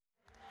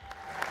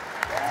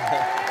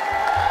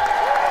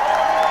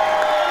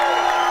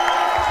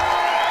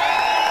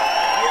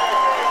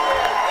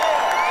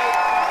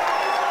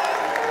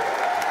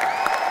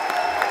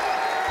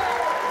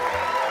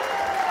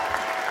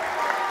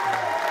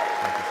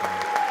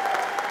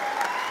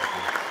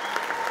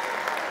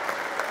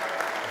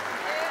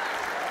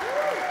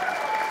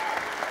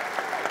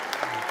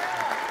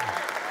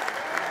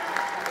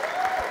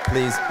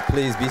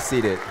Please be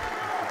seated.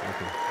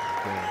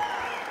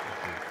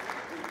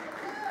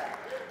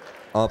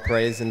 All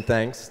praise and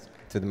thanks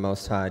to the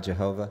Most High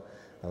Jehovah.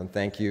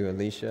 Thank you,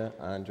 Alicia,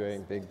 Andre,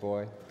 Big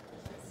Boy.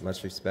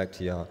 Much respect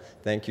to y'all.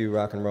 Thank you,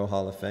 Rock and Roll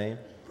Hall of Fame.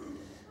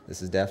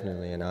 This is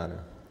definitely an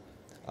honor.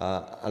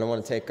 I don't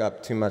want to take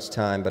up too much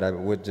time, but I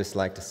would just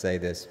like to say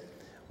this.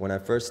 When I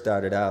first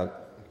started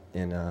out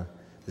in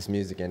this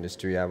music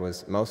industry, I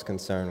was most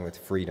concerned with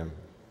freedom.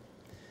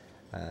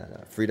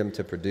 Freedom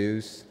to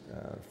produce,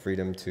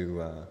 freedom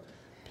to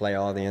play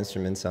all the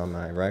instruments on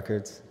my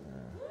records,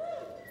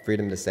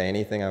 freedom to say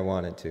anything I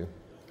wanted to.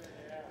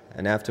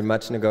 And after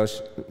much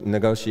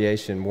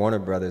negotiation, Warner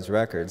Brothers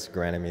Records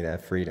granted me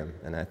that freedom,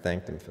 and I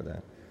thank them for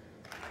that.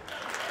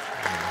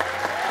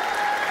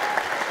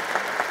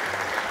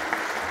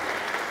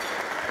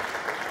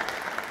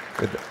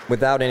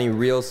 Without any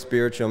real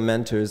spiritual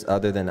mentors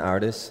other than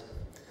artists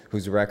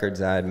whose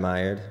records I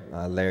admired,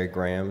 Larry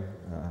Graham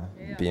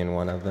being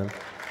one of them,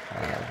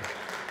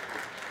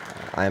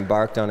 I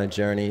embarked on a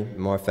journey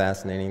more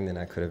fascinating than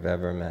I could have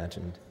ever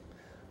imagined.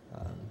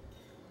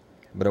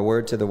 But a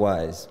word to the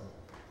wise,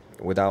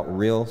 without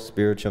real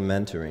spiritual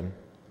mentoring,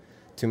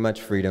 too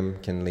much freedom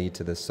can lead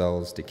to the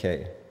soul's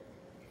decay.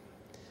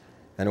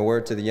 And a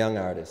word to the young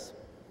artists,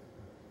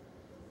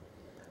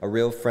 a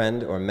real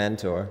friend or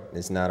mentor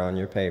is not on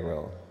your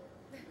payroll.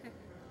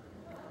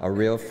 A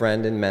real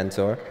friend and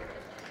mentor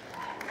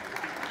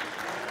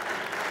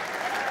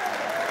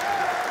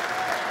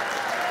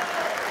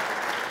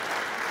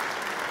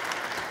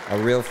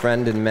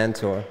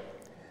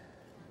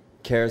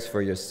cares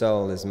for your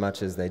soul as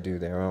much as they do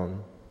their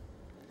own.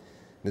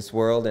 This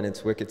world and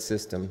its wicked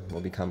system will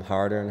become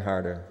harder and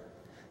harder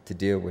to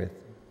deal with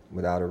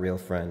without a real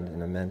friend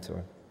and a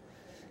mentor.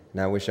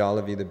 And I wish all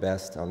of you the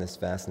best on this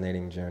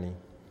fascinating journey.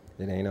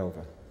 It ain't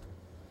over.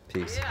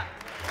 Peace. Yeah.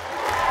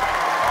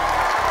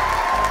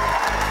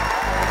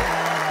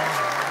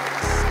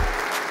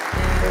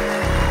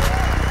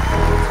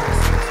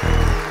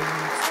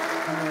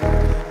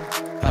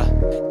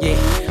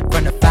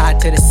 From the 5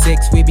 to the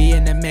 6, we be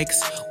in the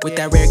mix with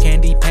that rare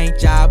candy paint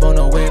job on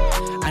the whip.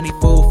 I need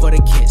food for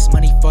the kids,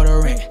 money for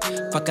the rent.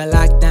 Fuck a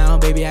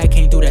lockdown, baby, I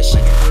can't do that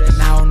shit.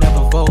 And I don't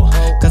never vote,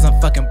 cause I'm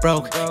fucking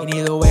broke. And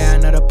either way, I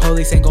know the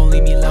police ain't gon'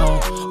 leave me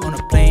alone. On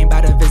a plane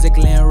by to visit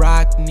Glen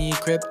Rock, need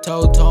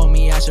crypto, told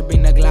me I should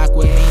bring the Glock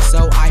with me.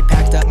 So I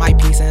packed up my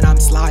piece and I'm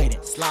sliding.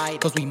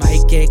 Cause we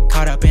might get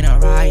caught up in a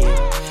riot.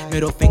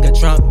 Middle finger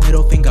Trump,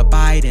 middle finger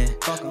Biden.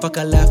 Fuck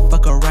a left,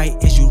 fuck a right,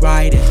 is you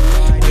riding?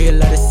 Know you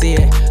love to see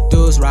it,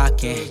 dudes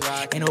rocking.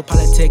 Ain't no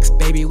politics,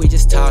 baby, we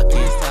just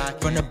talking.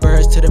 From the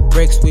birds to the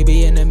bricks, we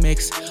be in the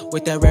mix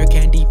with that rare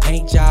candy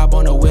paint job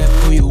on the whip.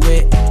 Who you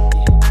with?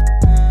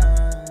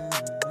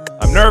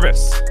 I'm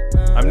nervous.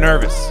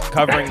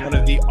 Covering one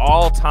of the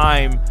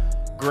all-time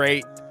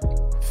great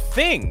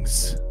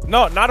things.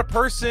 No, not a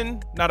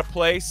person, not a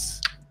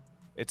place.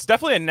 It's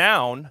definitely a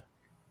noun,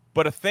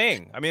 but a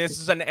thing. I mean,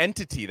 this is an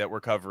entity that we're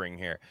covering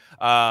here.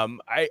 I've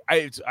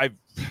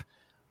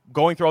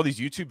going through all these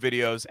YouTube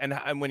videos,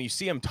 and when you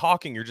see him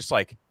talking, you're just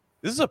like,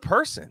 this is a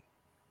person.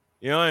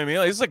 You know what I mean?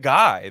 Like, this is a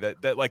guy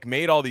that like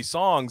made all these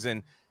songs,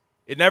 and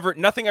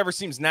nothing ever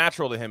seems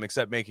natural to him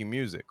except making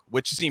music,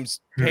 which seems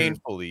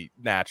painfully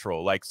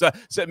natural. Like, so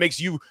it makes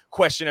you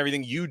question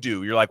everything you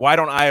do. You're like, why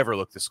don't I ever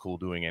look this cool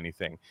doing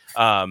anything?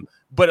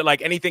 But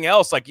like anything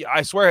else, like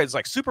I swear his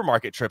like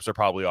supermarket trips are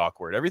probably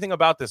awkward. Everything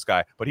about this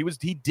guy, but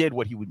he did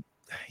what he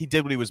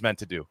was meant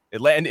to do.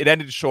 It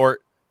ended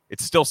short.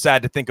 It's still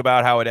sad to think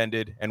about how it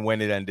ended and when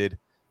it ended,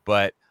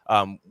 but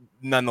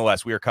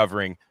nonetheless, we are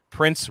covering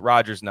Prince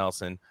Rogers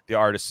Nelson, the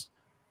artist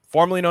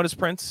formerly known as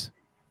Prince,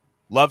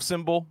 Love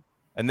Symbol,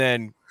 and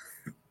then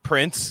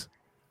Prince.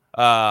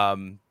 Yeah,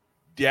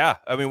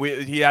 I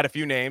mean, he had a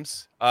few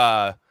names,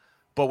 but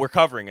we're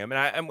covering him,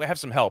 and we have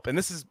some help. And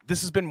this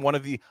has been one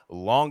of the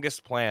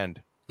longest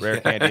planned Rare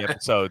Candy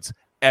episodes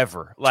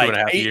ever. Like,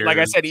 2.5 years. Like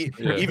I said,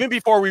 even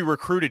before we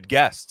recruited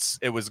guests,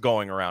 it was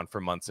going around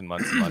for months and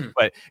months and months.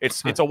 But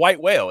it's a white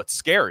whale. It's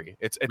scary.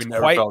 It's we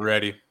never felt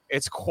ready.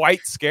 It's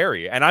quite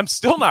scary, and I'm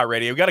still not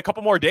ready. We got a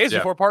couple more days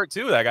before part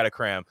 2 that I got to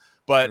cram.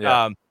 But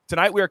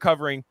tonight we are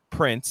covering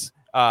Prince.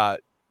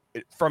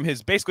 From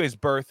his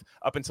birth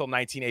up until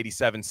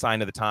 1987,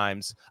 Sign of the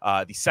Times.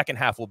 The second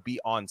half will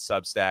be on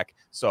Substack,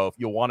 so if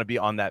you'll want to be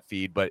on that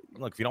feed. But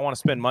look, if you don't want to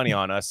spend money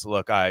on us,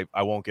 look, I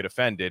won't get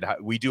offended.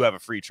 We do have a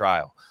free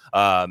trial.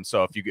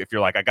 So if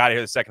you're like, I got to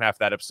hear the second half of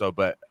that episode,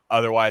 but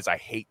otherwise I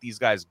hate these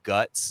guys'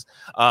 guts.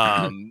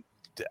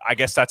 I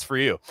guess that's for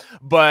you.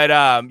 But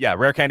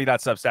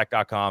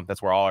rarecandy.substack.com.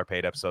 That's where all our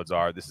paid episodes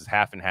are. This is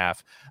half and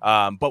half.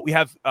 But we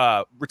have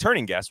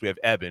returning guests. We have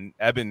Eben.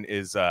 Eben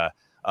is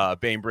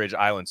Bainbridge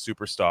Island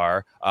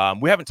superstar.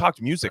 We haven't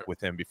talked music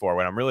with him before,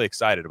 and I'm really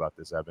excited about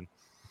this, Eben.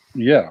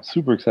 Yeah,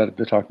 super excited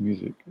to talk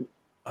music.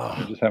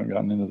 We just haven't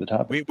gotten into the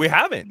topic. We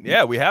haven't.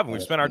 Yeah, we haven't.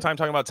 We've spent our time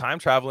talking about time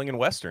traveling and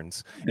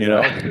westerns. You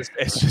know,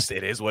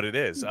 it is what it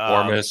is.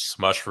 Ormus,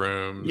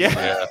 mushrooms.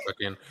 Yeah,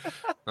 fucking.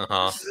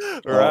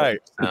 Right.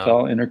 It's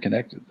all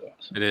interconnected, though.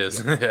 So. It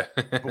is.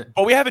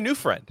 But we have a new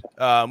friend.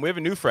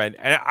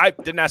 And I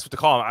didn't ask what to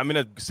call him. I'm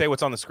gonna say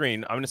what's on the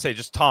screen. I'm gonna say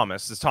just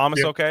Thomas. Is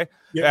Thomas okay?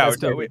 Yeah.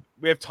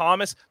 We have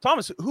Thomas.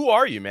 Thomas, who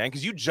are you, man?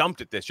 Because you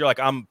jumped at this. You're like,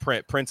 I'm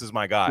Prince is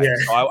my guy. Yeah.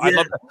 So I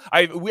love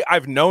that.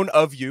 I've known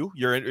of you.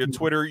 You're a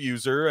Twitter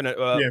user and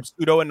a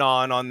pseudo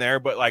anon on there,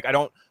 but like I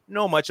don't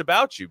know much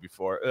about you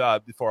before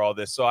all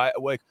this. So I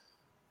like,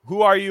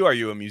 who are you? Are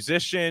you a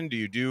musician? Do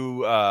you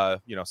do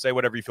say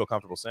whatever you feel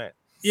comfortable saying?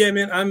 Yeah,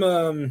 man.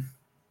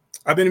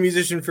 I've been a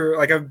musician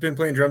I've been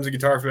playing drums and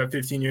guitar for about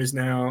 15 years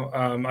now.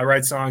 I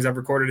write songs. I've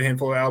recorded a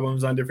handful of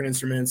albums on different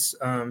instruments.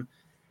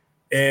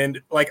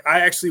 And like, I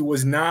actually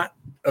was not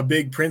a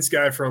big Prince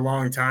guy for a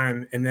long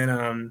time. And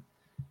then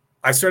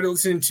I started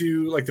listening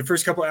to like the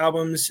first couple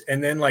albums,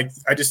 and then like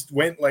I just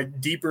went like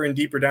deeper and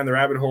deeper down the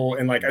rabbit hole.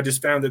 And like I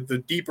just found that the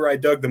deeper I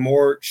dug, the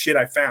more shit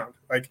I found.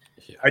 Like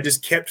I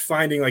just kept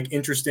finding like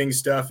interesting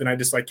stuff, and I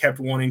just like kept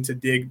wanting to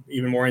dig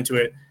even more into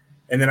it.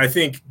 And then I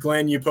think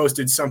Glenn, you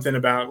posted something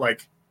about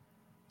like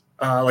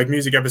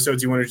music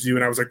episodes you wanted to do,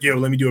 and I was like, yo,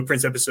 let me do a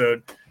Prince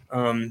episode.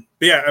 But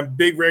yeah, I'm a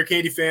big Rare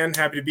Candy fan.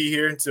 Happy to be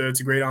here. It's a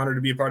great honor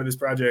to be a part of this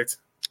project.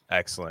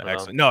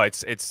 Excellent. No,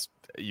 it's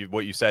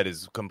what you said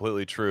is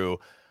completely true.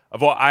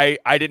 I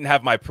didn't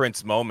have my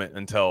Prince moment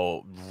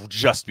until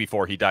just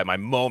before he died. My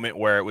moment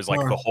where it was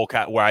like the whole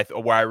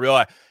where I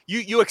realized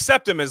you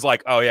accept him as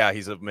like, oh yeah,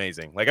 he's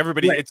amazing. Like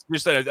everybody, it's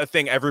just a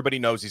thing. Everybody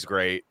knows he's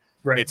great.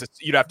 Right.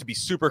 You'd have to be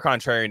super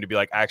contrarian to be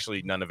like,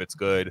 actually, none of it's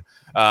good.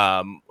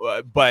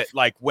 But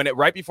like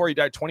right before he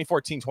died,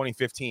 2014,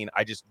 2015,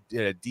 I just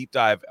did a deep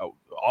dive,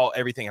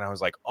 everything. And I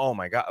was like, oh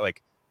my God,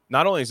 like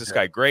not only is this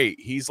guy great,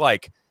 he's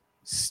like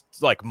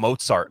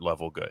Mozart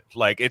level good.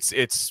 Like it's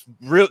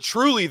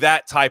truly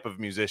that type of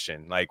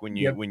musician. Like when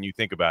you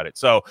think about it.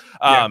 So,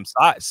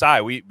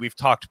 Sai, we've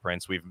talked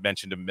Prince. We've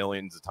mentioned him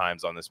millions of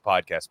times on this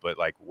podcast, but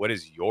like, what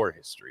is your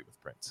history with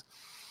Prince?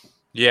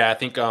 Yeah, I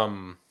think,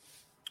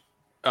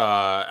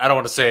 I don't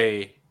want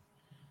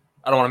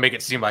to make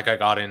it seem like I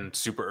got in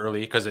super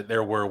early because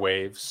there were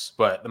waves,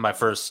 but my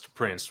first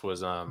Prince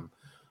was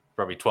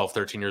probably 12,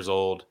 13 years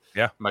old.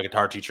 Yeah. My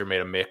guitar teacher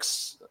made a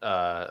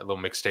little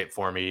mixtape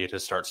for me to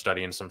start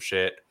studying some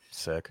shit.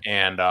 Sick.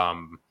 And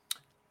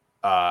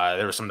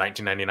there were some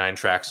 1999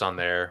 tracks on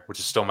there, which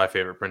is still my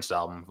favorite Prince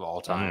album of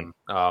all time.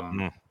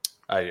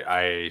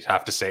 I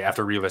have to say,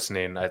 after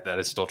re-listening, that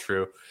is still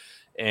true.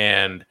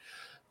 And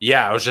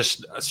yeah, I was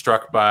just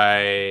struck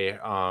by,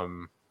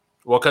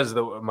 because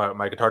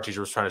my guitar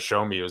teacher was trying to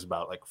show me it was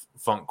about like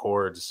funk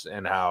chords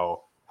and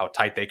how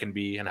tight they can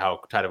be and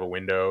how tight of a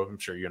window. I'm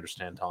sure you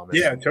understand, Thomas.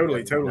 Yeah,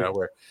 totally.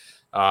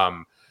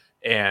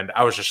 And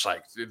I was just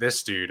like,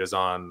 this dude is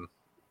on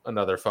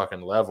another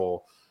fucking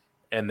level.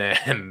 And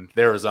then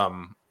there was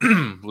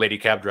Lady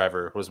Cab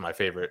Driver was my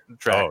favorite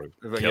track,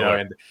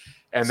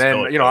 and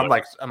then I'm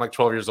like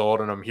 12 years old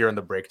and I'm hearing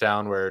the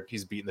breakdown where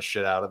he's beating the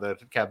shit out of the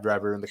cab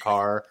driver in the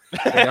car.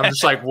 And I'm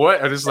just like,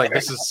 what? I'm just like,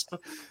 this is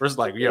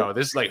like,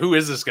 who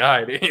is this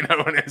guy? You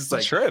know, and it's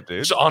like trip, dude.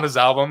 Just on his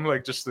album,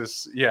 like just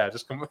this,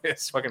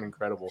 it's fucking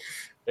incredible.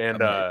 And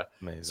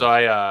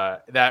so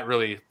that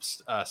really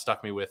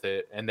stuck me with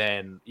it. And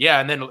then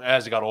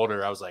as I got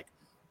older, I was like,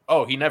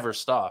 oh, he never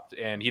stopped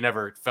and he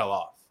never fell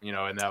off. You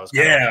know, and that was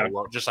kind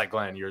of just like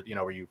Glenn,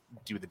 where you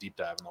do the deep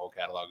dive in the whole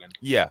catalog. And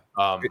it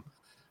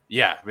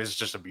was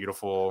just a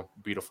beautiful,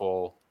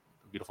 beautiful,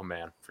 beautiful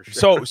man for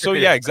sure. So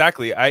yeah,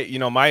 exactly. I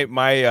have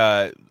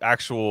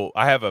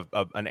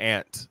an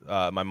aunt,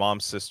 my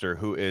mom's sister,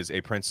 who is a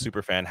Prince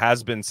super fan,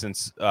 has been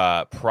since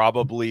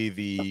probably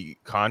the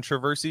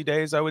Controversy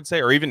days, I would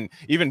say, or even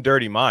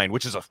Dirty Mind,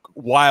 which is a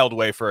wild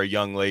way for a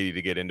young lady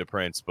to get into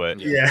Prince,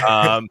 but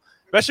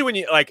especially when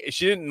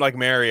she didn't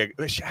marry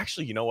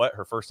actually, you know what?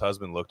 Her first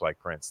husband looked like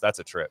Prince. That's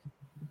a trip.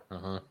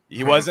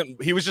 He was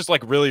just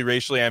like really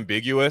racially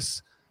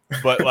ambiguous,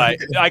 but like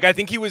I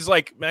think he was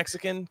like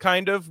Mexican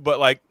kind of,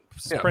 but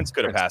Prince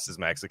could have passed as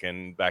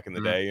Mexican back in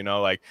the day,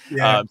 so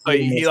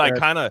he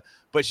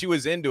but she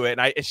was into it.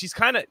 And she's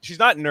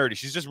not nerdy.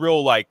 She's just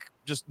real,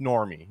 just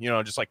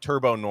normie, just like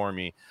turbo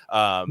normie,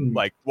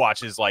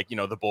 watches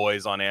The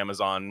Boys on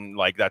Amazon.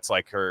 That's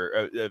like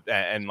her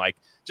and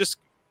just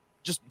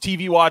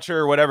TV watcher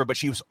or whatever, but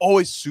she was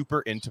always super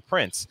into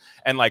Prince.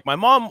 And my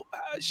mom,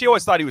 she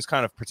always thought he was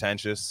kind of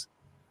pretentious.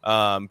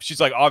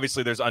 She's like,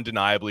 obviously there's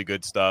undeniably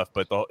good stuff,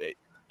 but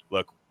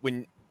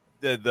when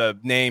the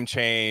name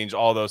change,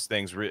 all those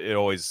things, it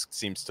always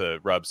seems to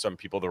rub some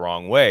people the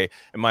wrong way.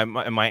 And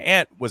my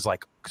aunt was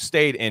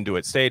stayed into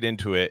it.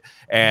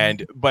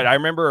 But I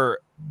remember,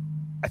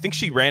 I think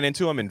she ran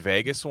into him in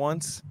Vegas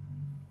once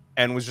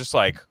and was just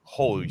like,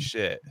 holy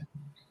shit.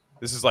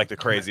 This is like the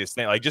craziest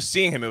thing. Like just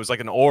seeing him, it was like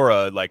an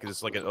aura, like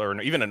just like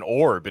or even an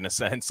orb in a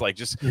sense, like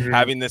just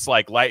having this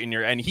like light in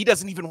your, and he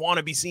doesn't even want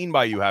to be seen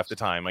by you half the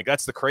time. Like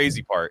that's the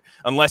crazy part,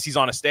 unless he's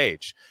on a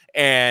stage.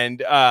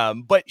 And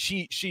but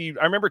she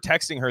I remember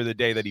texting her the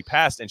day that he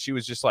passed, and she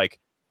was just like,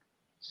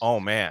 oh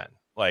man,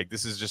 like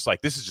this is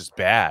just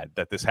bad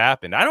that this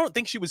happened. I don't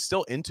think she was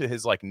still into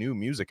his like new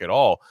music at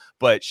all,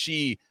 but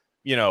she,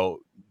 you know,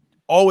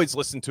 always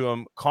listened to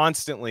him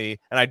constantly.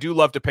 And I do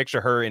love to picture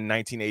her in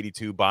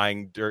 1982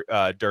 buying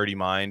Dirty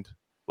Mind,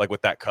 like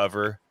with that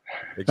cover.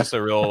 Like just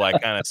a real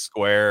like kind of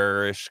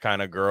squarish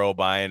kind of girl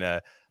buying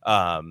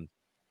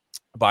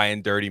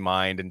Dirty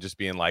Mind and just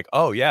being like,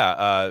 oh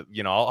yeah,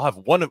 you know, I'll have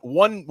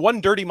one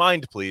Dirty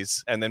Mind,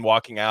 please. And then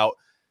walking out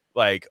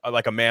like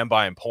a man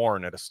buying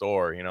porn at a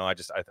store. You know, I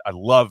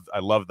love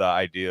the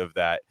idea of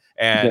that.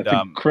 And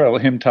incredible,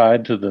 him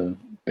tied to the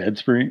bed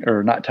spring,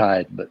 or not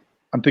tied, but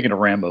I'm thinking of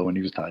Rambo when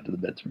he was tied to the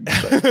bed springs.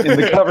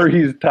 In the cover,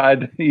 he's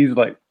tied. He's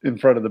like in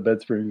front of the bed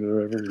springs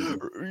or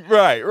whatever.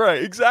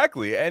 Right,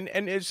 exactly. And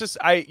it's just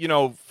you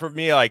know, for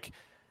me, like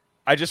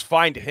I just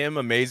find him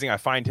amazing. I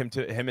find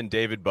him and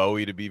David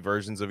Bowie to be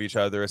versions of each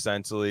other,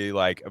 essentially.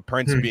 Like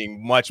Prince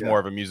being much more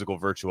of a musical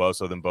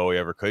virtuoso than Bowie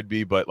ever could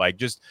be, but like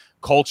just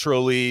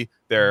culturally,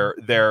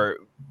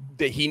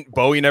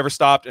 Bowie never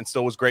stopped and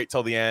still was great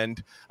till the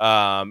end.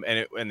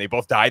 And they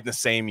both died in the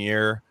same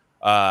year.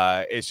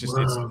 It's just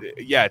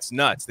it's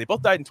nuts. They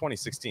both died in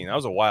 2016. That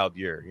was a wild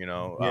year, you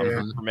know,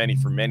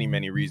 for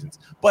many reasons.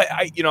 But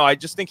I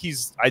just think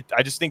he's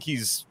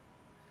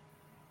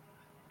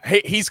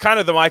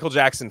kind of the Michael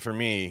Jackson for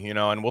me, you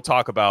know, and we'll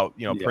talk about,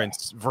 you know,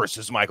 Prince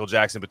versus Michael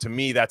Jackson. But to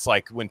me, that's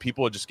like when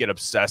people just get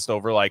obsessed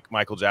over like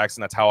Michael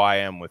Jackson, that's how I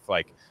am with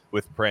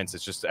Prince.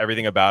 It's just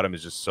everything about him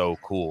is just so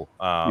cool.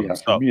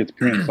 For me, it's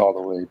Prince all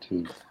the way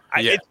too.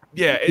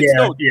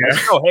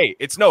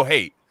 It's no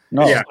hate.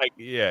 No.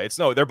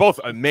 They're both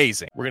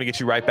amazing. We're going to get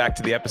you right back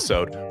to the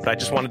episode, but I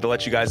just wanted to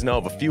let you guys know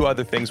of a few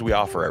other things we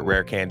offer at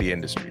Rare Candy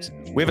Industries.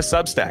 We have a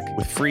Substack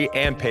with free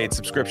and paid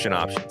subscription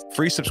options.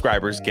 Free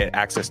subscribers get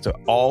access to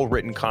all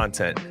written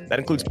content. That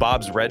includes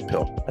Bob's Red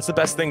Pill. That's the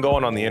best thing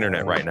going on the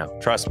internet right now.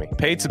 Trust me.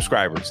 Paid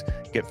subscribers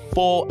get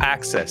full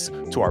access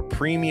to our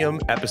premium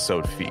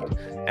episode feed.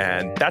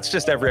 And that's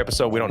just every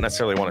episode we don't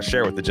necessarily want to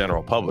share with the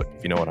general public,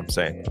 if you know what I'm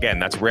saying. Again,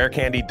 that's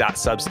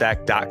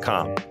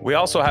rarecandy.substack.com. We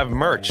also have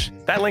merch.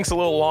 That link's a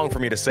little long for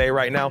me to say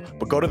right now,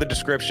 but go to the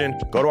description,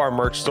 go to our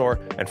merch store,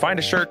 and find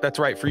a shirt that's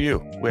right for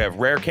you. We have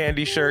Rare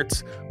Candy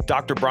shirts,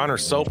 Dr. Bronner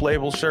soap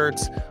label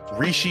shirts,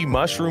 Rishi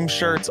mushroom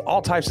shirts,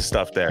 all types of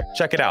stuff there.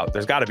 Check it out.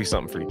 There's got to be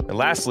something for you. And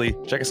lastly,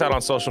 check us out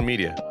on social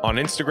media. On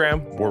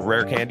Instagram, we're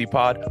Rare Candy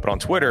Pod, but on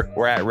Twitter,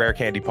 we're at Rare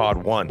Candy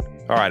Pod 1.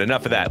 All right,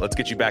 enough of that. Let's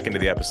get you back into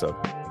the episode.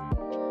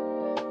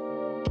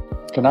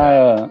 Can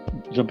I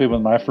jump in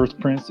with my first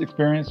Prince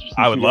experience?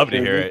 I would love to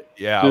hear it.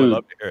 Yeah, dude, I would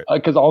love to hear it.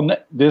 Because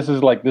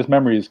this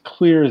memory is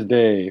clear as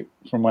day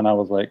from when I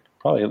was like,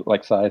 probably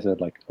like Sai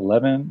said, like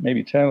 11,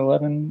 maybe 10,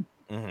 11.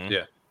 Mm-hmm.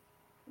 Yeah.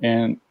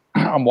 And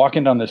I'm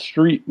walking down the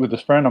street with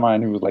this friend of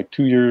mine who was like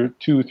 2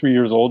 or 3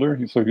 years older.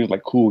 So he was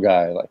like cool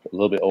guy, like a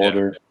little bit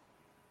older.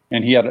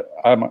 Yeah. And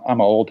I'm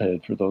an old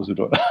head for those who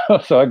don't know.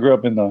 So I grew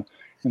up in the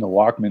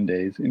Walkman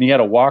days, and he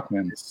had a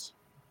Walkman.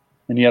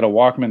 And he had a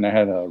Walkman that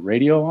had a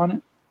radio on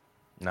it.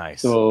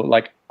 Nice. So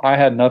like I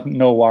had no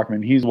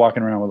Walkman. He's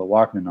walking around with a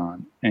Walkman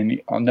on,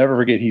 and I'll never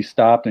forget. He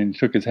stopped and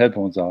took his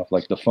headphones off,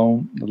 like the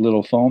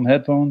little foam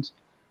headphones.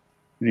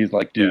 And he's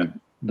like, "Dude,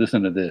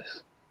 listen to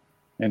this."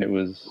 And it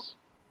was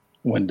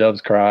When Doves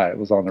Cry. It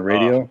was on the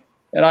radio,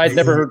 and I'd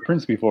never heard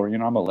Prince before. You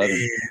know, I'm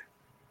 11,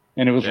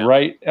 and it was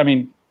right. I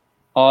mean,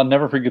 I'll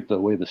never forget the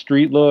way the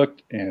street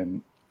looked,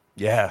 and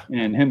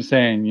him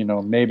saying, you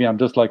know, maybe I'm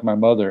just like my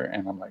mother,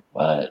 and I'm like,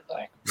 what,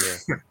 like.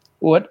 Yeah.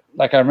 What,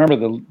 like I remember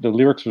the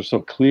lyrics were so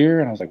clear,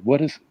 and I was like,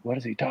 what is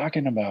he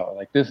talking about?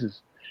 Like this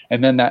is,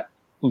 and then that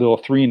little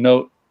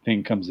 3-note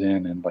thing comes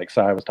in, and like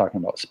Sai was talking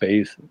about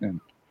space,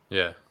 and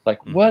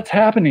like what's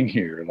happening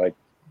here? Like,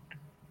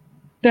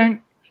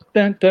 dun,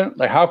 dun, dun.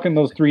 Like how can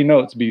those 3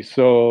 notes be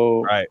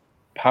so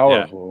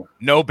powerful?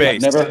 Yeah. No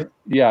bass. I'd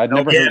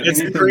never heard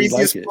that's the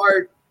craziest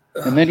part.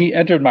 And then he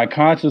entered my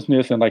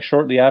consciousness, and like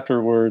shortly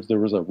afterwards, there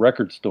was a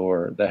record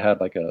store that had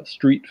like a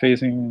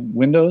street-facing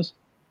windows.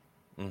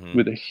 Mm-hmm.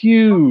 With a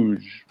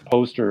huge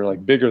poster,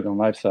 like bigger than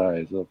life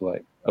size, of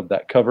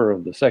that cover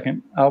of the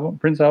second album,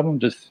 Prince album,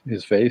 just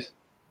his face.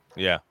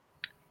 Yeah.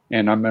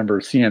 And I remember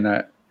seeing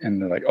that,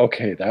 and they're like,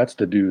 okay, that's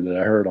the dude that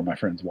I heard on my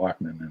friend's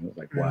Walkman. And it was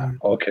like, wow,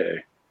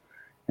 okay.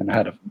 And I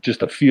had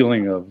just a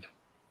feeling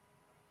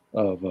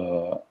of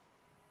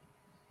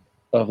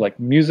like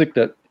music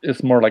that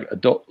is more like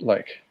adult,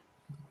 like,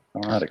 I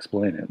don't know how to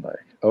explain it.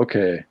 Like,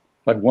 okay,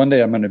 like one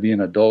day I'm going to be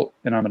an adult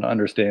and I'm going to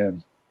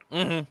understand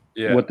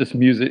what this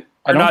music.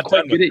 I don't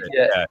quite get it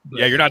yet.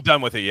 Yeah, you're not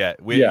done with it yet.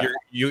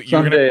 You're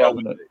gonna grow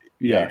with it.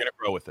 Yeah, you're gonna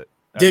grow with it.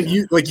 Did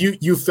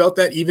you felt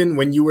that even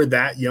when you were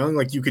that young,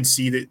 like you could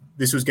see that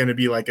this was gonna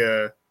be like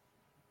a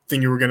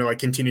thing you were gonna like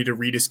continue to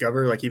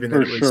rediscover, like even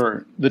for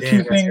sure. The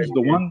two things,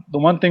 the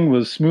one thing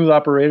was "Smooth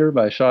Operator"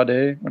 by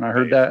Sade. When I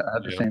heard that, I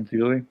had the same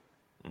feeling.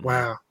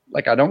 Wow.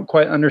 Like, I don't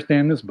quite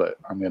understand this, but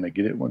I'm gonna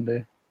get it one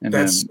day. And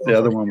That's then so the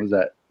other funny. one was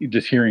that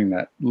just hearing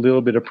that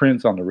little bit of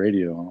Prince on the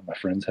radio on my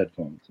friend's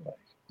headphones. Like,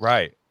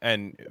 Right.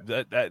 And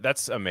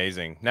that's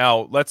amazing.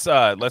 Now let's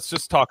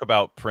just talk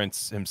about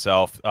Prince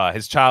himself.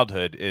 His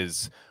childhood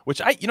is, which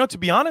to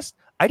be honest,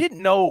 I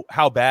didn't know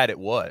how bad it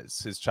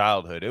was. His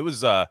childhood. It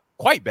was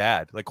quite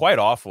bad, like quite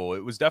awful.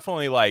 It was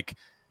definitely like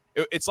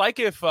it's like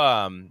if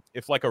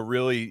like a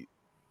really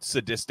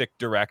sadistic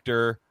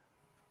director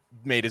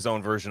made his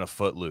own version of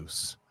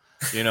Footloose.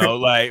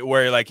 Like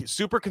where like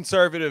super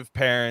conservative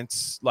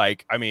parents,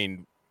 like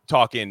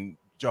talking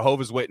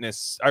Jehovah's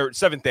Witness or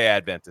Seventh-day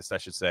Adventist, I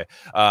should say,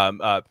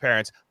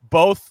 parents,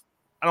 both.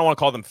 I don't want to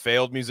call them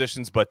failed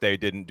musicians, but they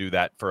didn't do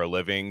that for a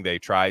living. They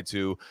tried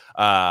to,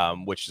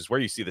 which is where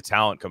you see the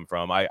talent come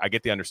from. I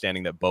get the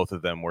understanding that both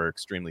of them were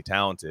extremely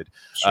talented,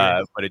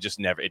 Sure. but it just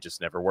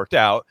never worked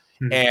out.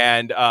 Mhm.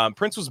 And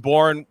Prince was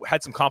born,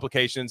 had some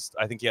complications.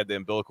 I think he had the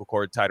umbilical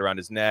cord tied around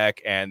his neck,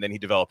 and then he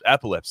developed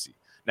epilepsy.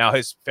 Now,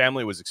 his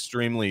family was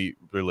extremely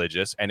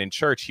religious, and in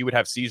church, he would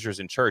have seizures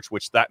in church,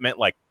 which that meant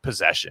like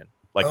possession.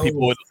 Like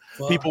people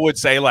would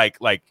say like,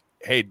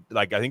 hey,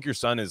 like I think your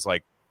son is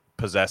like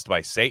possessed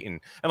by Satan,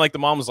 and like the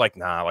mom was like,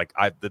 nah, like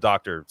the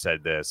doctor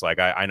said this, like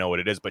I know what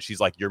it is, but she's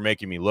like, you're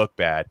making me look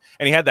bad,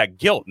 and he had that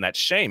guilt and that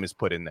shame is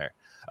put in there.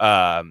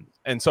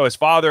 And so his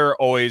father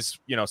always,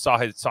 saw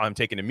him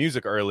taking to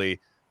music early.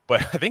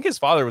 But I think his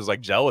father was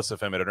like jealous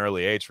of him at an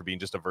early age for being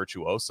just a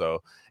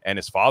virtuoso. And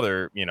his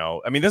father,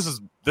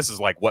 this is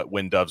like what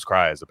When Doves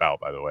Cry is about,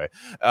 by the way.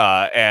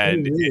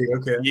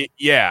 Okay.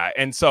 Yeah.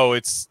 And so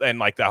and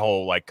like that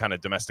whole like kind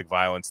of domestic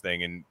violence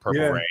thing in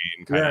Purple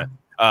Rain kind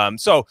of.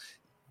 So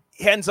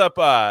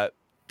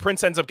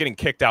Prince ends up getting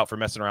kicked out for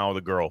messing around with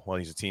a girl while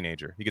he's a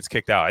teenager. He gets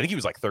kicked out. I think he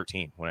was like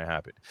 13 when it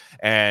happened.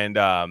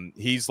 And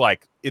he's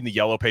like in the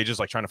yellow pages,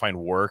 like trying to find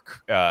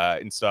work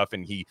and stuff.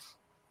 And he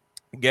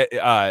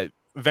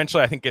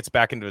eventually I think gets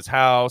back into his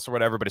house or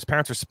whatever, but his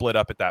parents are split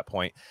up at that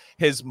point.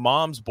 His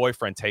mom's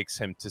boyfriend takes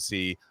him to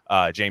see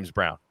James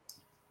Brown.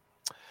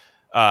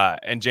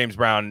 And James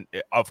Brown,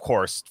 of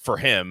course, for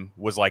him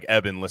was like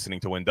Eben listening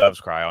to When Doves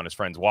Cry on his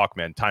friend's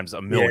Walkman times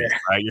a million. Yeah.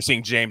 Right? You're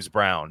seeing James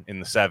Brown in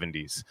the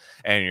 70s,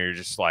 and you're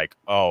just like,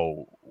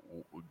 oh,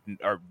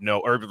 or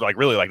like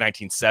really like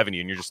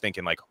 1970, and you're just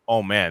thinking like,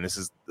 oh man, this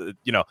is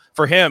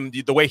for him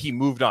the way he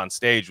moved on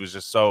stage was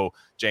just so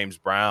James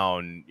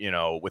Brown,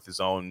 with his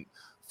own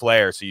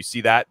flair. So you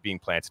see that being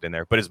planted in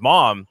there. But his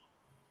mom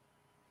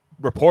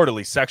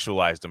reportedly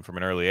sexualized him from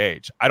an early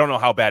age. I don't know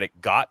how bad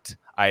it got.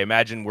 I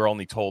imagine we're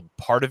only told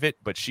part of it,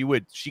 but she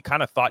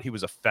kind of thought he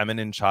was a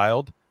feminine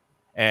child.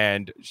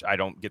 And I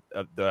don't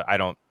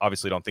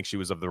think she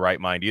was of the right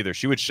mind either.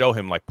 She would show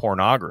him like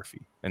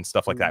pornography and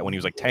stuff like that when he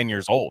was like 10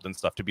 years old and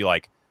stuff to be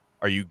like,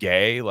 are you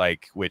gay?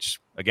 Like, which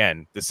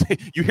again,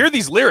 you hear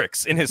these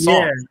lyrics in his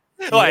song.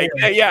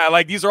 Yeah.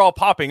 Like these are all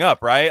popping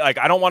up, right? Like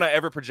I don't want to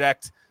ever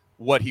project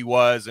what he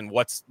was and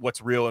what's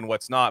real and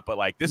what's not, but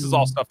like this is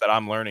all stuff that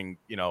I'm learning,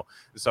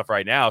 this stuff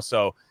right now.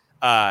 So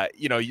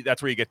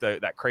that's where you get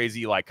that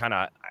crazy like kind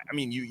of,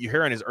 you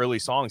hear in his early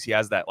songs he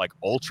has that like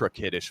ultra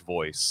kiddish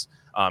voice.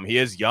 He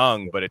is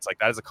young, but it's like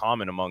that is a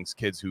common amongst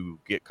kids who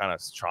get kind of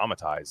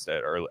traumatized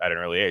at an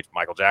early age.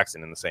 Michael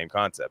Jackson in the same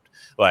concept.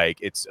 Like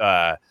it's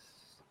I'm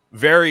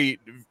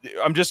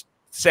just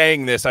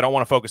saying this, I don't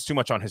want to focus too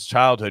much on his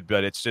childhood,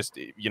 but it's just,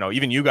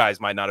 even you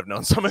guys might not have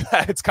known some of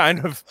that. It's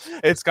kind of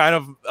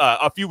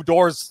a few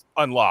doors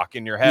unlock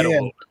in your head a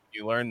little bit.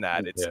 You learn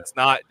that it's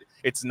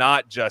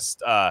not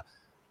just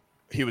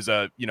he was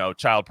a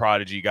child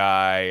prodigy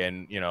guy,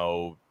 and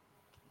it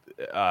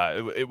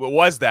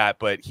was that,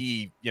 but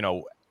he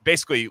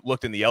basically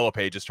looked in the yellow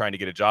pages trying to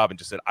get a job and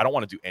just said, I don't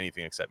want to do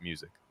anything except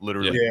music.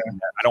 Literally. Yeah.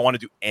 I don't want to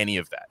do any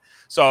of that.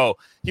 So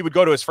he would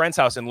go to his friend's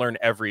house and learn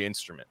every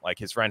instrument. Like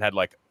his friend had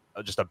like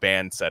just a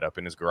band set up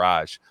in his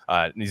garage.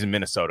 And he's a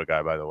Minnesota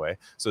guy, by the way.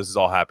 So this is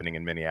all happening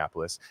in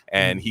Minneapolis.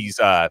 And he's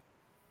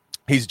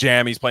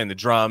jamming, he's playing the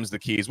drums, the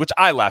keys, which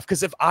I laugh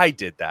because if I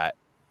did that,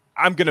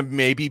 I'm going to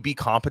maybe be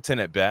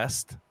competent at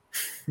best.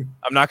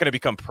 I'm not going to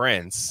become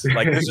Prince.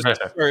 Like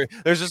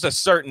there's just a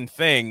certain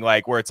thing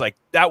like where it's like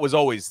that was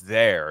always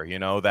there,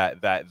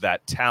 that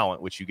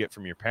talent which you get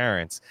from your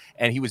parents.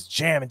 And he was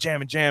jamming.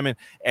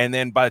 And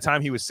then by the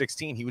time he was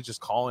 16, he was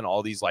just calling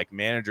all these like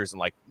managers and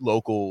like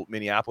local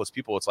Minneapolis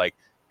people. It's like,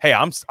 hey,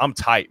 I'm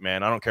tight,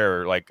 man. I don't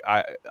care. Like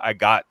I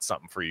got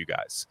something for you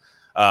guys.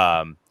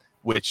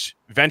 Which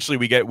eventually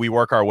we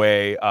work our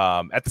way.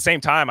 At the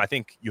same time, I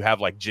think you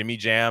have like Jimmy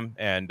Jam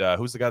and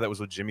who's the guy that was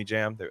with Jimmy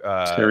Jam?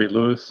 Terry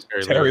Lewis.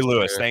 Terry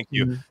Lewis. Thank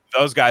you. Mm-hmm.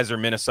 Those guys are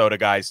Minnesota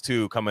guys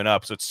too coming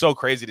up. So it's so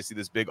crazy to see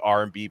this big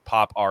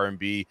pop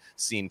R&B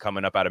scene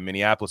coming up out of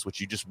Minneapolis,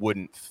 which you just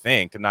wouldn't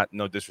think. And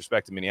no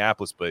disrespect to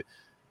Minneapolis, but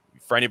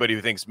for anybody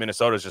who thinks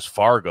Minnesota is just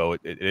Fargo,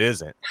 it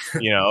isn't.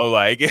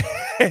 Like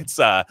it's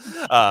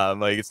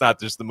like it's not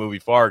just the movie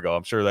Fargo.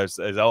 I'm sure there's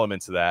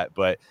elements of that,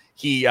 but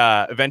he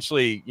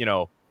eventually,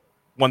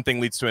 one thing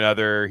leads to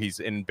another. He's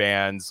in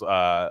bands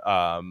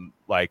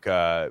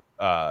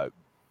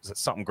is it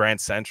something Grand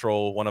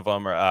Central, one of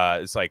them, or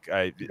it's like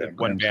one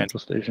Grand band. Central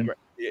Station.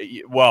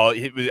 Well,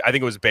 I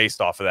think it was based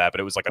off of that,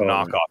 but it was like a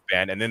knockoff yeah.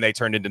 band, and then they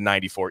turned into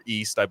 94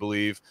 East, I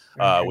believe,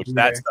 which Yeah.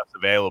 that stuff's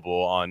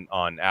available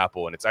on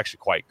Apple, and it's actually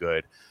quite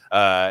good.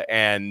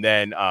 And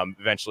then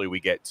eventually we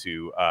get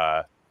to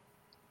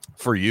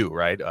For You,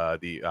 right?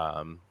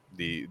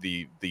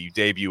 The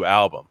debut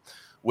album,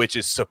 which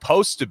is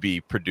supposed to be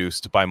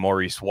produced by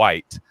Maurice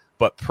White,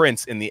 but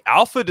Prince, in the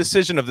alpha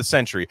decision of the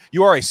century,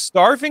 you are a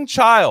starving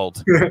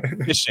child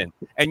musician,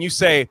 and you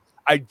say,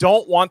 I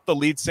don't want the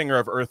lead singer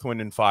of Earth,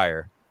 Wind, and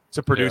Fire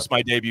to produce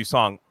my debut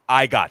song.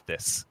 I got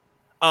this.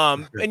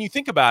 And you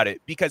think about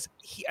it, because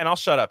and I'll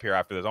shut up here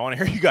after this. I want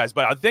to hear you guys,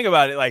 but I think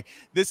about it like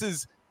this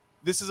is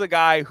a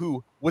guy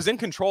who was in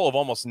control of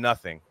almost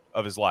nothing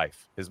of his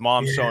life. His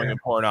mom's showing him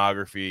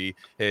pornography.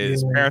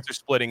 His parents are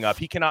splitting up.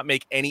 He cannot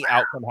make any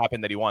outcome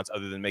happen that he wants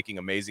other than making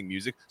amazing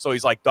music. So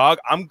he's like, dog,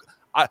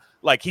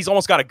 like he's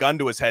almost got a gun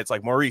to his head. It's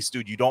like, Maurice,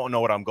 dude, you don't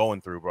know what I'm going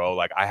through, bro.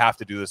 Like, I have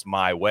to do this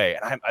my way.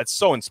 And it's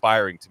so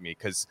inspiring to me,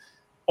 because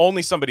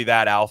only somebody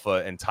that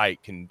alpha and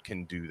tight can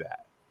do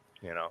that.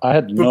 You know, I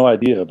had no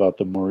idea about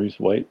the Maurice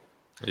White.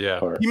 Yeah,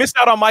 part. He missed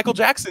out on Michael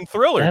Jackson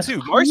Thriller. That's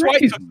too. Maurice White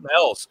crazy. took some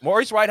L's.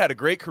 Maurice White had a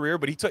great career,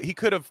 but he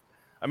could have.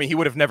 I mean, he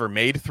would have never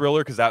made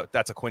Thriller, because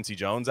that's a Quincy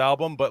Jones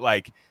album. But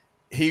like,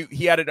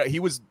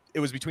 it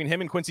was between him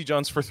and Quincy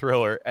Jones for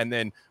Thriller, and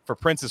then for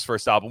Prince's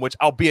first album, which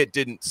albeit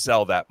didn't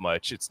sell that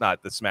much. It's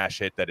not the smash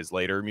hit that his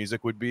later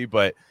music would be,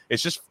 but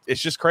it's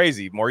just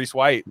crazy. Maurice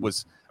White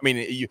was. I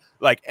mean,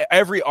 like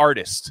every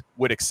artist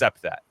would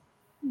accept that.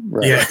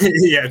 Right. Yeah,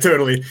 yeah,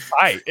 totally.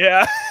 Right.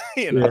 Yeah.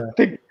 You know? Yeah, I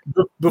think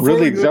Before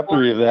really we go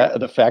exemplary of that,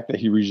 the fact that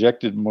he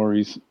rejected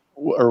Maurice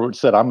or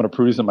said, I'm going to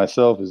produce it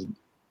myself, is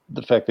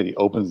the fact that he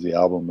opens the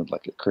album with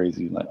like a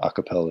crazy like a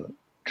cappella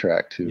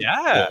track too.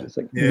 Yeah. It's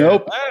like, Yeah.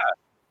 nope.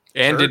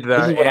 And Sure. did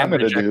This is what I'm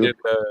and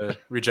gonna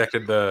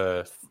rejected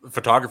the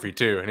photography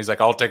too. And he's like,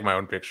 I'll take my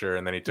own picture.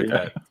 And then he took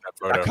that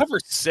photo. That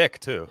cover's sick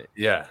too.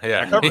 Yeah.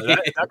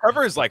 That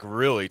cover is like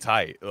really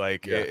tight.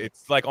 Like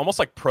it's like almost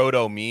like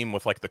proto meme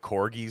with like the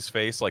corgi's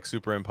face like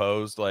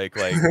superimposed, like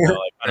you know,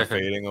 like kind of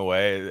fading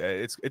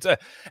away.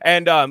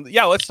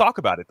 Yeah. Let's talk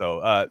about it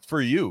though.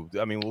 For You,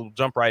 I mean, we'll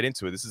jump right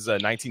into it. This is a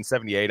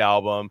 1978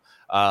 album,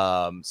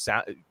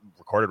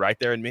 recorded right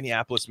there in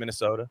Minneapolis,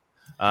 Minnesota.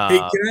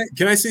 Hey,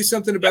 can I say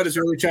something about his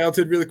early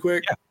childhood really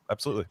quick? Yeah,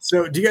 absolutely.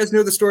 So, do you guys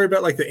know the story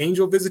about like the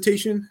angel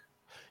visitation?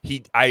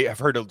 I have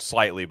heard it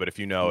slightly, but if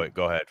you know it,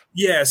 go ahead.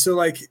 Yeah. So,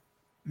 like,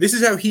 this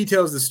is how he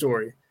tells the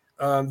story.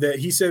 That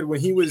he said when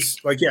he was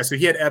like, so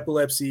he had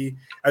epilepsy.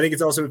 I think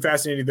it's also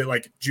fascinating that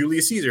like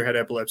Julius Caesar had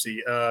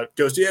epilepsy.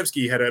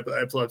 Dostoevsky had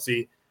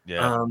epilepsy.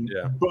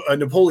 But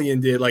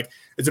Napoleon did. Like,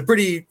 it's a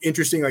pretty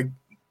interesting like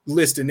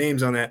list of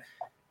names on that.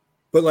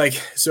 But like,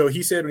 so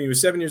he said when he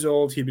was 7 years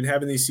old, he'd been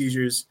having these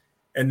seizures.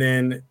 And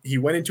then he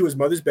went into his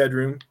mother's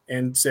bedroom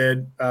and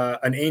said,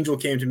 an angel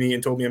came to me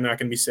and told me I'm not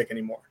going to be sick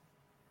anymore.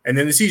 And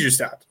then the seizure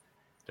stopped.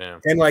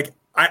 Damn. And like,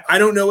 I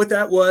don't know what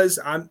that was.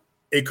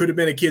 It could have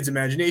been a kid's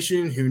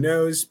imagination. Who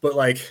knows? But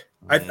like,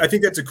 I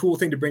think that's a cool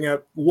thing to bring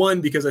up. One,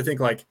 because I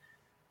think like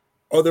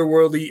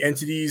otherworldly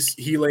entities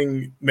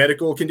healing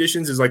medical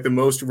conditions is like the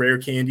most rare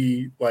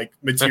candy like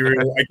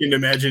material I can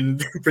imagine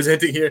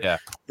presenting here. Yeah.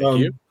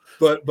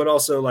 But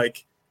also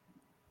like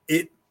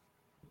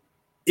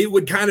it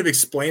would kind of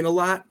explain a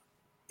lot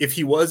if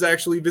he was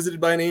actually visited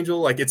by an angel.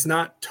 Like, it's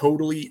not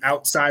totally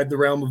outside the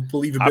realm of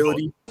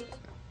believability.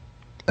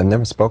 I've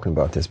never spoken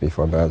about this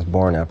before, but I was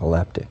born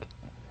epileptic.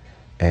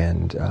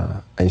 And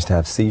I used to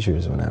have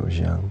seizures when I was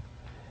young.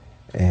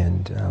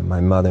 And my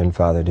mother and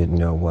father didn't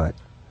know what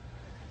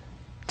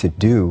to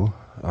do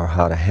or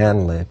how to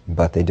handle it,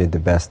 but they did the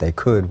best they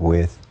could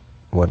with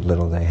what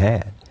little they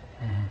had.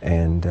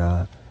 And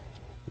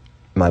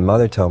my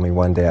mother told me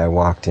one day, I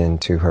walked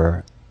into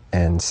her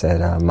and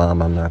said,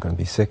 Mom, I'm not going to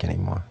be sick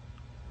anymore.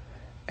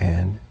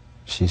 And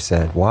she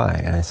said,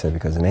 why? And I said,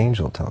 because an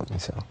angel told me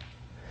so.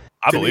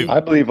 I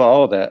believe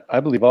all of that.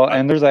 I believe all,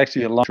 and there's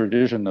actually a long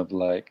tradition of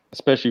like,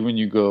 especially when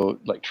you go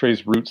like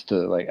trace roots to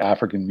like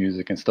African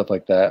music and stuff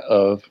like that,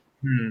 of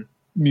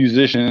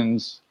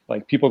musicians,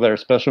 like people that are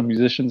special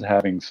musicians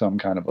having some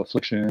kind of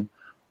affliction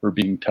or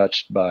being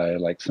touched by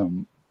like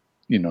some,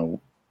 you know,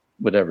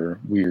 whatever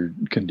weird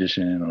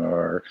condition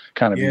or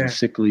kind of being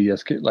sickly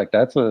as kid. Like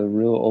that's a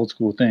real old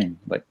school thing.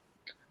 Like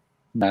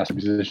master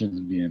musicians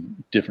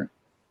being different.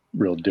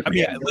 Real different.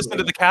 I mean, listen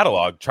to the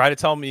catalog. Try to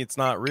tell me it's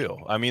not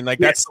real. I mean, like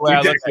that's the way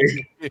I look at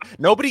it.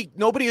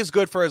 Nobody is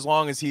good for as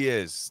long as he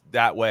is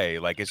that way.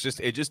 Like it just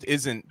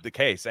isn't the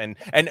case. And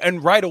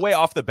right away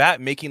off the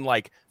bat, making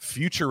like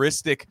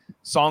futuristic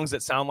songs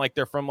that sound like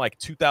they're from like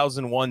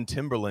 2001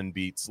 Timberland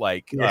beats.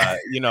 Like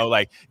you know,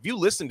 like if you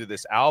listen to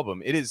this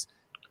album, it is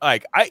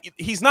like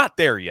he's not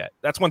there yet.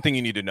 That's one thing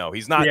you need to know.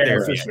 He's not there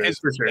yet,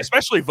 for sure.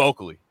 Especially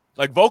vocally.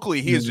 Like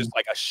vocally, he is just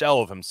like a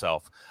shell of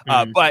himself.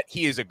 But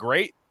he is a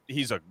great.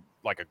 He's a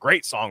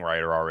great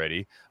songwriter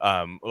already.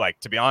 Like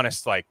to be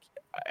honest, like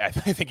I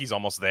think he's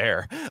almost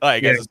there,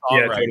 like as a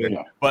songwriter.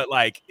 Totally. But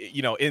like,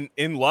 you know,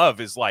 in Love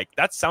is like,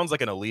 that sounds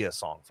like an Aaliyah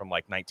song from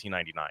like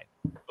 1999.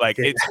 Like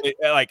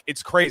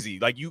it's crazy.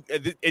 Like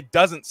it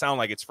doesn't sound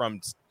like it's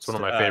from. It's one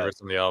of my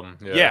favorites on the album.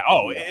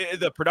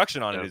 The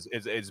production on it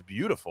is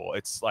beautiful.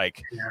 It's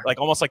like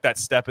almost like that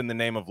Step in the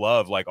Name of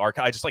Love. Like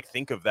I just like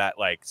think of that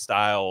like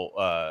style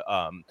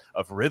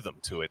of rhythm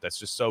to it. That's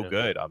just so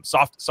good.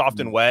 Soft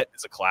and Wet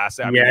is a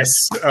classic. I mean,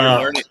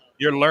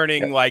 you're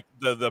learning like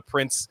the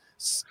Prince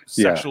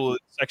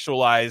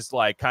sexualized,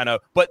 like kind of,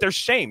 but there's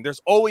shame.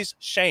 There's always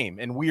shame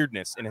and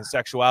weirdness in his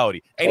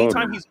sexuality.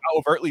 Anytime he's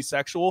overtly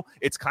sexual,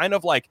 it's kind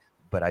of like,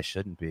 but I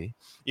shouldn't be,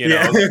 you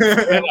know,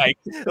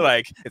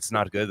 like it's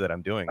not good that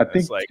I'm doing I this.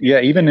 think, Like,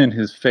 even in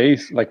his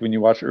face, like when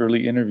you watch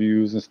early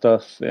interviews and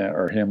stuff,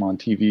 or him on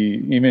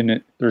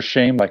TV, there's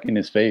shame like in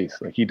his face.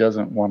 Like he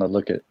doesn't want to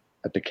look at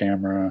the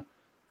camera.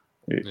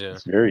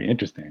 It's very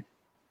interesting.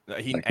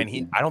 I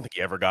don't think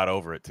he ever got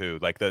over it too.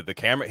 Like the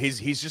camera,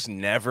 he's just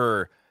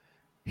never.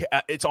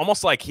 It's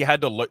almost like he had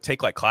to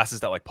take like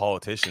classes that like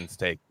politicians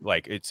take.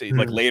 Like it's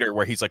like later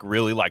where he's like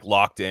really like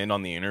locked in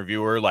on the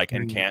interviewer, like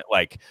and can't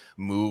like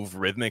move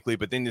rhythmically.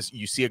 But then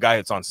you see a guy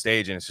that's on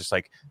stage and it's just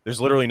like there's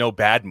literally no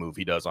bad move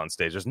he does on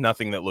stage. There's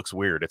nothing that looks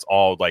weird. It's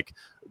all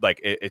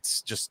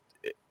it's just.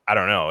 I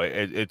don't know.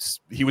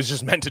 He was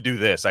just meant to do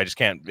this. I just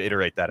can't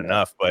iterate that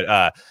enough.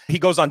 But he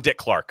goes on Dick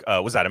Clark.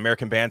 Was that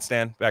American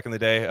Bandstand back in the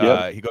day?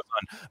 He goes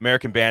on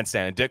American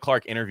Bandstand, and Dick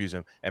Clark interviews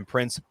him, and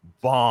Prince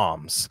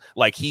bombs.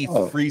 Like he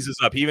freezes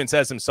up. He even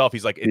says himself,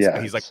 he's like,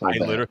 I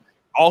literally.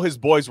 All his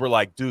boys were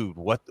like, dude,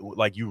 what?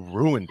 Like you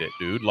ruined it,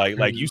 dude.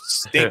 Like you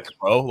stink,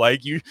 bro.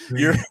 Like you're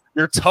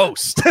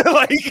toast.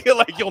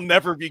 like you'll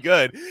never be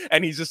good.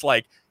 And he's just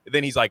like,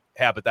 then he's like,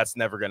 yeah, but that's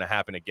never gonna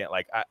happen again.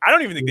 Like I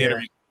don't even think the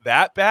interview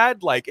that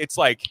bad. Like it's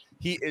like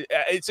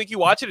it's like you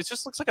watch it, it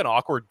just looks like an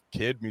awkward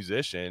kid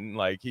musician.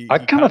 Like I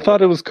kind of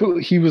thought it was cool.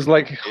 He was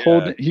like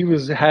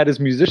had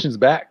his musicians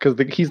back, because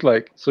he's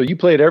like, so you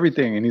played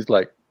everything, and he's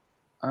like,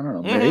 I don't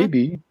know,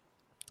 maybe.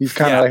 He's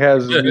kind of like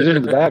has his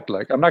musicians back.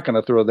 Like I'm not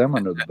gonna throw them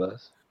under the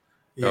bus.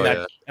 And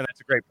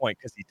that's a great point,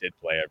 because he did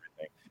play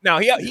everything. Now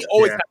he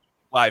always had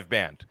a live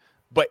band,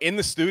 but in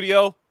the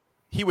studio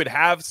he would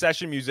have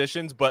session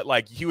musicians, but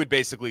like he would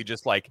basically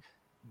just like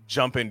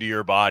jump into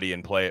your body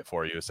and play it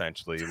for you,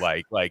 essentially.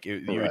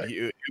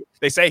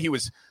 They say he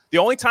was the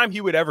only time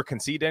he would ever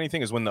concede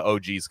anything is when the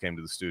OGs came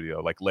to the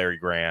studio, like Larry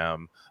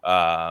Graham.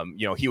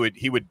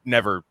 He would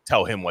never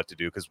tell him what to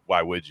do, because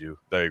why would you?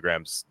 Larry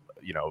Graham's,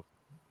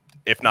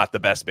 if not the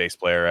best bass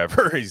player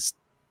ever, he's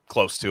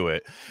close to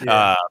it.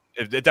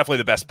 Definitely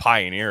the best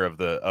pioneer of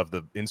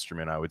the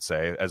instrument, I would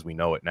say, as we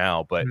know it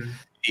now. But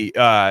he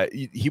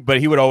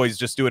would always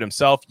just do it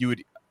himself.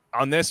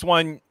 On this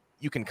one,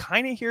 you can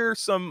kind of hear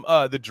some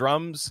the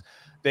drums.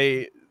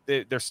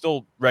 They're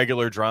still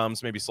regular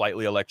drums, maybe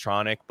slightly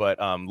electronic, but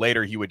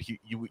later you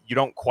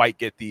don't quite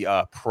get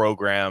the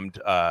programmed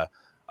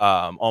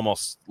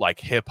almost like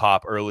hip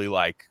hop early,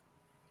 like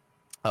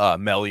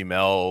Melly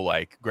Mel,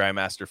 like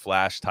Grandmaster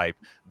Flash type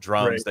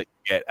drums that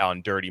you get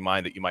on Dirty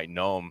Mind that you might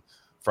know him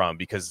from,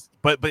 because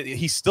but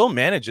he still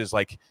manages,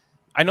 like,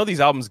 I know these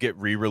albums get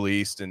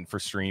re-released and for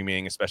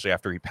streaming, especially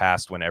after he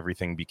passed, when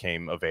everything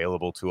became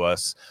available to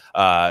us.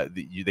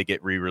 They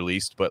get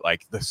re-released, but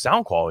like the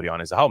sound quality on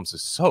his albums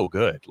is so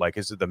good. Like,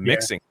 is it the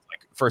mixing?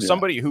 Like for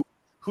somebody who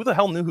the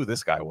hell knew who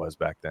this guy was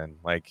back then?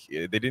 Like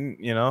they didn't,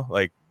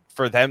 like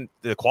for them,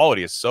 the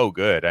quality is so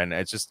good, and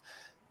it's just,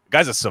 the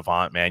guy's a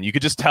savant, man. You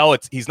could just tell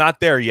he's not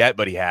there yet,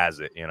 but he has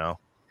it,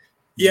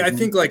 Yeah, I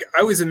think like I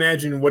always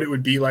imagine what it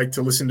would be like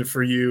to listen to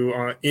For You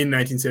in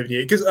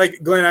 1978, because like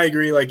Glenn, I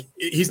agree, like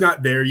he's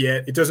not there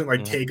yet. It doesn't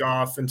like take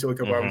off until a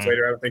couple albums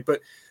later, I don't think.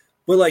 But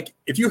like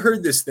if you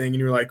heard this thing and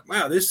you're like,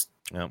 wow, this.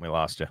 No, we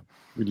lost you.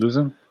 We lose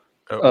him.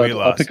 We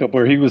lost. I'll pick up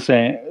where he was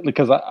saying,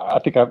 because I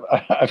think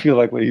I feel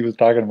like what he was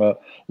talking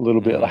about a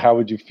little bit. Like, how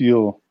would you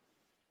feel?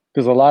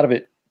 Because a lot of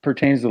it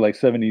pertains to like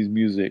 70s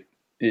music.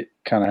 It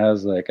kind of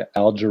has like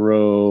Al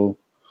Jarreau.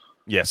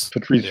 Yes,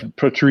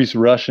 Patrice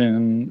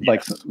Rushen,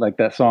 like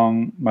that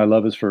song "My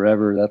Love Is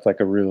Forever." That's like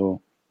a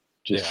real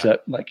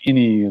set. Like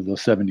any of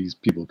those 70s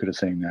people could have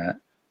sang that,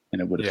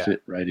 and it would have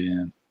fit right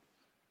in.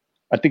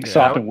 I think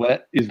 "Soft and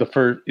Wet" is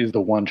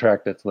the one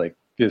track that's like,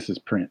 this is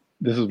Prince.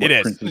 This is what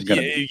Prince is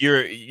gonna be.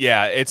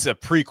 It's a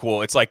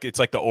prequel. It's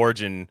like the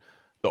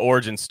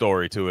origin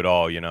story to it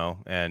all,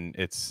 and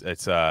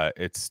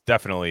it's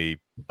definitely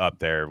up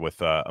there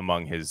with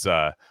among his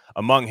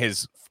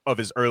of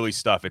his early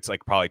stuff. It's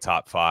like probably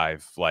top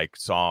 5 like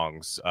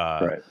songs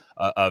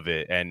of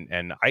it, and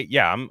I'm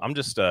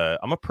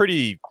a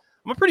pretty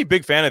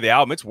big fan of the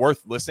album. It's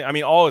worth listening. I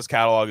mean, all his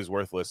catalog is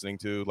worth listening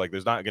to. Like,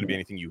 there's not going to be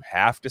anything you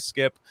have to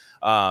skip.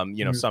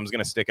 Some's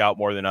going to stick out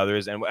more than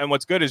others. And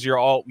what's good is you're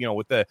all,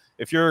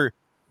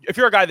 if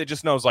you're a guy that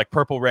just knows like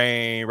Purple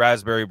Rain,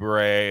 Raspberry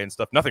Beret and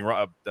stuff, nothing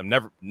wrong.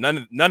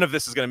 None of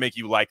this is going to make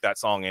you like that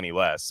song any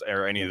less,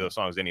 or any of those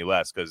songs any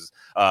less, because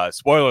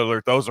spoiler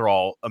alert, those are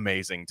all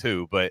amazing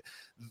too. But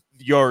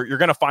you're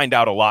going to find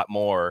out a lot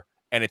more,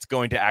 and it's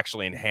going to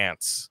actually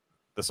enhance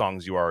the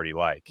songs you already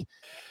like.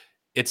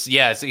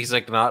 he's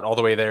like not all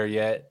the way there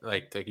yet,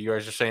 like you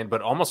guys are saying,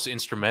 but almost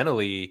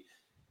instrumentally.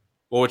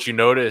 Well, what you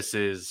notice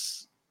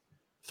is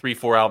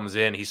 3-4 albums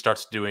in, he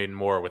starts doing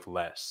more with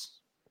less,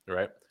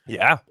 right?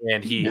 Yeah,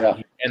 and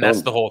Yeah,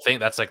 that's the whole thing.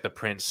 That's like the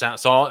Prince sound.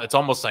 So it's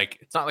almost like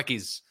it's not like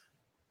he's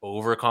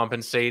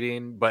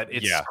overcompensating, but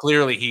it's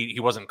clearly he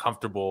wasn't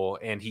comfortable,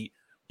 and he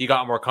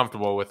got more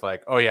comfortable with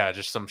like, oh yeah,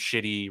 just some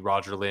shitty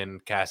Roger Lynn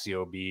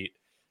Casio beat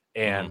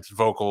and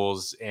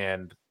vocals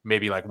and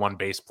maybe like one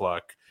bass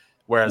pluck.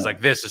 Whereas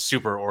like this is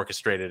super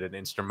orchestrated and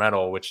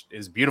instrumental, which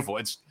is beautiful.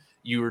 It's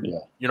you're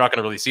not going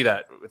to really see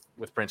that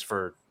with Prince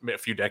for a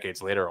few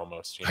decades later,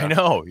 almost. You know? I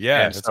know,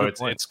 yeah. And so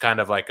it's kind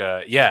of like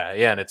a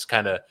and it's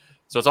kind of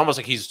so it's almost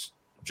like he's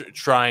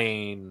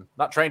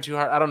not trying too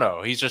hard. I don't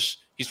know. He's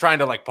trying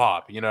to like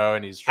pop, you know,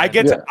 and he's. I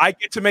get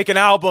to make an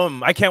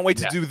album. I can't wait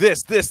to do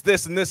this, and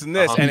this, and this, and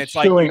it's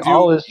like showing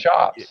all his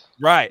chops.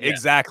 Right,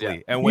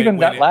 exactly. Yeah. And even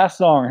that last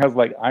song has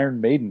like Iron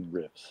Maiden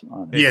riffs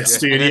on it. Yes,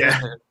 dude. Yeah,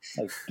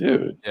 like,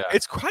 dude. Yeah.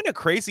 It's kind of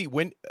crazy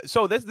when.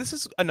 So this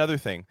is another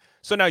thing.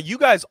 So now you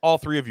guys, all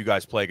three of you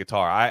guys, play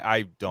guitar.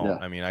 I don't. Yeah.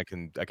 I mean, I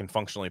can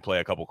functionally play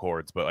a couple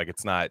chords, but like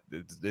it's not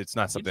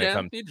something that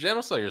comes. You jam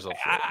yourself.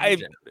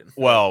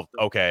 Well,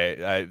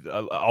 okay.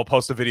 I'll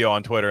post a video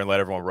on Twitter and let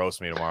everyone roast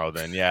me tomorrow.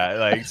 Then yeah,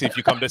 like see if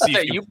you come to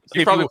see. You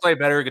probably play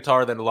better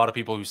guitar than a lot of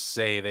people who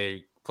say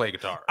they play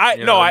guitar. I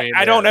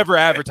don't ever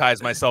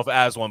advertise myself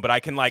as one, but I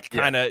can like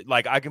kind of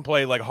like I can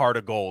play like Heart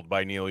of Gold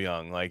by Neil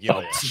Young, like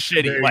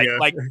shitty,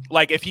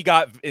 like if he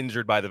got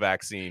injured by the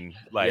vaccine,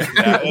 like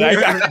that's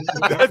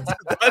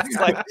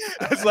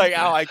like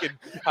how I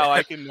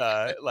can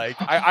like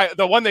I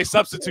the one they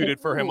substituted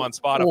for him on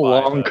Spotify.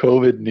 Long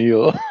COVID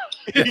Neil.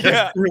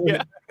 yeah.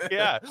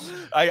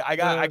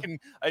 I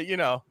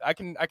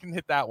can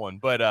hit that one.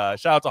 But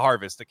shout out to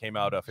Harvest that came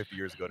out 50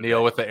 years ago today.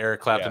 Neil with the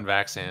Eric Clapton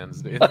vax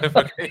hands.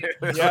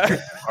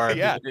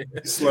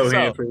 Slow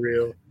hand for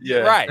real.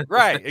 Yeah,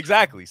 right,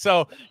 exactly.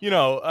 So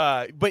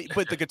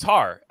but the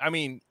guitar. I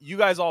mean, you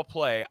guys all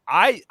play.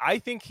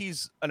 I think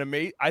he's an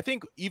amazing. I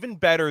think even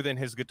better than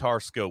his guitar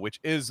skill, which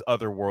is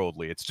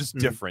otherworldly. It's just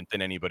different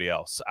than anybody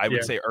else. I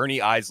would say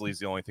Ernie Isley is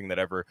the only thing that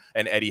ever,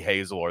 and Eddie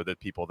Hazel are the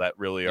people that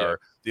really are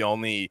the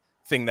only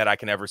thing that I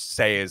can ever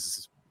say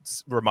is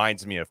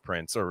reminds me of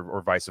Prince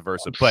or vice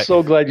versa. But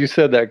so glad you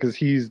said that because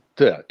he's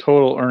the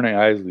total Ernie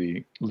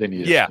Isley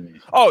lineage. Yeah.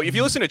 Oh, if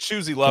you listen to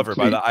 "Choosy Lover"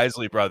 by the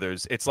Isley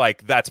Brothers, it's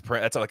like that's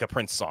like a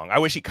Prince song. I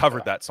wish he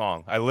covered that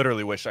song. I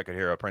literally wish I could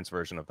hear a Prince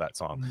version of that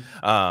song.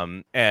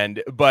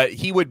 But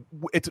he would.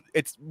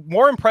 It's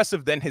more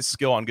impressive than his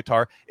skill on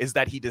guitar is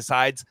that he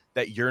decides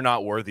that you're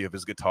not worthy of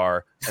his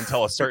guitar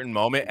until a certain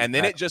moment, and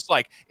then it just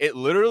like it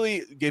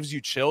literally gives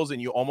you chills,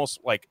 and you almost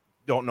like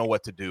don't know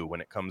what to do when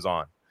it comes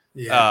on.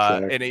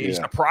 And it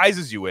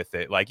surprises you with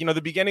it, like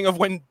the beginning of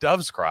When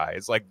Doves Cry.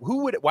 It's like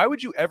why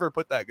would you ever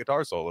put that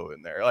guitar solo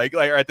in there, like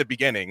at the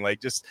beginning,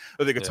 like just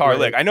with the guitar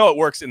lick. I know it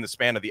works in the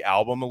span of the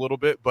album a little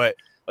bit, but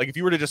like if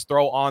you were to just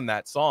throw on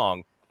that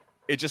song,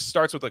 it just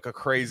starts with like a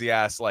crazy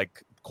ass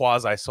like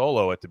quasi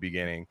solo at the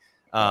beginning.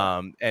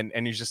 And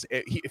he's just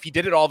if he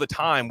did it all the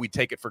time, we'd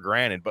take it for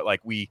granted, but like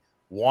we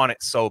want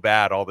it so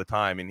bad all the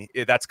time, and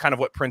that's kind of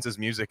what Prince's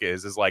music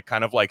is like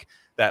kind of like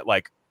that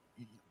like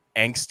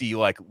angsty,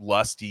 like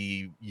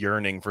lusty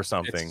yearning for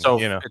something.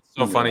 It's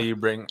so funny you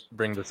bring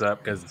this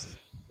up because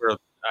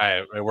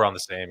we're on the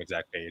same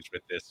exact page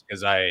with this,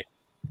 because I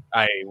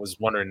was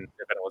wondering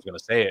if anyone was going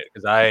to say it,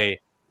 because I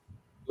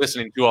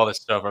listening to all this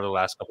stuff over the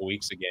last couple of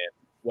weeks again.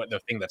 What the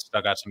thing that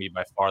stuck out to me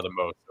by far the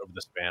most over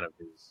the span of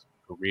his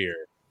career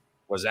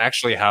was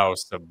actually how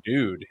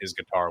subdued his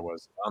guitar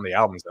was on the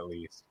albums, at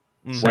least.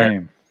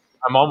 Same.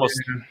 I'm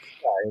almost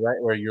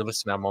right where you're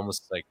listening. I'm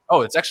almost like,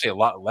 oh, it's actually a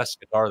lot less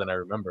guitar than I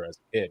remember as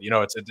a kid.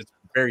 It's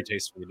very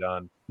tastefully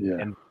done. Yeah.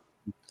 And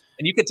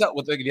you can tell.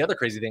 What the other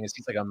crazy thing is,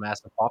 he's like a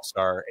massive pop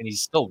star, and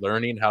he's still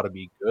learning how to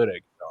be good at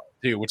guitar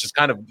too, which is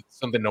kind of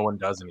something no one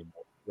does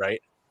anymore,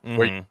 right?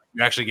 Where you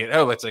actually get,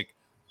 it's like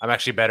I'm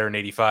actually better in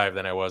 '85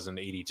 than I was in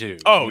 '82.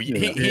 Oh,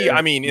 he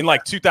I mean, in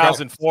like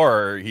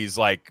 2004, he's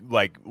like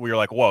we were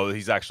like, whoa,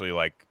 he's actually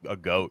like a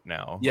goat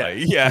now. Yeah,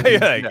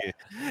 like,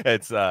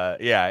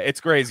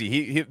 it's crazy.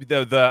 He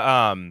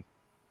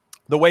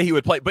the way he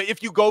would play. But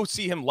if you go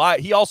see him live,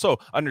 he also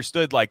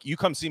understood like, you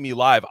come see me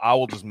live, I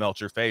will just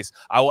melt your face.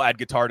 I will add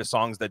guitar to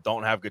songs that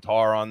don't have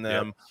guitar on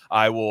them. Yep.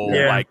 I will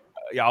like.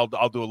 I'll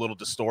do a little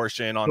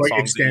distortion on like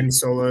songs extend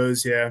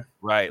solos,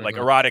 right. Like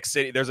Erotic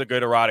City. There's a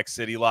good Erotic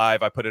City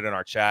live. I put it in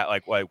our chat,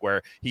 like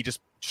where he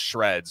just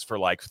shreds for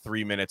like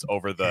 3 minutes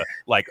over the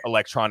like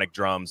electronic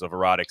drums of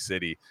Erotic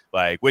City,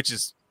 like, which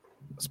is,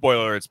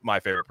 spoiler, it's my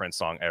favorite Prince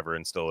song ever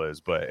and still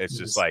is. But it's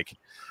just like,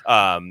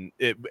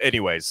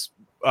 anyways.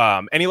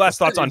 Any last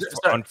thoughts on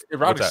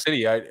Erotic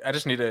City? I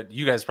just need to.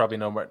 You guys probably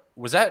know more.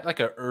 Was that like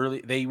a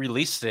early? They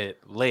released it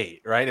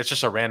late, right? It's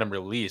just a random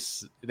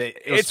release.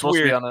 It's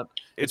weird.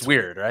 It's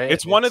weird, right?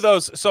 It's one of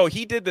those. So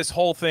he did this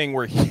whole thing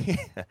where he.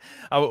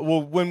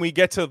 Well, when we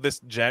get to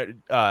this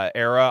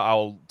era,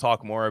 I'll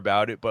talk more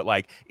about it. But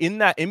like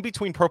in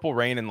between Purple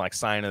Rain and like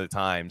Sign of the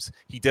Times,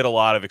 he did a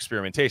lot of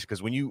experimentation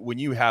because when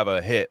you have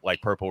a hit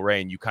like Purple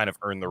Rain, you kind of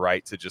earn the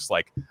right to just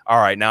like, all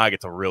right, now I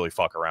get to really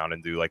fuck around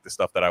and do like the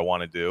stuff that I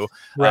want to do.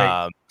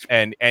 Right.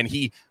 And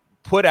he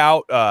put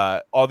out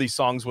all these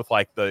songs with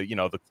like the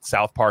the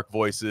South Park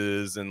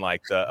voices and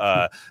like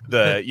the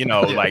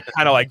like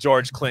kind of like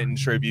George Clinton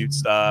tribute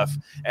stuff,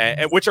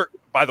 and which are,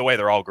 by the way,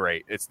 they're all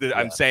great.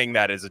 I'm saying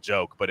that as a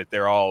joke, but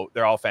they're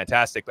all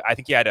fantastic. But I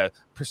think he had a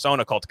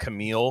persona called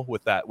Camille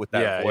with that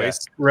voice,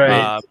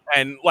 right?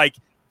 And like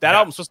that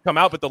album's supposed to come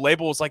out, but the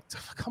label was like,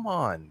 come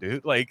on,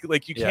 dude,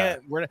 like you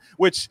can't. We're not,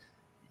 which.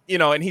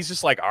 And he's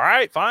just like, all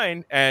right,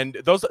 fine. And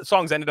those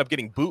songs ended up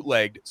getting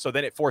bootlegged. So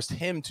then it forced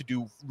him to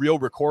do real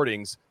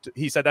recordings.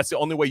 He said that's the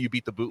only way you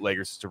beat the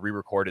bootleggers is to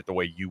re-record it the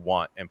way you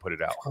want and put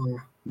it out,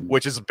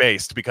 which is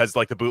based because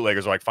like the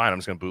bootleggers are like, fine, I'm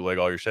just going to bootleg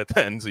all your shit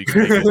then. So you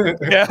can take it.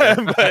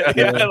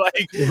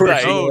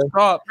 Oh,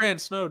 stop,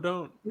 Prince. No,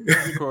 don't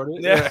record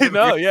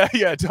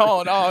it.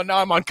 Don't. Oh, no,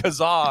 I'm on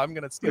Kazaa. I'm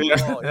going to steal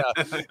it all.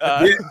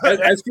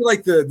 I feel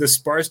like the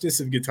sparseness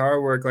of guitar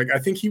work, like I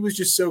think he was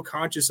just so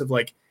conscious of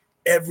like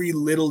every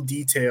little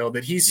detail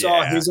that he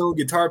saw his own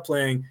guitar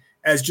playing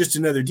as just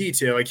another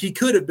detail. Like he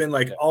could have been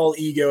like all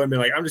ego and been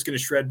like, I'm just going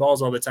to shred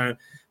balls all the time.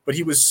 But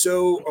he was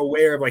so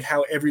aware of like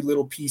how every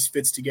little piece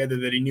fits together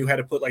that he knew how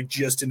to put like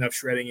just enough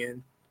shredding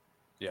in.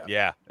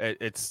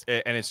 It's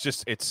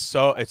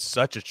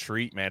such a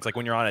treat, man. It's like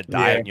when you're on a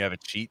diet and you have a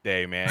cheat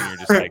day, man. You're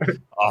just like,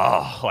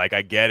 oh, like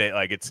I get it.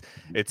 Like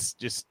it's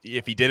just,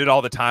 if he did it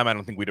all the time, I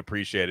don't think we'd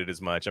appreciate it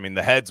as much. I mean,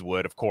 the heads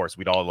would, of course,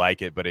 we'd all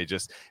like it, but it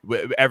just,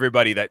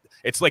 everybody that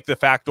it's like the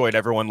factoid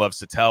everyone loves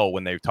to tell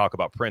when they talk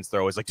about Prince.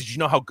 They're always like, did you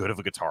know how good of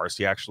a guitarist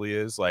he actually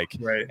is? Like,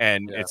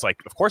 it's like,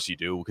 of course you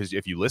do, because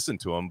if you listen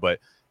to him, but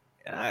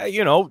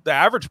the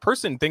average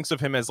person thinks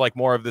of him as like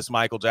more of this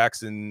Michael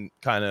Jackson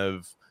kind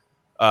of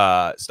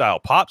style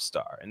pop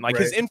star, and like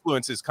his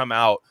influences come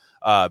out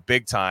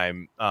big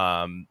time,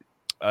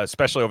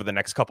 especially over the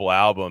next couple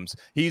albums.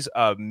 He's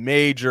a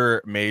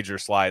major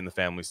Sly and the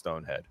Family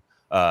Stone head.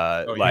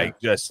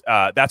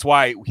 That's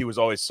why he was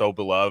always so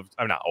beloved.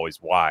 I'm not always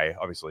why,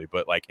 obviously,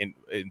 but like in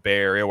Bay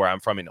Area where I'm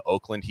from in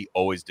Oakland, he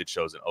always did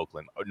shows in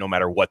Oakland. No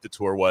matter what the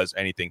tour was,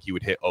 anything, he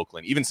would hit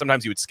Oakland. Even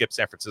sometimes he would skip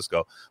San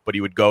Francisco, but he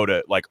would go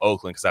to like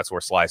Oakland because that's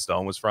where Sly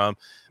Stone was from.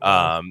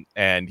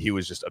 And he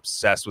was just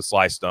obsessed with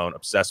Sly Stone,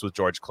 obsessed with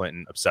George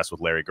Clinton, obsessed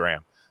with Larry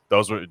Graham.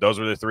 Those were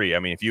the three. I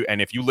mean,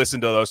 if you listen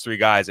to those three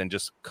guys and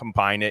just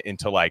combine it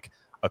into like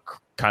a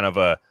kind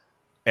of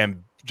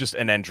just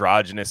an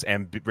androgynous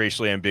and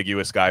racially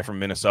ambiguous guy from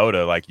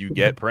Minnesota, like you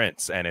get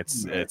Prince, and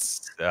it's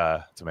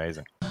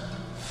amazing.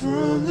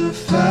 From the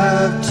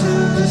 5 to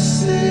the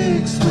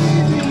 6, we be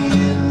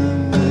in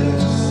the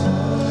mix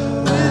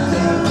with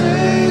that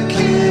red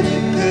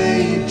candy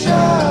paint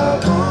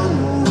job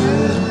on the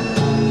whip.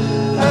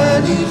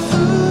 I need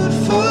food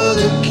for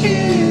the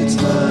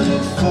kids, money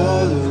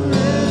for the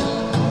rent.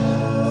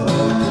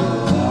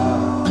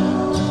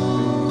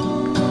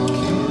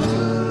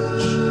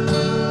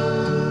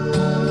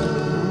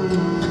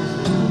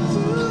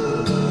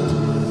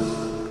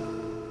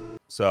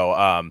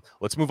 So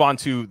let's move on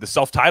to the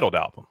self-titled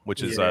album,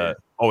 which is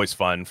always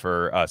fun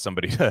for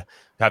somebody to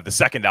have the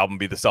second album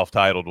be the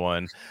self-titled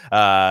one,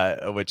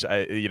 which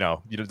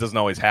doesn't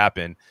always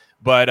happen.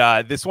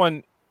 But this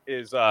one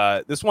is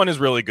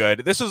really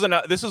good. This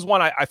is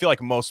one I feel like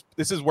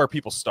this is where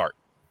people start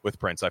with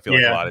Prince. I feel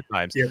like a lot of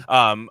times.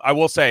 I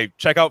will say,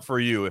 check out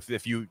For You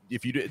if you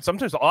do.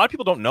 Sometimes a lot of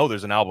people don't know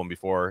there's an album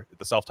before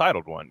the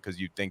self-titled one because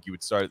you'd think you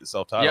would start at the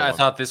self-titled. Yeah, I one.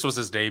 thought this was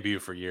his debut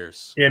for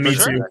years. Yeah, me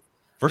too.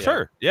 For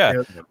sure.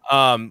 Yeah.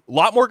 A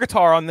lot more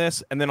guitar on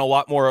this, and then a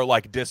lot more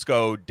like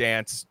disco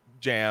dance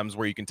jams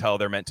where you can tell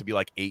they're meant to be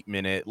like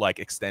 8-minute, like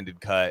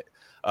extended cut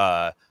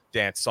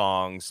dance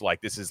songs.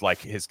 Like this is like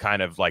his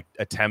kind of like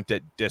attempt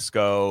at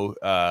disco.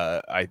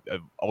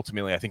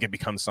 Ultimately I think it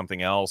becomes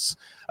something else.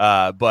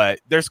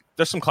 But there's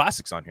some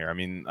classics on here. I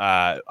mean,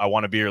 I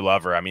Want to Be Your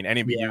Lover. I mean,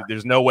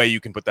 there's no way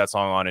you can put that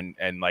song on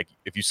and like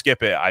if you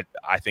skip it,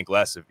 I think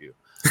less of you.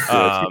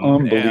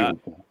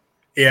 Unbelievable.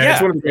 Yeah,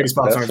 it's one of the greatest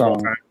pop songs of all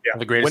time. Yeah.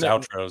 The greatest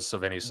outros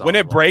of any song. When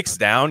it breaks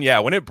down,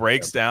 like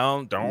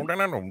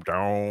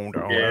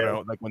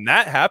when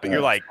that happened,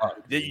 you're like,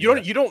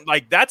 you don't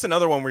like. That's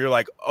another one where you're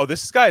like, oh,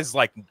 this guy's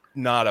like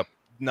not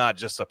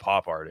just a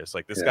pop artist.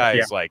 Like this guy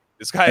is like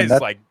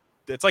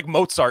it's like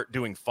Mozart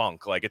doing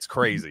funk. Like it's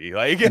crazy.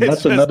 Like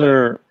that's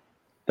another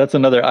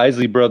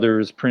Isley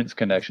Brothers Prince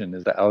connection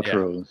is the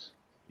outros.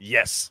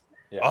 Yes.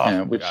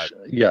 I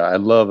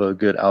love a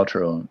good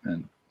outro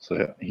and. So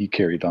yeah, he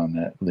carried on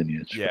that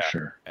lineage Yeah. for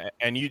sure.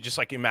 And you just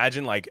like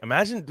imagine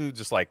dude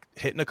just like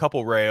hitting a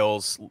couple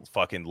rails,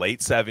 fucking late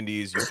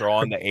 70s. You throw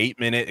on the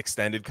 8-minute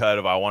extended cut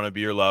of "I Want to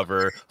Be Your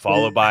Lover,"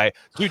 followed by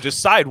dude just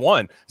side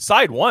one.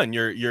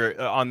 You're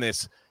on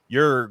this.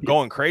 You're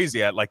going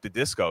crazy at like the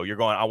disco. You're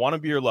going, "I Want to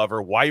Be Your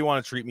Lover," "Why You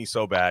Want to Treat Me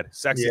So Bad,"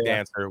 "Sexy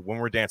Dancer," "When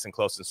We're Dancing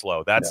Close and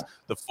Slow." That's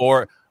the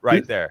 4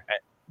 right there.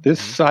 This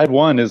side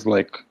one is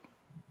like,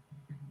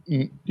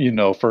 you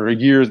know, for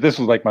years this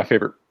was like my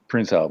favorite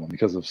Prince album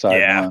because of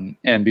side one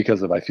and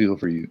because of "I Feel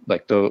For You."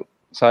 Like the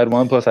side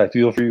one plus "I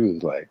Feel For You"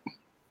 is like,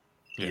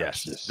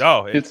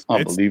 it's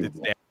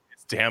unbelievable.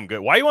 It's damn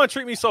good. "Why You Want to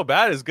Treat Me So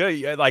Bad" is good.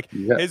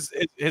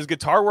 His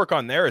guitar work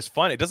on there is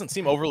fun. It doesn't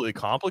seem overly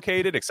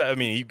complicated, except I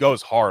mean he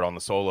goes hard on the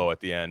solo at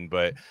the end,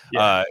 but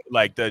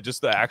like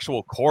the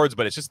actual chords,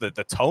 but it's just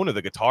the tone of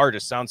the guitar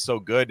just sounds so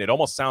good. And it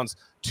almost sounds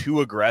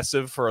too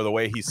aggressive for the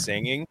way he's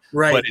singing,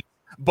 right?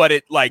 But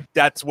it like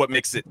that's what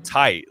makes it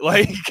tight.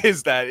 Like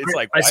is that it's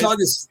like I saw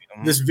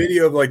this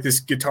video of like this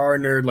guitar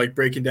nerd like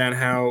breaking down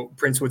how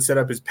Prince would set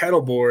up his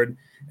pedal board,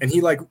 and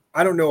he like,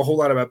 I don't know a whole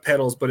lot about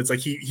pedals, but it's like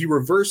he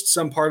reversed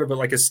some part of it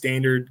like a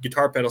standard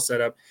guitar pedal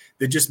setup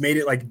that just made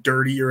it like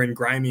dirtier and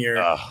grimier.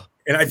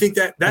 And I think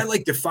that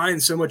like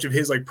defines so much of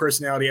his like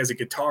personality as a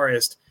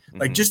guitarist,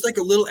 like just like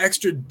a little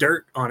extra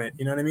dirt on it.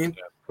 You know what I mean?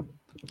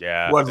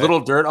 Yeah. Well, a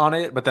little dirt on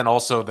it, but then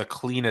also the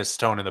cleanest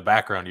tone in the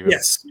background. You know,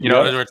 it's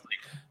like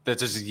that's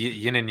just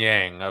yin and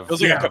yang of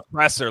like a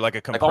compressor,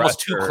 like almost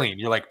too clean.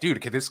 You're like, dude,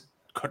 could this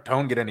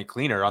tone get any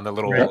cleaner on the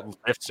little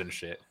riffs and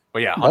shit?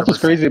 But yeah, 100%. That's what's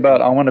crazy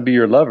about "I Want to Be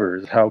Your Lover"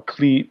 is how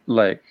clean,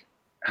 like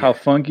how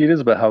funky it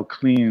is, but how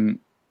clean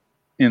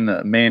in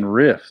the main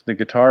riff the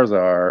guitars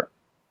are.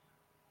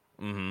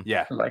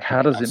 Yeah, like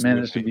how does it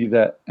manage to be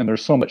that? And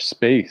there's so much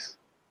space.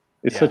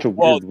 It's such a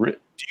weird riff.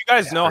 Do you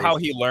guys know how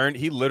he learned?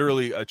 He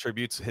literally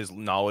attributes his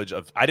knowledge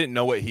of. I didn't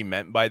know what he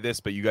meant by this,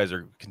 but you guys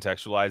are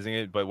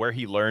contextualizing it. But where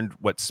he learned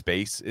what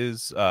space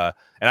is, and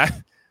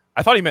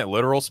I thought he meant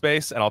literal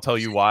space, and I'll tell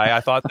you why I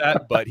thought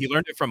that. But he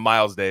learned it from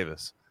Miles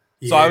Davis.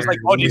 So I was like,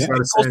 "Oh, do you think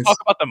we'll talk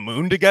about the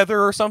moon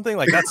together or something?"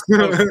 Like that's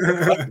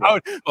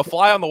a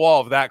fly on the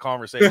wall of that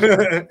conversation.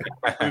 It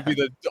would be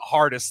the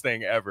hardest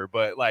thing ever.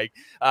 But like,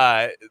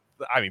 I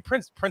mean,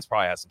 Prince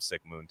probably has some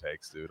sick moon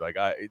takes, dude. Like,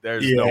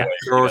 there's no way.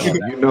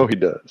 You know he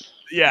does.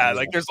 Yeah,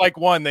 like there's like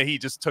one that he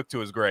just took to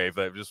his grave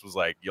that just was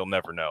like, you'll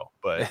never know.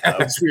 But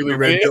it's really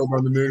red pill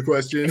on the moon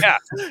question.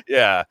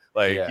 Yeah,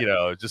 like you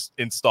know, just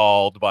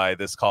installed by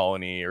this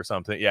colony or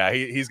something. Yeah,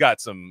 he's got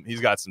some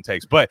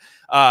takes. But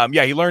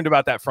yeah, he learned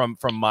about that from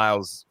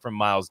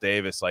Miles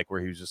Davis, like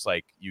where he was just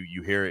like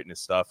you hear it in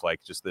his stuff,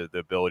 like just the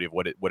ability of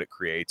what it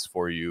creates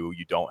for you.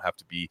 You don't have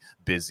to be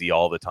busy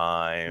all the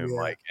time.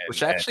 Like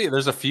which actually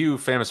there's a few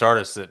famous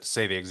artists that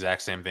say the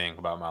exact same thing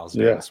about Miles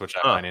Davis, which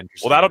I find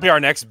interesting. Well, that'll be our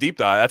next deep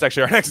dive. That's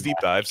actually our next deep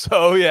dive.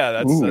 So yeah,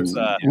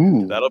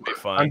 that'll be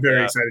fun. I'm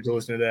very excited to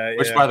listen to that.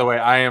 Which, by the way,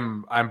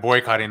 I'm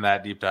boycotting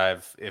that deep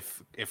dive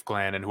if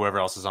Glenn and whoever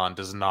else is on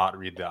does not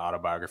read the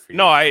autobiography.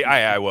 No,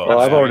 I will. Well,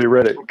 I've already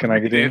read it. Can I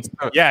get in?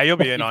 Yeah, you'll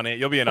be in on it.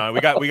 You'll be in on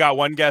it. We got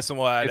one guest, and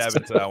we'll add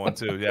Eben to that one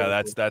too.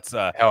 Yeah, that's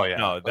hell yeah.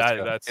 No,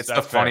 that's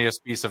the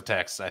funniest piece of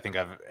text I think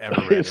I've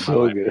ever read. It's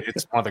so good.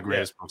 It's one of the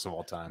greatest books of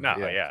all time. No,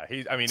 I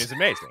mean, it's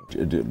amazing.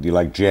 Do you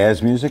like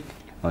jazz music?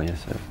 Oh,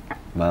 yes, sir.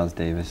 Miles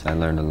Davis, I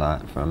learned a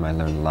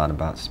lot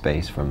about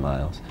space from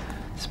Miles.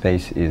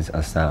 Space is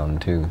a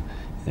sound, too,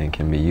 and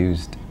can be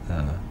used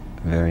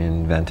very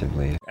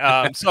inventively.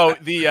 So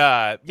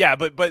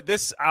but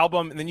this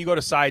album, and then you go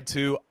to side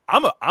 2.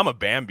 I'm a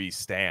Bambi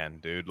stan,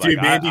 dude. Like,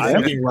 Bambi's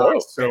fucking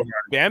rocks so hard.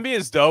 Bambi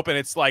is dope, and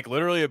it's like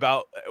literally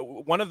about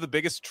one of the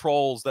biggest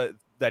trolls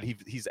that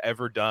he's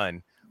ever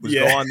done. Was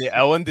go on the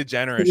Ellen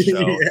DeGeneres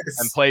show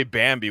and play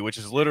Bambi, which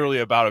is literally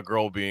about a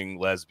girl being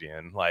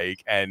lesbian,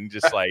 like, and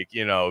just like,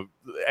 you know,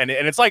 and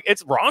it's like,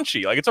 it's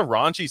raunchy, like it's a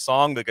raunchy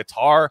song. The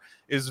guitar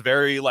is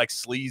very like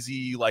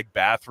sleazy, like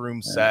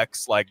bathroom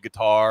sex, like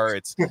guitar.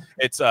 It's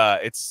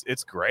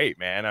great,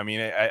 man. I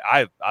mean,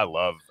 I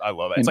love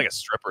it. It's like a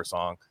stripper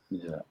song.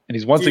 Yeah, and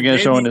he's once again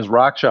showing his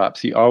rock chops.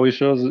 He always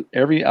shows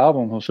every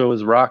album. He'll show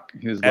his rock.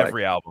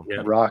 Every album,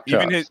 rock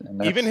chops.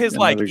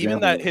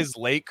 His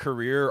late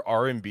career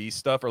R&B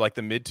stuff, or like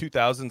the mid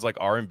 2000s like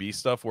R&B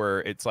stuff, where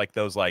it's like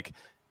those like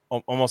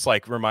almost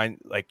like remind,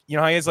 like, you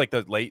know how he has like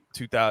the late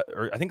 2000,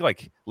 or I think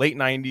like late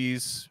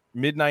 90s,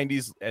 mid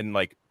 90s, and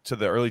like to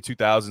the early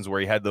 2000s,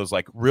 where he had those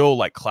like real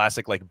like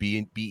classic like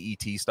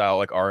BET style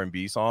like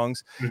R&B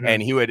songs,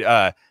 and he would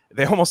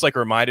they almost like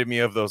reminded me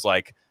of those,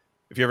 like,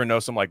 if you ever know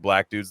some like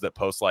black dudes that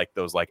post like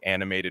those like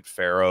animated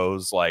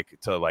pharaohs like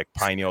to like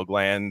pineal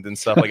gland and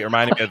stuff, like it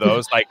reminded me of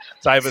those like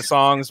type of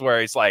songs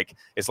where it's like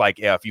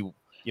yeah, if you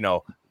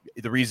know,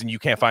 the reason you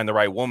can't find the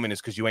right woman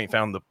is because you ain't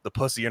found the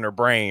pussy in her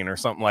brain or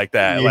something like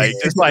that. Like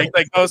just like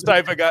those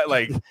type of guys.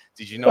 Like,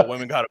 did you know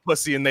women got a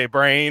pussy in their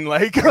brain?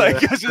 Like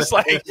it's just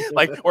like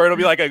or it'll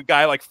be like a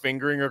guy like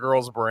fingering a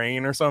girl's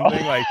brain or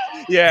something. Like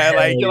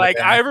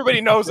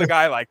everybody knows a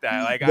guy like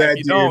that. Like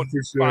you don't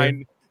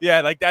find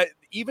like that.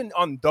 Even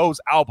on those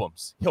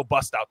albums, he'll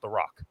bust out the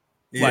rock.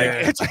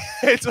 Yeah.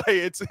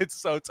 It's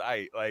so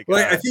tight. Like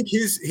I think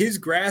his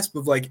grasp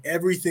of like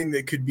everything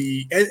that could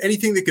be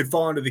anything that could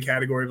fall into the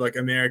category of like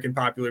American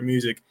popular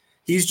music,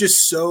 he's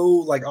just so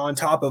like on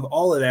top of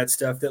all of that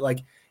stuff that like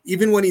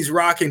even when he's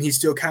rocking, he's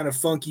still kind of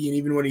funky, and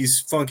even when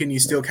he's funking,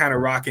 he's still kind of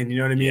rocking. You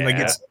know what I mean? Yeah.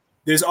 Like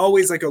there's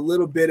always like a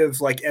little bit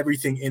of like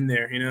everything in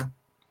there. You know?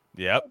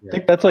 Yep. I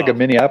think that's like a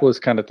Minneapolis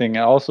kind of thing.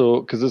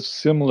 Also, because it's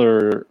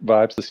similar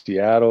vibes to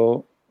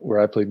Seattle, where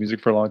I played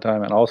music for a long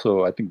time, and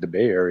also I think the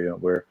Bay Area,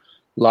 where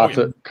lots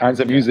of kinds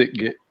of music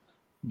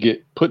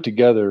get put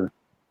together.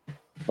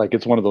 Like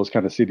it's one of those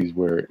kind of cities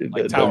where it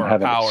Like doesn't Tower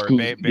have of an Power,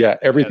 exclusive.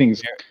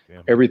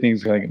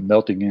 Everything's kind of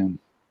melting in.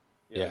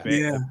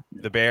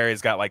 The Bay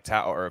Area's got like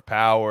Tower of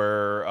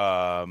Power,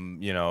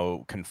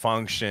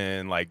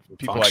 Confunction, like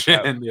people like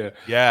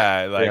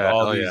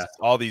that.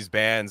 All these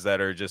bands that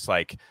are just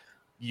like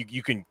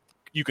you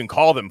can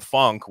call them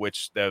funk,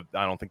 which I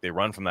don't think they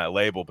run from that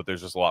label, but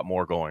there's just a lot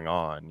more going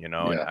on, And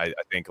I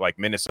think like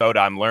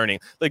Minnesota, I'm learning,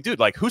 like, dude,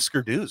 like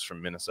Husker Du's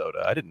from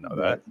Minnesota. I didn't know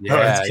that. Yeah,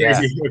 that's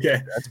crazy.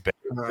 Okay, that's big.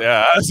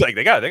 Yeah, I was like,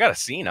 they got a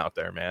scene out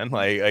there, man.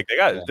 Like they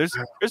got there's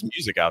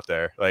music out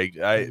there. Like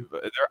they're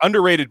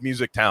underrated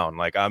music town.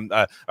 Like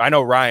I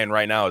know Ryan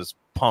right now is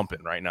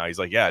pumping right now. He's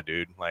like, yeah,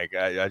 dude. Like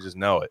I just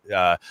know it.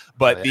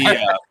 But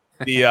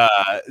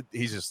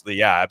he's just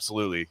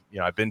absolutely.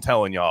 I've been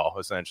telling y'all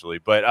essentially,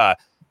 but.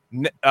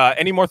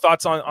 Any more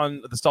thoughts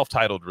on the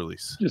self-titled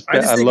release?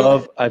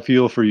 I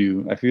Feel For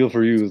You. I Feel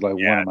For You is like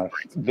one of my.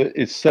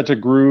 It's such a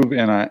groove,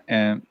 and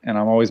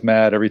I'm always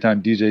mad every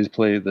time DJs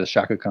play the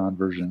Shaka Khan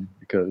version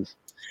because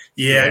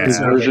his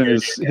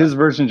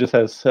version just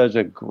has such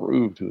a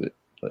groove to it.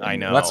 But, I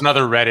know. Well, that's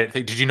another Reddit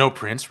thing. Did you know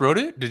Prince wrote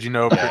it? Did you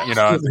know?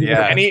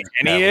 And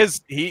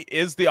he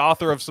is the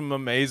author of some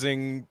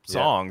amazing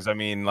songs. I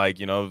mean, like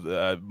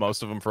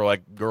most of them for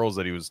like girls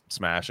that he was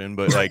smashing,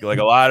 but like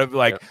a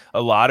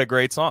lot of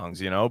great songs.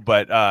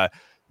 But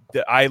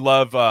I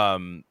love. I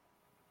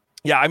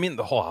mean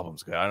the whole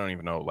album's good. I don't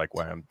even know like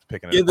why I'm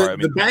picking it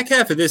apart. The back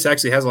half of this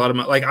actually has a lot of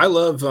like I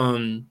love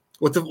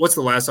what's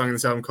the last song in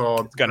this album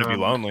called? It's Gonna Be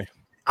Lonely.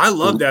 I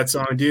love that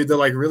song, dude. The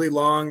like really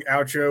long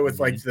outro with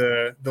like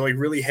the like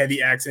really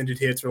heavy accented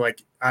hits, or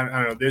like I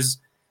don't know.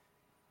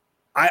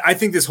 I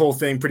think this whole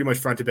thing pretty much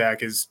front to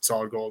back is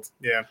solid gold.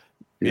 Yeah.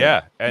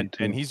 And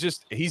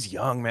he's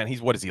young, man.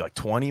 What is he, like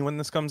 20 when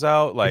this comes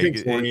out? Like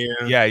 20,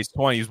 he's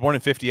 20. He was born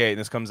in 58 and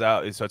this comes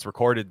out, so it's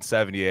recorded in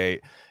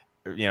 78,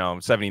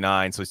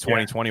 79, so he's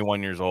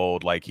 21 years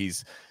old. Like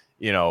he's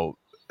he had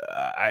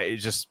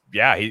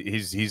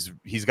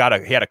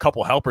a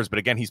couple helpers, but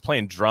again, he's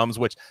playing drums,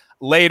 which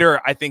later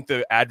I think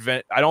I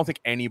don't think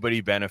anybody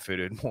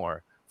benefited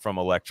more from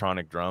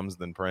electronic drums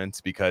than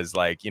Prince, because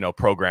like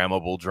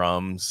programmable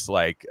drums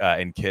like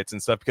in kits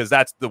and stuff, because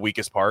that's the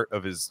weakest part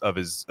of his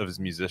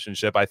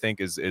musicianship, I think,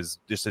 is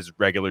just his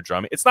regular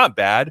drumming. It's not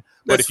bad,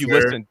 but if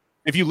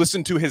you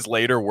listen to his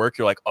later work,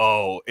 you're like,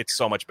 oh, it's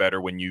so much better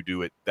when you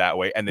do it that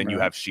way. And then you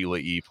have Sheila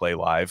E. play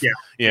live.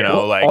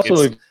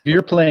 Also, if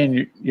you're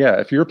playing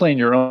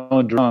your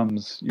own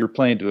drums, you're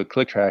playing to a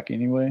click track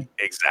anyway.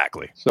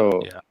 Exactly.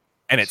 So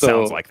and it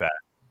sounds like that.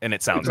 And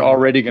it sounds it's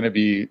already going to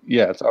be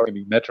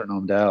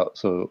metronomed out.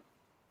 So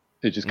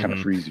it just kind of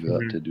frees you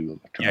up to do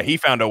electronic. Yeah, he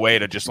found a way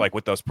to just like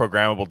with those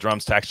programmable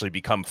drums to actually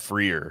become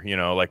freer,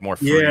 like more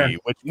free.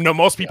 Which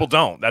most people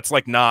don't. That's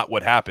like not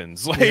what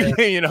happens. Like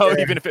even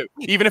if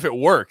it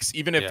works,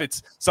 even if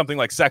it's something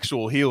like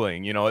Sexual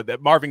Healing,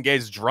 that Marvin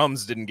Gaye's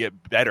drums didn't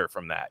get better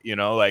from that.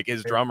 Like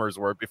his drummers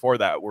were before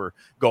that were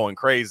going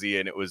crazy,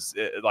 and it was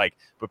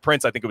but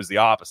Prince, I think it was the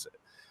opposite.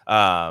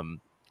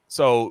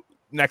 So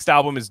next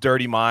album is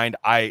Dirty Mind.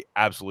 I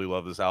absolutely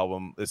love this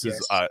album. This is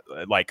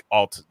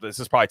this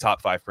is probably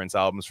top 5 Prince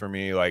albums for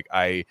me. Like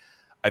I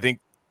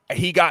think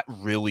he got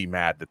really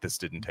mad that this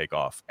didn't take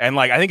off. And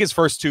like I think his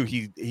first 2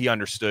 he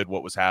understood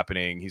what was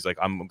happening. He's like,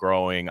 I'm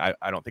growing. I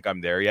don't think I'm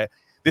there yet.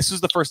 This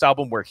is the first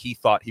album where he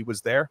thought he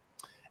was there.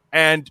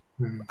 And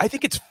I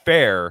think it's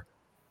fair.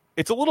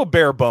 It's a little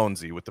bare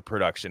bonesy with the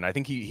production. I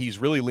think he's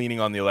really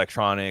leaning on the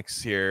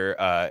electronics here,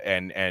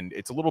 and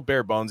it's a little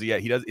bare bonesy.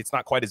 Yeah, it's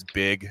not quite as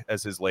big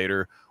as his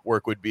later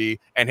work would be,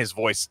 and his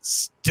voice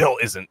still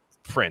isn't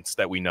Prince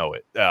that we know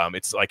it.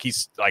 It's like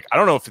he's like, I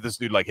don't know if this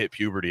dude like hit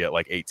puberty at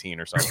like 18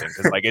 or something,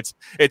 because like it's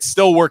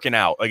still working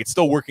out. Like it's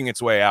still working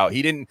its way out.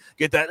 He didn't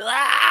get that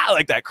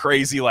like that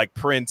crazy like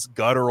Prince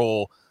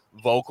guttural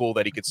vocal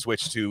that he could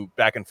switch to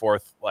back and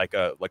forth like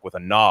with a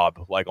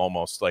knob, like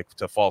almost like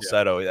to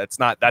falsetto. That's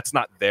not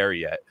there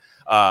yet.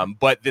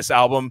 But this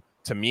album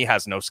to me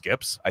has no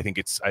skips. I think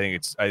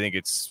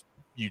it's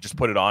you just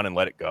put it on and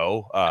let it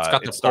go.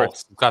 It's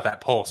got that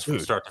pulse from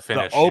start to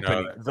finish.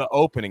 The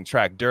opening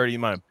track, Dirty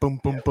Mind, boom,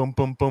 boom, boom,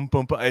 boom, boom,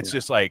 boom, boom. It's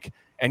just like,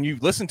 and you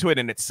listen to it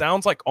and it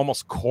sounds like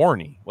almost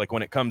corny. Like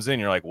when it comes in,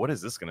 you're like, what is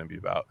this going to be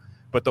about?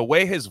 But the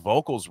way his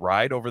vocals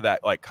ride over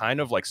that, like kind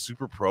of like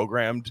super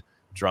programmed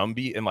drum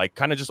beat, and like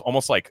kind of just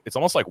almost like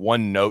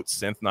one note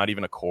synth, not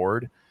even a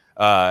chord.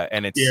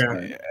 And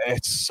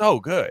it's so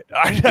good.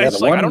 I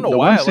don't know the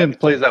why one synth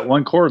plays that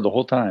one chord the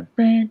whole time.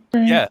 Bang,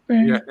 bang, Yeah.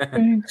 bang,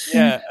 bang,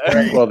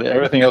 bang. Well,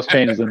 everything else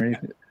changes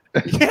underneath it.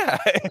 Yeah,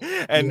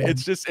 and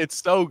it's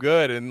so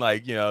good, and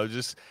like, you know,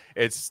 just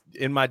it's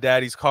in my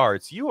daddy's car.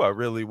 It's you I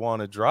really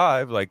want to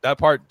drive. Like that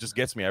part just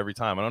gets me every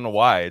time. I don't know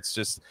why. It's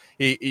just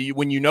he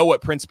when you know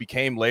what Prince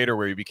became later,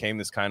 where he became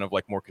this kind of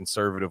like more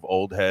conservative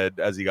old head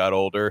as he got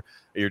older.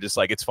 You're just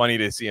like, it's funny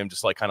to see him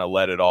just like kind of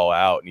let it all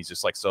out, and he's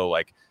just like so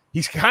like.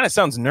 He kind of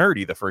sounds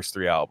nerdy the first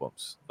 3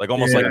 albums, like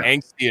almost like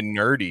angsty and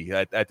nerdy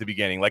at the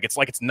beginning. Like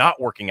it's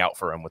not working out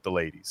for him with the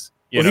ladies.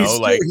 You know,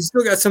 he's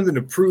still got something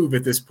to prove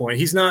at this point.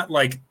 He's not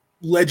like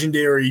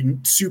legendary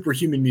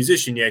superhuman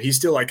musician yet. He's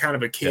still like kind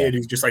of a kid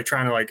who's just like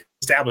trying to like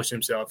establish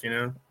himself, you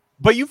know.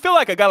 But you feel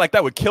like a guy like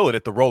that would kill it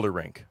at the roller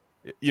rink.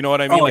 You know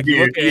what I mean? Like you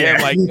look at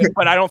him, like,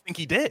 but I don't think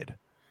he did.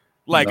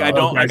 Like I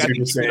don't. Like I think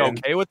he did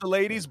okay with the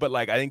ladies, but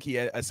like I think he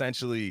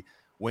essentially.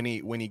 When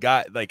he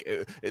got like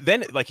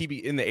then like he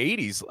be in the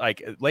 80s,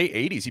 like late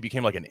 80s, he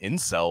became like an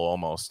incel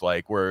almost,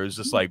 like where it was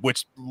just like,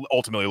 which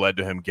ultimately led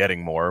to him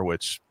getting more,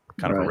 which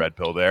kind of a red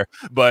pill there,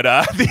 but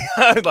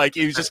like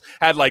he was just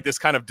had like this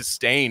kind of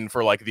disdain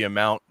for like the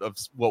amount of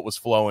what was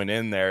flowing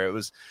in there. It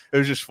was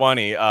just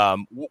funny.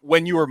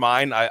 When You Were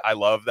Mine, I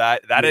love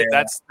that.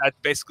 That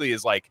basically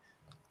is like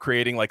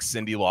creating like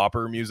Cyndi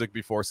Lauper music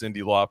before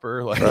Cyndi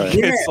Lauper. Like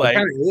it's like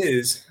it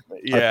is.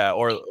 Yeah,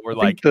 or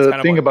like the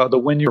thing about the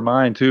When You're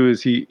Mine too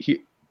is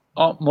he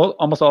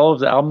almost all of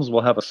his albums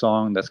will have a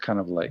song that's kind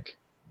of like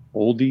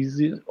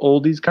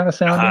oldies kind of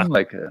sounding,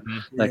 like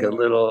a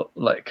little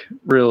like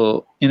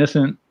real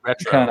innocent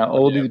kind of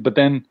oldies. But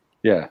then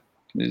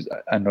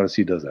I notice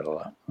he does that a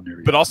lot.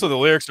 But also the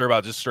lyrics are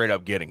about just straight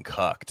up getting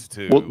cucked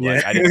too. Well,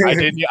 like, I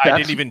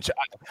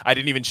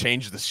didn't even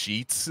change the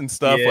sheets and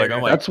stuff. Like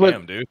I'm like,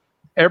 damn, dude.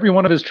 Every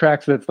one of his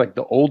tracks that's like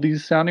the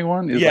oldies sounding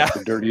one is like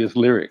the dirtiest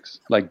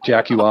lyrics, like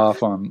Jack You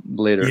Off on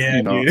later.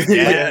 You know?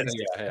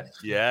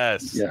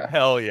 Yes.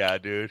 Hell yeah,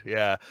 dude.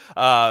 Yeah.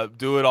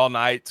 Do It All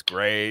Night's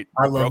great.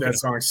 I love that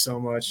song so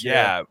much.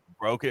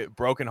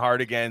 Broken Heart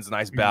Again's a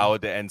nice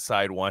ballad to end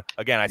side one.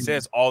 Again, I say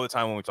this all the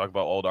time when we talk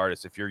about old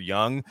artists. If you're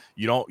young,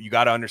 you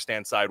got to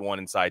understand side one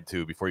and side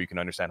two before you can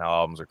understand how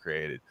albums are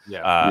created.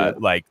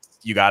 Like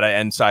you got to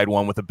end side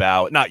one with a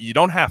ballad. Not, you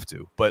don't have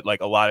to, but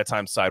like a lot of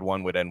times side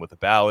one would end with a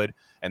ballad,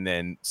 and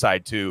then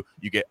side two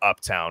you get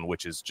Uptown,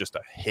 which is just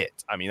a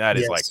hit. I mean, that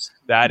is like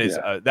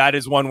that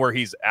is one where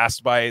he's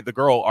asked by the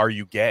girl, "Are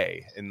you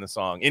gay?" in the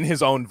song, in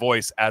his own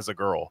voice as a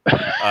girl,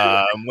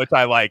 which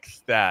I like.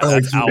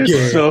 That's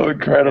so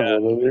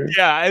incredible.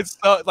 Yeah, it's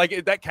so,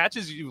 like that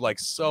catches you like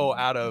so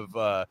out of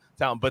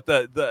town, but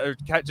the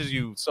catches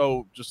you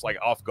so just like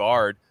off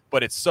guard.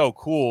 But it's so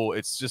cool.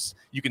 It's just,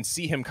 you can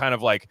see him kind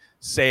of like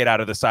say it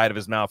out of the side of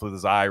his mouth with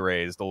his eye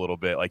raised a little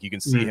bit. Like you can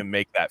see him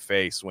make that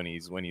face when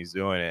he's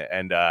doing it.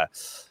 And like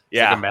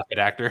a method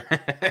actor.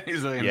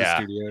 He's like in the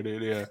studio,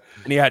 dude. Yeah.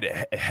 And he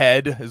had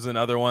Head is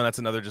another one. That's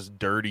another just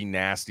dirty,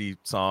 nasty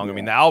song. I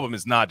mean, the album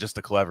is not just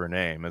a clever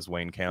name, as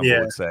Wayne Campbell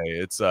would say.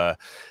 It's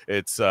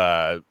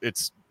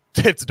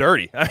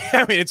dirty.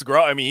 I mean, it's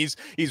gross. I mean,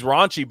 he's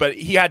raunchy, but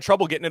he had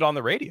trouble getting it on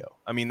the radio.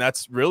 I mean,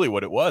 that's really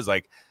what it was.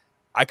 Like,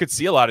 I could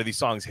see a lot of these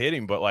songs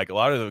hitting, but like a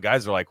lot of the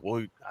guys are like,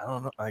 well, I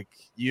don't know. Like,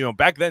 you know,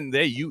 back then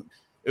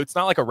it's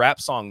not like a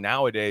rap song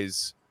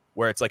nowadays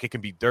where it's like, it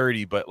can be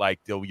dirty, but like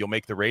you'll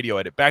make the radio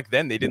edit. Back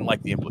then they didn't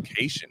like the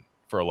implication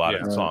for a lot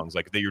of the songs.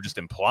 Like they were just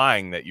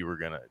implying that you were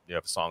going to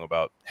have a song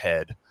about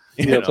head.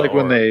 It's like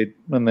when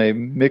they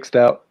mixed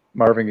out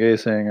Marvin Gaye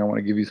saying, "I want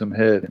to give you some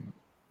head"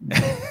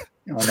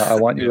 on the I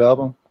Want You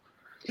album.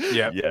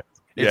 Yeah.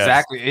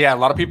 Exactly. Yeah. A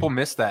lot of people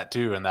miss that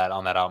too on that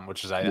album,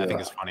 which is, I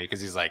think is funny because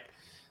he's like,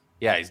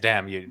 yeah, he's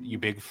damn you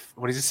big.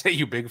 What does he say?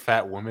 You big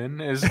fat woman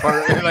is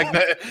part of it. Like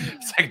that.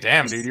 It's like,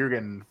 damn, dude, you're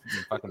getting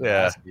fucking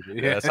nasty,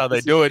 dude. Yeah, that's how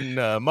they do it in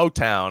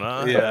Motown,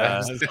 huh?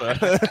 Yeah,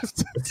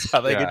 that's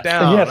how they get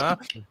down. Huh?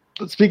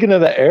 Speaking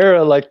of the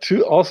era, like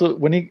too, also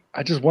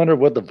I just wonder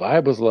what the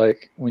vibe was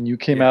like when you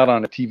came out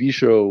on a TV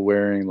show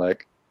wearing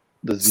like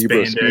the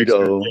zebra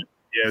Speedo,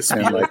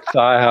 and like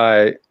thigh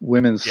high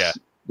women's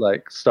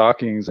like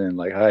stockings and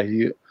like high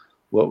heel.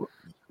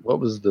 What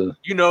was the?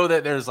 You know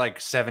that there's like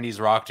 70s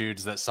rock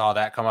dudes that saw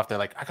that come off. They're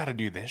like, I got to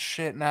do this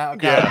shit now.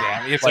 God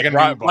damn it. It's like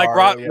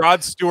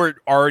Rod Stewart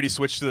already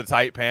switched to the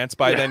tight pants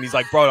by then. He's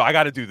like, bro, I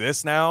got to do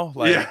this now.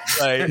 Like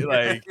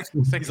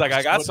he's like,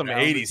 I got some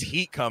 80s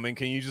heat coming.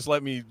 Can you just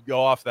let me go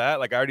off that?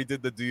 Like I already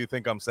did the "Do you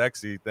think I'm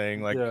sexy"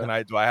 thing. Like,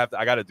 I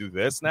got to do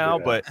this now?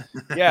 But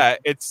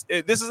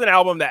this is an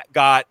album that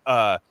got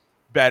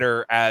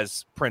better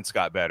as Prince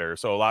got better.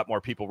 So a lot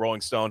more people, Rolling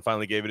Stone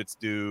finally gave it its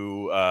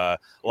due. A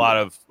lot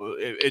of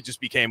it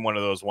just became one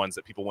of those ones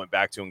that people went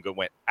back to and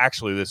went,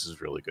 actually, this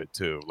is really good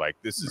too. Like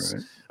this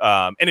is,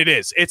 and it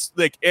is. It's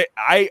like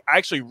I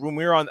actually, when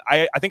we were on,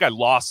 I think I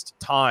lost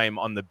time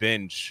on the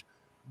binge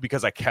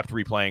because I kept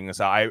replaying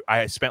this.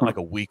 I spent like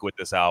a week with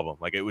this album.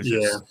 Like it was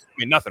just, I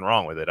mean, nothing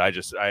wrong with it. I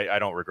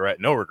don't regret,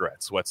 no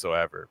regrets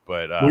whatsoever.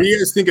 But what do you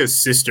guys think of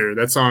Sister?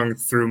 That song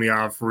threw me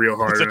off real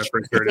hard when I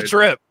first heard it. It's a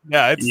trip.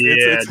 Yeah, dude.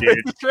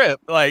 It's a trip.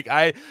 Like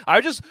I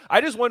just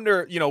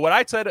wonder, you know, what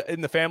I said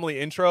in the family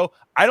intro,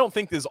 I don't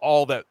think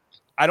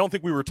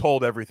we were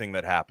told everything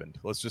that happened.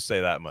 Let's just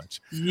say that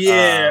much.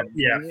 Yeah.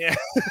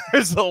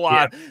 There's a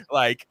lot.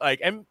 Like,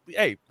 and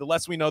hey, the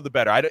less we know, the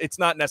better. It's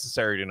not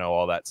necessary to know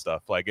all that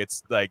stuff. Like,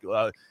 it's like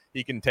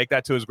he can take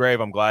that to his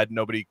grave. I'm glad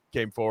nobody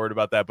came forward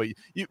about that.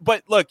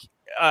 But look,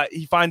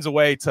 he finds a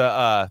way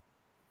to,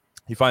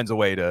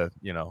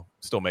 you know,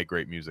 still make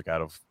great music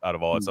out of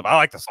all that stuff. I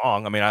like the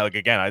song. I mean,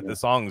 the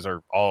songs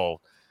are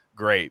all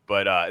great,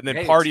 but and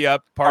then Party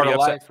Up,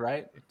 life,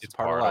 right? It's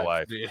part of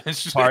life.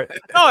 It's just No,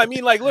 I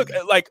mean, like, look,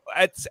 like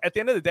at the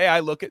end of the day,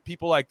 I look at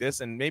people like this,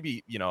 and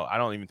maybe, you know, I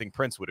don't even think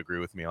Prince would agree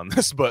with me on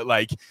this, but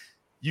like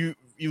you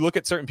look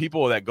at certain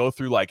people that go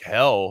through like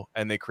hell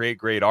and they create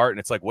great art, and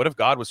it's like, what if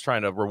God was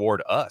trying to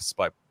reward us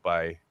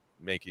by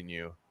making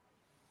you,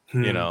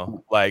 you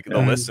know, like the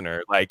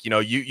listener, like, you know,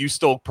 you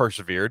still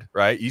persevered,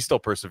 right? You still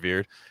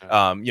persevered.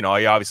 You know,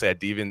 he obviously had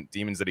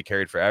demons that he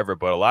carried forever,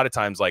 but a lot of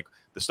times, like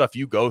the stuff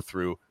you go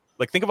through,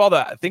 like think of all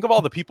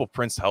the people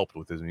Prince helped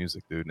with his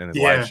music, dude, and his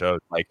live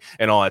shows, like,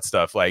 and all that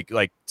stuff. Like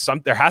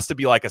there has to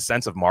be like a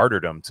sense of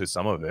martyrdom to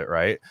some of it,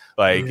 right?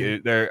 Like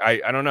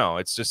I don't know.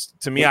 It's just,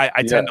 to me, I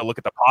tend to look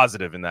at the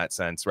positive in that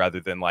sense rather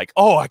than like,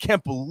 oh, I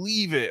can't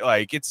believe it.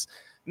 Like it's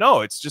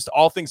just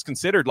all things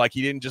considered, like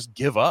he didn't just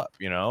give up,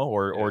 you know,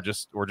 or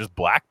just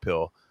black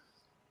pill.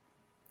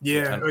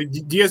 Yeah.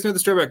 Do you guys know the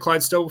story about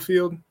Clyde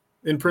Stubblefield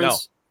in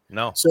Prince?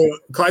 No. So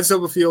Clyde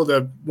Stubblefield,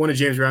 one of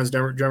James Brown's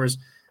drummers,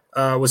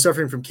 was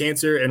suffering from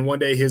cancer, and one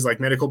day his like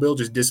medical bill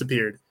just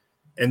disappeared.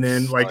 And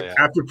then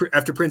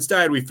after Prince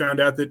died, we found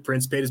out that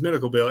Prince paid his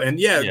medical bill. And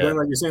Glenn,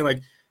 like you're saying,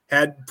 like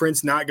had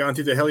Prince not gone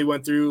through the hell he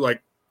went through,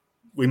 like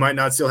we might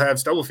not still have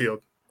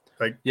Stubblefield.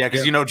 Like,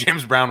 because you know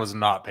James Brown was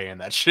not paying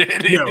that shit.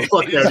 No,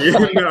 fuck no,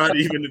 dude. Not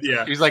even.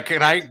 Yeah, he's like,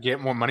 can I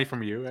get more money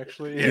from you?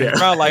 Actually,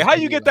 Brown, like, how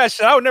you get that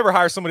shit? I would never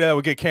hire somebody that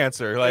would get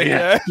cancer. Like,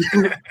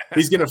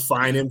 he's gonna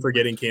fine him for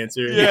getting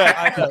cancer.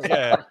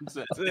 I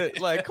know,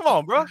 like, come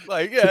on, bro.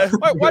 Like,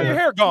 why your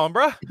hair gone,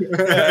 bro?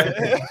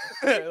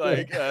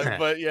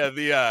 But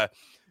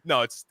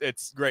no,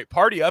 it's great.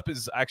 Party Up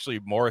is actually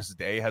Morris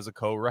Day has a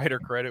co-writer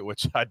credit,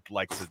 which I'd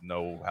like to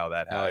know how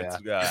that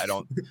happens. I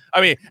don't.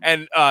 I mean,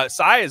 and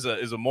Psy is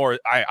a more.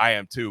 I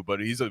am too, but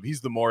he's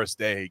the Morris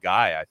Day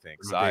guy. I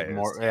think Psy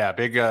is.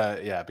 Big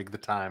the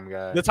time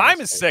guy. The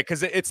time is sick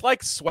because it's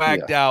like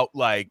swagged out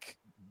like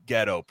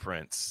ghetto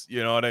Prince.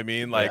 You know what I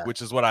mean? Like,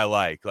 which is what I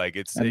like. Like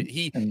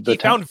he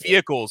found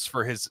vehicles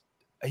for his.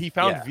 He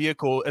found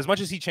vehicle as much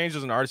as he changed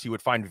as an artist. He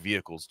would find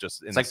vehicles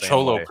just in it's the like same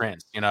Cholo way.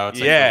 Prince, you know. It's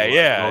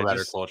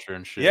just, culture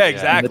and shit. Yeah,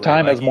 exactly. And the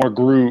time has more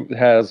groove,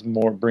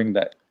 bring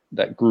that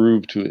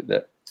groove to it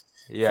that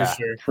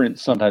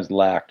Prince sometimes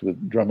lacked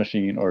with drum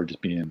machine or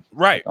just being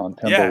on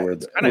tempo where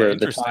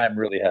the time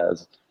really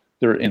has.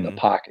 They're in the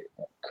pocket,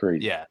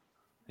 crazy. Yeah,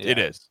 it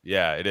is.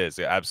 Yeah, it is.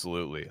 Yeah,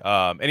 absolutely.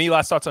 Any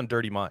last thoughts on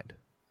Dirty Mind?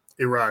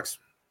 It rocks.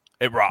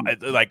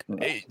 Like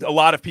a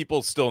lot of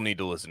people still need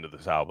to listen to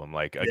this album.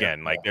 Like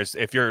again, there's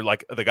if you're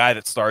like the guy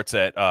that starts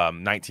at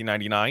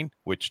 1999,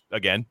 which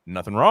again,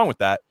 nothing wrong with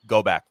that.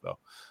 Go back though.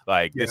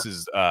 Like this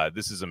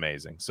is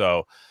amazing.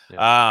 So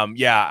I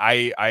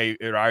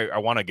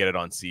want to get it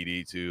on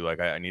CD too. Like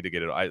I need to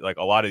get it. Like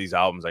a lot of these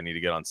albums I need to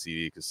get on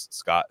CD because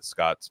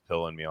Scott's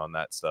pilling me on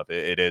that stuff.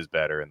 It is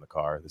better in the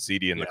car. The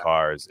CD in the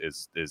car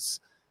is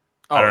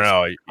I don't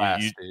know.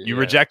 You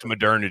reject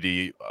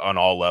modernity on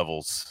all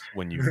levels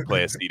when you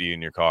play a CD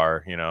in your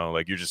car. You know,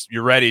 like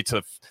you're ready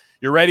to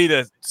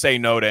say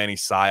no to any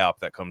psyop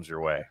that comes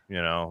your way.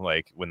 You know,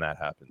 like when that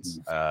happens.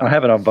 I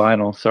have it on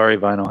vinyl. Sorry,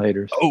 vinyl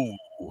haters. Oh,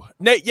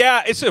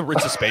 yeah, it's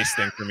a space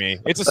thing for me.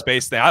 It's a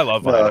space thing. I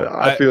love vinyl.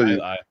 I feel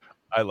you.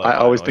 I love. I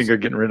always think of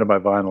getting rid of my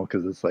vinyl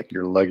because it's like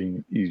you're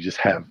lugging. You just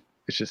have.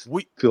 It just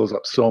fills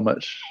up so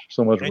much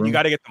and room. You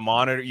got to get the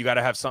monitor. You got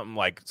to have something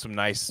like some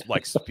nice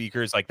like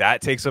speakers like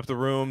that takes up the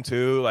room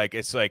too. Like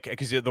it's like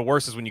because the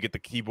worst is when you get the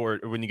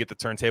keyboard or when you get the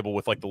turntable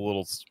with like the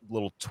little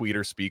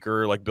tweeter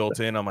speaker like built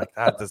in. I'm like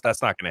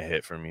that's not gonna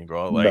hit for me,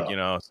 bro. Like you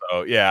know.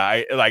 So yeah,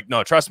 I like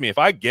no. Trust me, if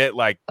I get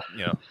like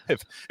you know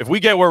if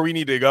we get where we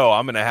need to go,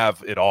 I'm gonna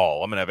have it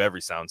all. I'm gonna have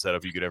every sound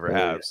setup you could ever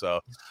have. Yeah.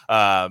 So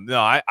no,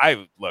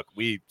 I look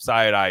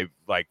I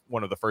like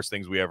one of the first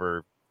things we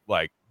ever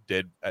like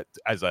did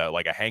as a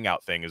like a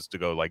hangout thing is to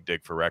go like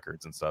dig for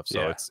records and stuff.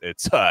 So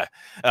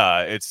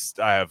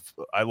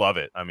I love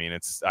it. I mean,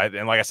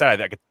 and like I said,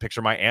 I could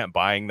picture my aunt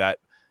buying that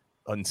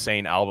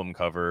insane album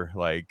cover,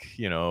 like,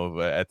 you know,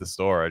 at the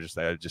store. I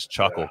just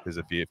chuckle because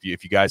if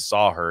you guys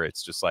saw her,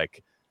 it's just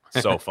like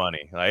so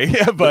funny. Like,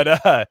 but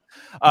the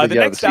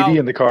next CD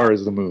in the car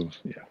is the move.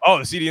 Yeah. Oh,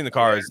 the CD in the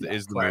car is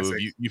the move.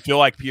 You feel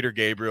like Peter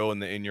Gabriel in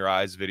the In Your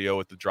Eyes video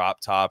with the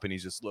drop top, and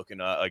he's just looking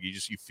up. Like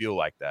you feel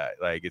like that.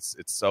 Like it's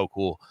so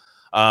cool.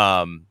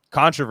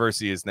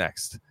 Controversy is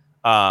next.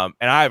 And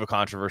I have a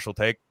controversial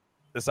take.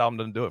 This album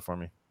doesn't do it for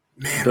me.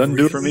 Man, Doesn't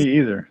do it for me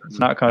either. It's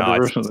not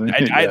controversial. No,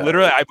 I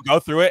literally I go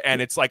through it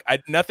and it's like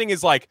nothing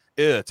is like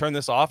turn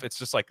this off. It's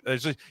just like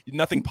there's just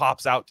nothing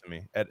pops out to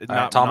me.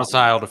 Thomas and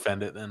I will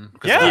defend it then.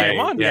 Yeah, come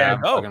on.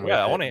 Yeah,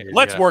 I want to.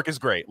 Let's Work is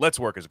great. Let's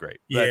Work is great.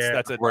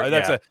 That's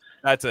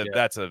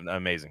an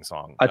amazing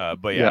song.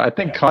 But yeah, I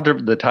think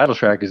the title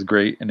track is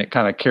great, and it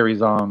kind of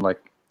carries on like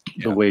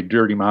the way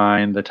Dirty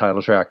Mind, the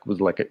title track,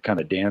 was like a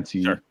kind of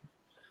dancey. Sure.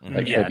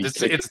 Like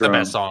it's the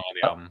best song on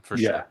the album for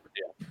sure. Yeah.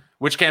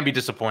 Which can be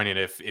disappointing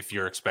if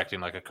you're expecting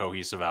like a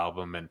cohesive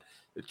album and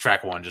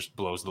track one just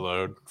blows the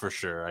load for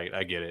sure.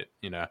 I get it.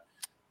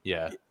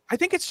 Yeah. I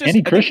think it's just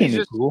Annie Christian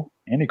is cool.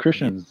 Annie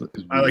Christian is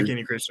I like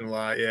Annie Christian a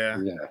lot.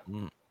 Yeah.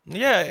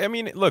 Yeah, I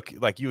mean, look,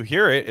 like you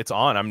hear it, it's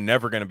on. I'm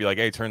never gonna be like,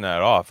 hey, turn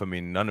that off. I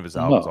mean, none of his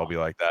albums will be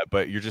like that.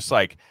 But you're just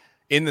like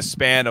in the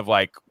span of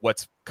like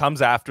what's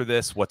comes after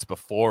this, what's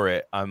before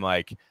it. I'm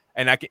like,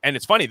 and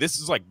it's funny.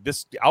 This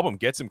album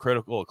gets him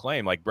critical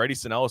acclaim. Like Brady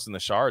Sinellis in the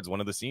Shards, one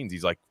of the scenes,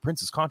 he's like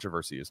Prince's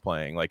Controversy is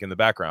playing like in the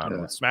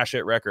background, smash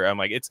hit record. I'm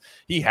like,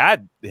 he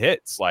had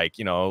hits, like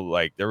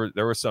like there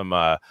were some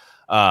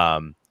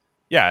and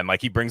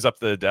like he brings up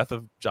the death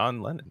of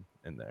John Lennon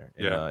in there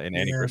in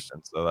Annie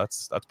Christian, so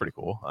that's pretty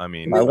cool. I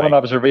mean, my one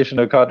observation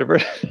of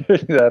controversy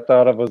that I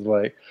thought of was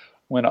like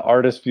when an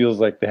artist feels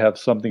like they have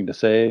something to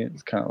say,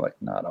 it's kind of like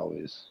not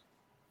always.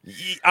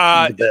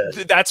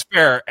 That's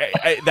fair.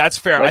 That's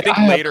fair. Like, I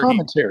think later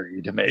commentary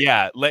to make.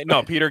 Yeah,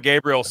 no. Peter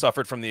Gabriel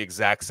suffered from the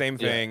exact same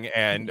thing,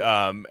 and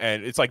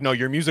it's like, no,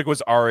 your music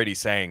was already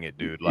saying it,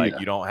 dude. Like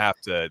you don't have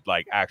to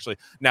like actually.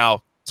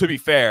 Now, to be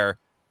fair,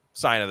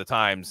 Sign of the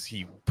Times,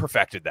 he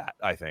perfected that.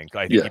 I think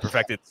he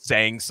perfected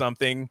saying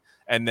something,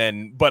 and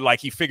then but like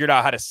he figured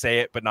out how to say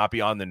it but not be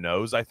on the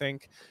nose. I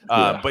think.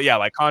 But yeah,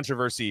 like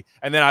Controversy,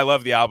 and then I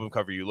love the album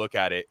cover. You look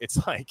at it,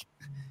 it's like.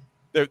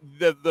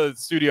 The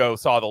studio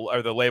saw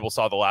the label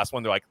saw the last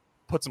one. They're like,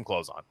 put some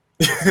clothes on.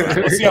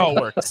 Let's see how it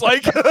works.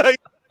 Like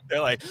they're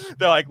like,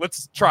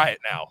 let's try it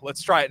now.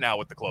 Let's try it now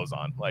with the clothes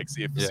on. Like,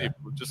 see if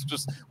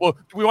just well,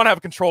 we want to have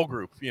a control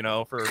group,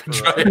 for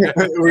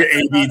we're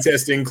A/B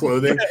testing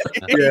clothing.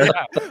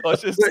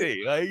 Let's just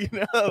see. Like,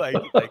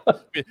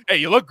 hey,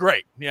 you look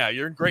great. Yeah,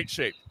 you're in great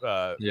shape.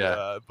 But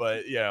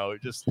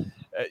just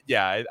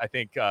I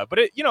think. But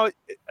it,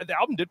 the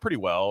album did pretty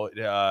well.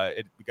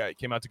 It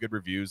came out to good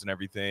reviews and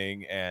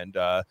everything, and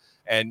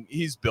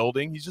he's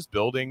building. He's just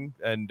building,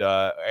 and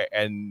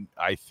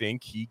I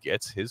think he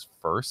gets his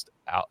first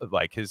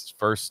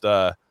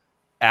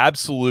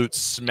absolute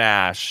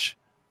smash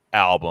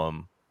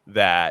album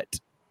that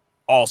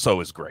also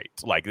is great.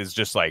 Like it's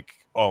just like,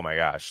 oh my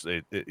gosh,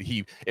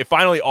 it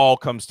finally all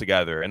comes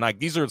together. And like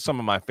these are some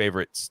of my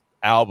favorite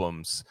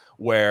albums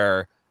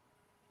where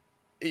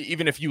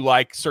even if you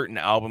like certain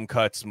album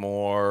cuts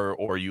more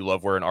or you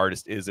love where an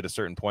artist is at a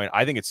certain point,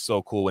 I think it's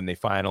so cool when they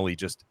finally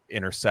just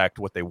intersect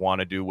what they want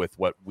to do with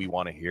what we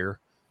want to hear,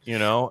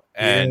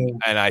 and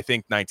I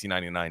think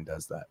 1999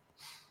 does that.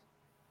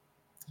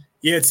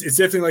 Yeah, it's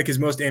definitely like his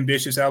most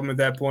ambitious album at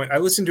that point. I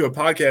listened to a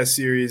podcast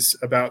series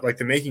about like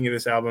the making of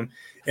this album,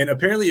 and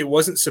apparently it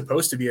wasn't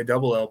supposed to be a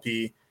double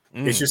LP.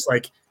 It's just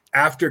like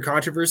after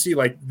Controversy,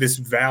 like this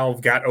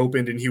valve got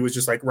opened and he was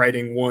just like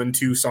writing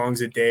 1-2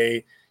 songs a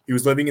day. He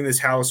was living in this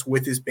house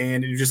with his band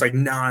and he was just like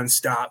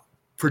nonstop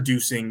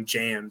producing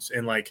jams.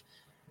 And like,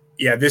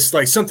 this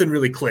like something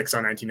really clicks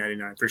on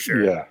 1999 for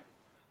sure. Yeah.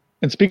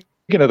 And speaking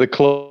of the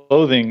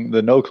clothing,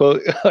 the no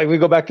clothes, like we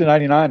go back to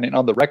 99 and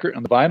on the record,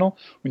 on the vinyl,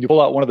 when you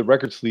pull out one of the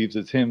record sleeves,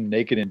 it's him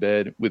naked in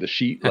bed with a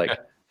sheet like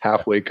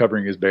halfway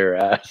covering his bare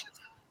ass.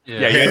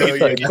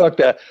 Fuck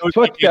that.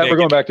 We're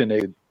going back to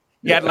naked.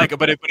 Yeah,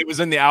 but it was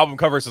in the album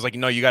cover. So it's like,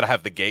 you got to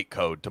have the gate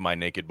code to My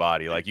Naked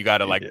Body. Like you got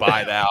to like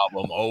buy the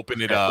album,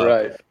 open it up,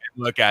 and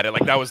look at it.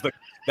 Like that was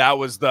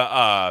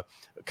the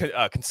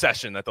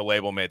concession that the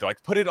label made. They're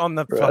like, put it on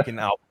the fucking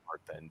album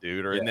art then,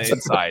 dude, or in the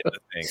inside of the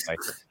thing. Like,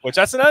 which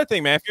that's another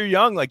thing, man. If you're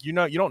young, like you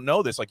don't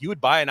know this. Like you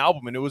would buy an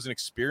album and it was an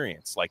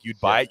experience. Like you'd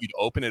buy it, you'd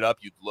open it up,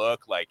 you'd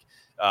look like.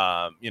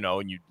 And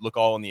you look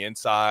all on the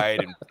inside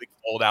and big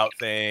fold out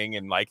thing,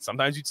 and like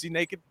sometimes you'd see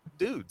naked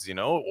dudes,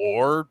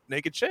 or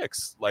naked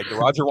chicks, like the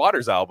Roger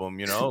Waters album,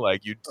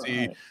 like you'd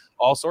see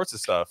all sorts of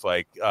stuff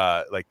like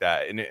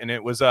that, and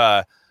it was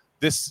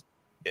this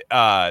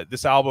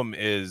album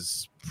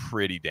is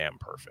pretty damn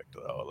perfect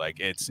though.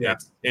 Like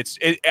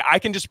I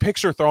can just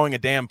picture throwing a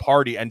damn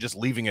party and just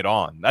leaving it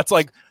on. That's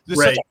like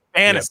such a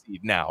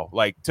fantasy now,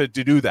 like to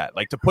do that,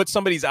 like to put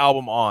somebody's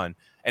album on.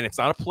 And it's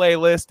not a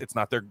playlist. It's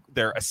not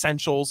their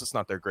essentials. It's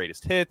not their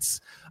greatest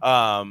hits.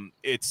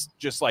 It's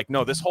just like,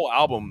 no, this whole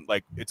album,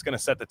 like it's going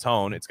to set the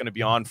tone. It's going to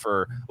be on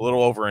for a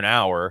little over an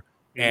hour.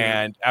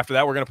 And after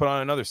that, we're going to put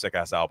on another sick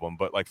ass album.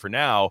 But like for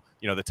now,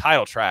 the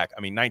title track,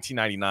 I mean,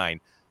 1999,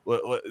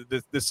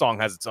 this song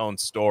has its own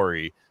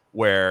story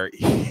where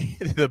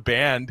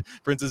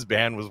Prince's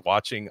band was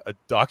watching a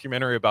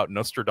documentary about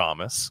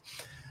Nostradamus.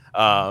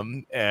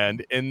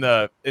 And in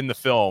the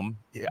film,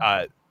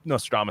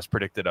 Nostradamus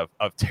predicted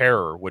of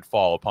terror would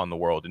fall upon the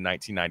world in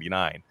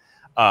 1999.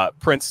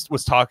 Prince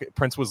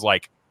was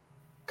like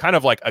kind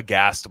of like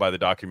aghast by the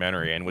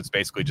documentary and was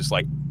basically just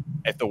like,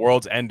 if the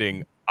world's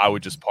ending, I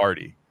would just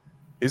party.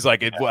 He's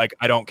like, like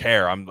I don't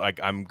care.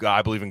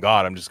 I believe in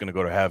God. I'm just gonna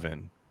go to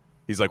heaven.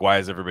 He's like, why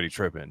is everybody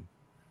tripping?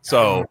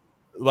 So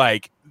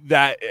like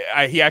that,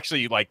 he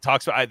actually like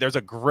talks about. There's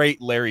a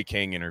great Larry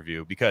King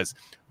interview because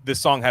this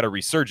song had a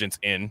resurgence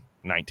in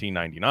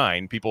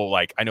 1999. People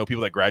like, I know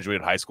people that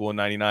graduated high school in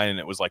 99 and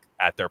it was like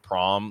at their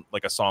prom,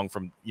 like a song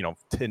from, you know,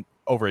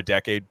 over a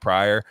decade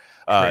prior.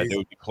 They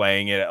would be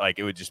playing it, like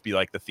it would just be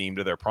like the theme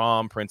to their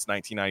prom, Prince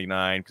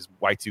 1999, because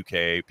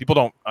Y2K, people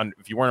don't,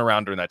 if you weren't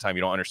around during that time,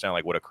 you don't understand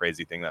like what a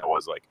crazy thing that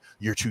was, like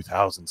year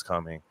 2000's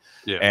coming.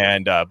 Yeah.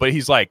 And but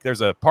he's like,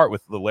 there's a part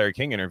with the Larry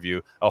King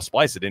interview, I'll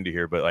splice it into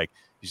here, but like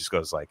he just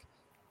goes like,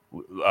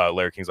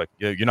 Larry King's like,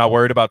 you're not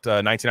worried about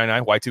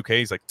 1999 Y2K?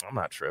 He's like, I'm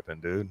not tripping,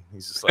 dude.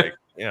 He's just like,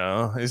 you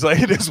know, he's like,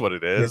 it is what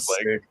it is.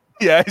 Like, sick.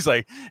 Yeah, he's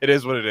like, it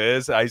is what it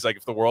is. He's like,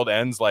 if the world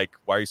ends, like,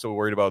 why are you so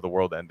worried about the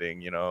world ending?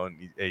 You know, and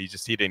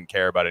he didn't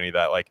care about any of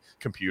that like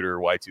computer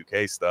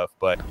Y2K stuff.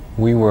 But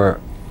we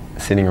were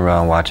sitting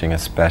around watching a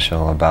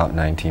special about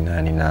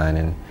 1999,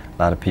 and a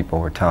lot of people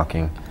were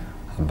talking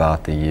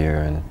about the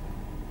year and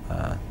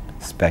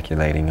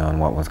speculating on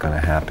what was going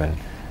to happen.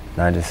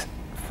 And I just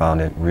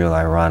found it real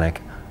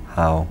ironic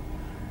how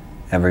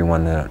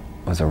everyone that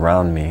was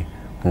around me,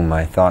 whom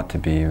I thought to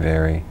be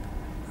very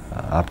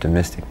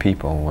optimistic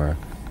people, were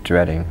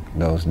dreading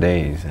those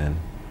days, and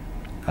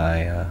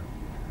I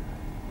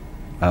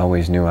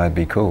always knew I'd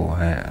be cool.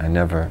 I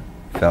never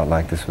felt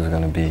like this was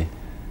going to be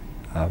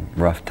a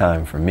rough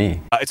time for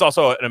me. It's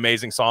also an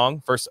amazing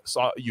song. First,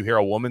 you hear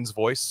a woman's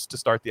voice to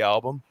start the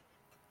album.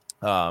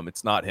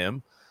 It's not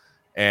him,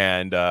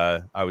 and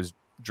I was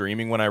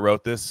dreaming when I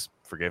wrote this.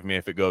 Forgive me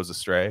if it goes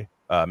astray.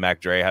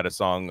 Mac Dre had a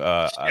song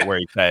where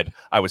he said,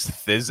 I was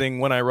thizzing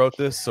when I wrote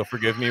this, so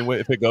forgive me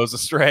if it goes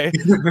astray.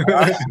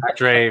 Mac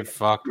Dre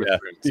fucked with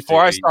Prince.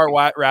 Before I start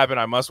rapping,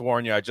 I must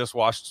warn you, I just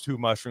washed 2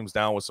 mushrooms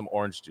down with some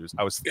orange juice.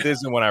 I was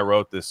thizzing when I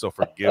wrote this, so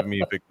forgive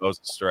me if it goes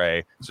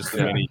astray. It's just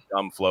the many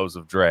dumb flows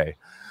of Dre.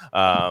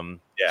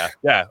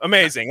 Yeah,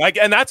 amazing. Like,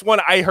 and that's when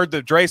I heard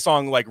the Dre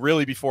song, like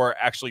really before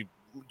actually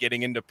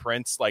getting into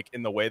Prince, like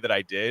in the way that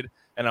I did.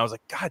 And I was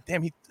like, God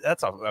damn,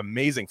 that's an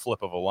amazing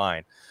flip of a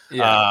line.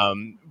 Yeah.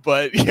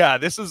 But yeah,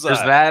 there's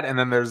that, and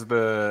then there's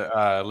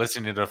the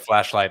listening to the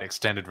Flashlight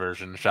extended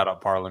version. Shout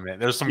out Parliament.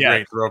 There's some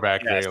great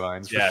throwback Dre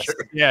lines. For sure.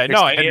 Yeah,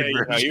 no,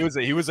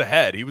 he was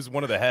ahead. He was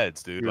one of the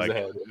heads, dude.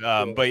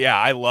 But yeah,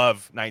 I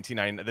love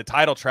 1990. The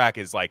title track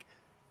is like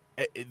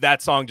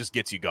that song just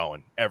gets you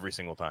going every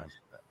single time.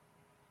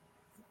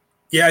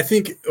 Yeah, I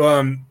think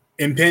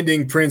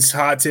impending Prince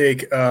hot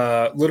take,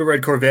 Little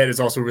Red Corvette is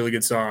also a really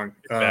good song.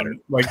 It's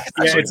like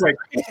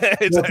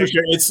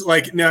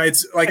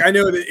I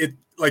know that it,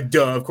 like,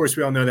 duh, of course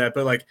we all know that,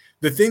 but like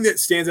the thing that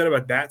stands out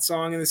about that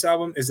song in this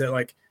album is that,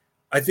 like,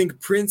 I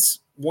think Prince,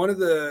 one of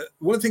the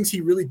things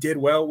he really did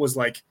well was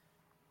like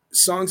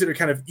songs that are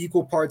kind of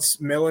equal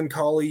parts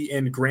melancholy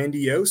and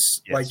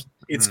grandiose. Yes. Like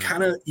it's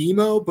kind of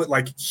emo but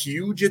like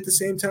huge at the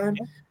same time.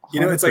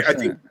 You know, it's like, I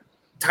think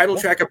title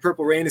track of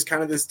Purple Rain is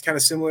kind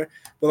of similar,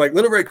 but like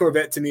Little Red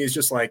Corvette to me is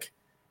just like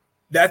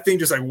that thing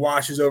just like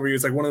washes over you.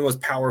 It's like one of the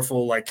most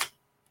powerful like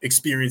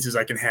experiences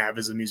I can have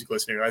as a music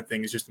listener. That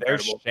thing is just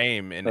incredible. There's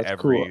shame in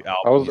every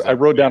album. I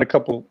wrote down a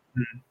couple.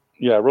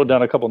 Yeah, I wrote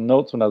down a couple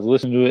notes when I was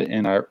listening to it,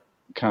 and I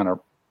kind of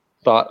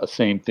thought the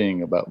same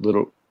thing about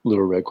Little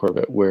Red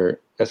Corvette, where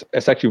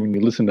it's actually when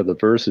you listen to the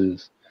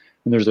verses,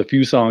 and there's a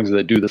few songs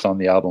that do this on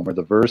the album where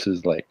the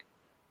verses like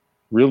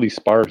really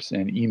sparse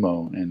and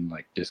emo and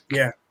like just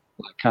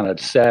kind of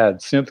sad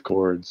synth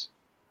chords.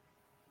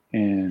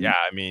 And yeah,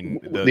 I mean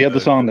the other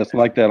song that's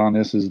like that on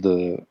this is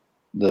the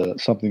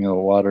Something in the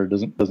Water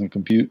doesn't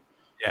compute.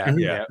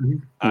 Yeah.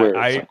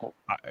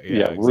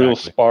 Real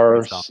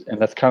sparse, and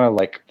that's kind of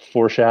like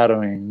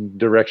foreshadowing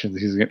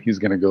directions he's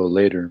gonna go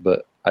later.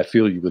 But I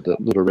feel you with the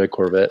Little Red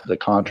Corvette, the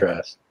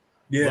contrast.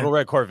 Yeah, Little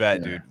Red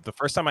Corvette, dude. The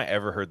first time I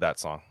ever heard that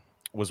song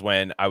was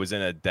when I was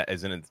when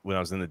I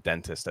was in the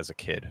dentist as a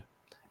kid.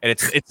 And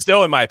it's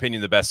still, in my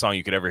opinion, the best song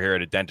you could ever hear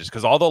at a dentist,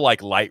 because all the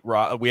like light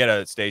rock, we had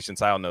a station,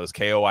 Sile knows,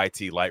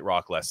 KOIT, Light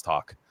Rock Less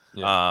Talk.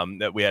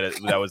 That we had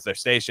that was their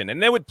station,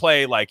 and they would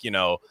play like, you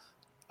know,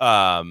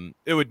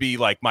 it would be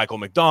like Michael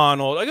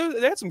McDonald, like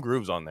they had some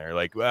grooves on there,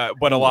 like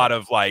but a lot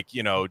of like,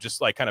 you know,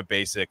 just like kind of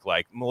basic,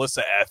 like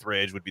Melissa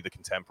Etheridge would be the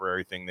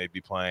contemporary thing they'd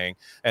be playing,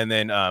 and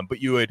then but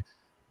you would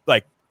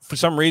like, for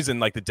some reason,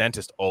 like the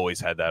dentist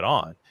always had that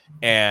on.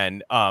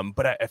 And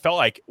but I felt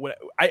like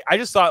I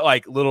just thought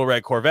like Little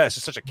Red Corvette is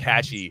just such a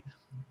catchy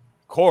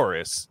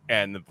chorus,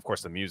 and of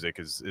course the music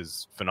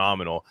is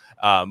phenomenal.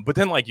 But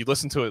then like you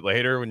listen to it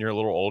later when you're a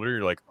little older,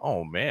 you're like,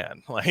 oh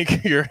man,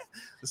 like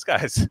this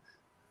guy's.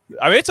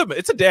 I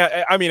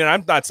mean, and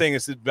I'm not saying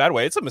this in a bad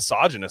way. It's a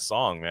misogynist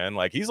song, man.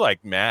 Like he's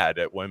like mad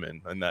at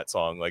women in that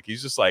song. Like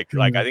he's just like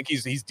I think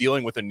he's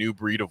dealing with a new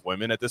breed of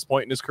women at this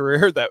point in his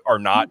career that are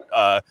not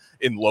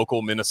in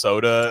local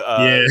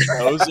Minnesota.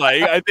 Shows.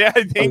 Like I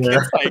think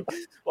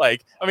it's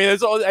like I mean,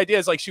 there's all the idea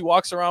is like she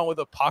walks around with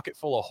a pocket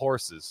full of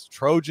horses,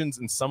 Trojans,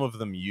 and some of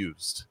them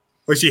used.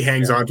 Like she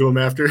hangs on to him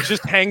after.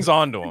 Just hangs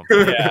on to him.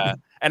 Yeah.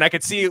 And I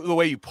could see the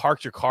way you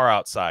parked your car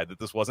outside that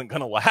this wasn't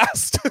gonna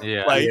last.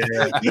 Yeah. Like,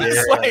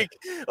 Yeah.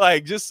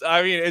 like just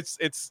I mean,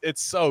 it's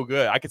so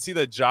good. I could see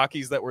the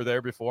jockeys that were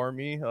there before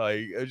me.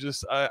 Like, it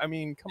just I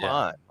mean, come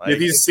on. Like,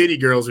 these city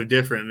girls are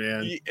different,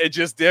 man. It's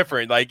just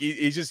different. Like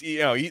he's just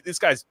this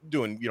guy's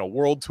doing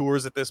world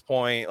tours at this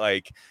point.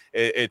 Like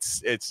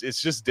it's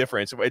just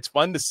different. It's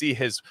fun to see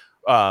his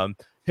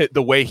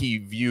the way he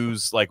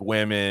views like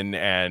women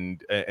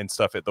and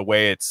stuff. The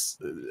way it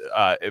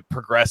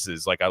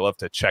progresses. Like I love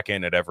to check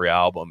in at every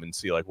album and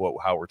see like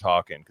how we're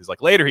talking, because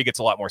like later he gets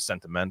a lot more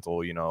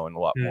sentimental, and a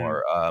lot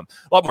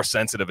more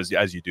sensitive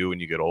as you do when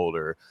you get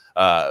older.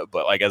 But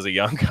like as a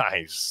young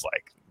guy, he's just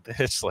like,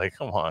 bitch, like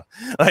come on,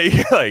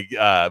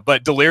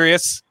 but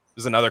Delirious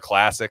is another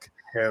classic.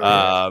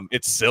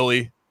 It's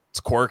silly, it's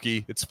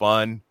quirky, it's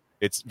fun,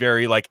 it's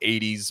very like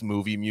 80s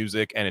movie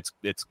music, and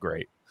it's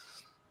great.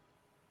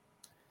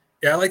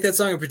 Yeah, I like that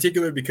song in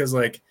particular because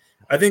like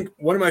I think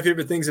one of my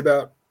favorite things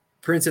about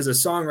Prince as a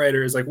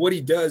songwriter is like what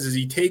he does is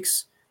he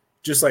takes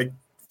just like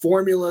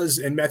formulas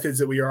and methods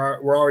that we're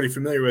already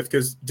familiar with,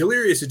 because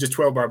Delirious is just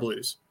 12-bar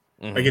blues.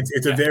 Like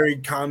it's a very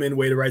common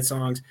way to write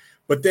songs,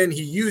 but then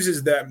he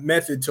uses that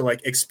method to like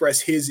express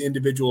his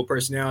individual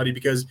personality,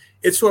 because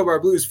it's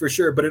 12-bar blues for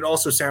sure, but it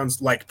also sounds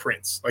like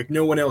Prince. Like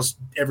no one else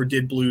ever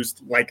did blues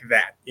like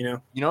that, You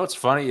know what's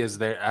funny is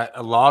there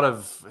a lot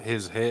of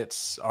his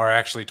hits are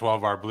actually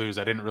 12-bar blues.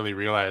 I didn't really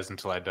realize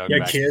until I dug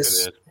back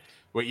Kiss. into it.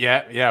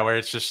 Well, where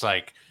it's just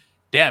like,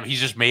 damn, he's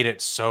just made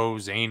it so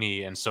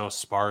zany and so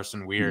sparse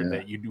and weird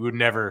that you would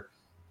never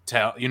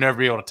tell. You never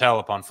be able to tell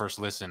upon first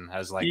listen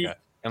as like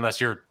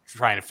unless you're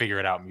trying to figure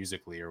it out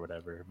musically or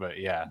whatever. But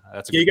yeah,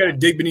 that's you got to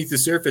dig beneath the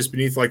surface,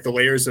 beneath like the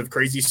layers of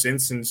crazy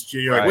synths, and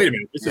you're like, wait a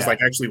minute, this is like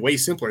actually way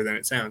simpler than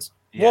it sounds.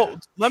 Well,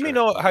 let me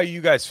know how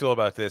you guys feel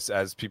about this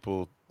as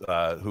people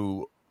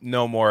who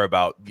know more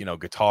about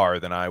guitar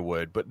than I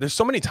would. But there's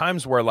so many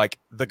times where like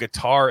the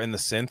guitar and the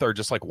synth are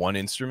just like one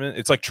instrument.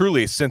 It's like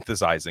truly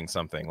synthesizing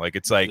something. Like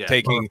it's like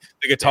taking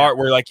the guitar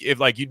where like if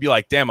like you'd be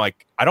like, damn,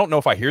 like I don't know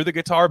if I hear the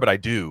guitar, but I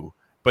do.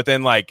 But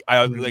then like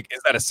I like,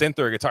 is that a synth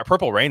or a guitar?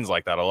 Purple Rain's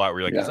like that a lot.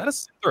 Where you're like, is that a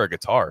synth or a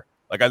guitar?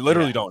 Like I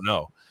literally don't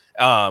know.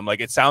 Like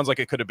it sounds like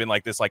it could have been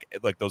like this, like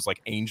those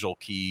like angel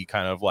key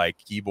kind of like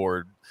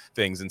keyboard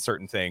things and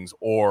certain things,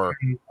 or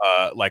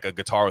like a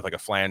guitar with like a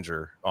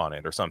flanger on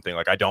it or something.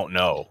 Like I don't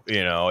know.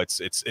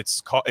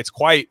 It's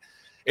quite.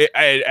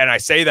 And I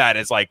say that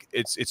as like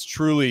it's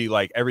truly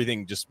like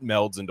everything just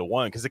melds into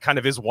one, because it kind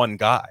of is one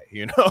guy,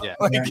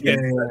 I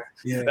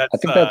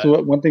think that's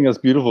one thing that's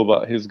beautiful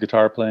about his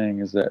guitar playing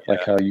is that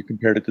like how you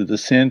compared it to the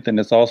synth, and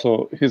it's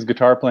also his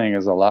guitar playing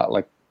is a lot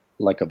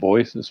like a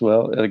voice as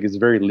well. Like it's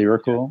very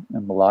lyrical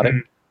and melodic.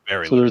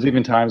 There's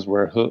even times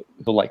where he'll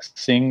like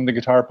sing the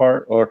guitar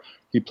part, or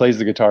he plays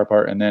the guitar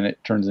part and then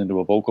it turns into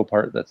a vocal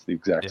part that's the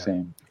exact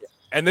same.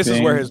 And this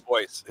is where his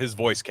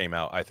voice came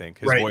out. I think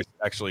his voice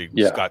actually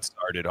got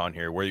started on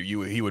here, where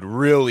he would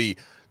really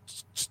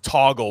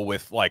toggle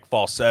with like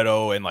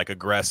falsetto and like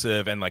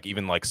aggressive and like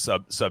even like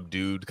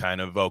subdued kind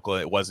of vocal.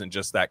 It wasn't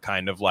just that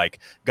kind of like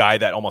guy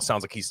that almost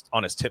sounds like he's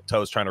on his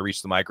tiptoes trying to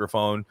reach the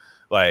microphone,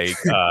 like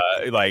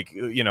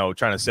trying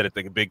to sit at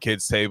the big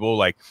kids table.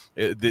 Like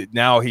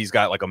now he's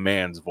got like a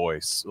man's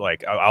voice,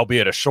 like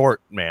albeit a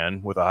short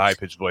man with a high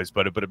pitched voice,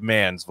 but a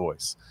man's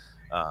voice.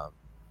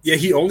 Yeah,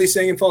 he only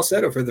sang in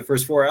falsetto for the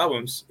first 4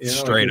 albums.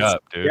 Straight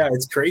up, dude. Yeah,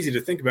 it's crazy to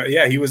think about.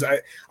 Yeah, he was.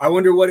 I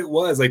wonder what it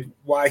was, like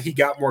why he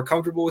got more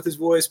comfortable with his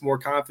voice, more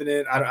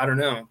confident. I don't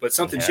know, but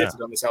something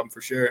shifted on this album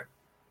for sure.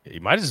 He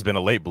might have just been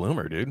a late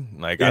bloomer, dude.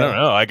 Like I don't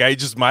know. Like I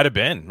just might have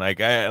been. Like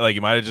you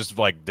might have just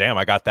like, damn,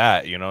 I got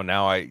that.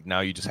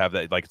 Now you just have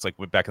that. Like it's like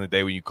back in the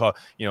day when you call,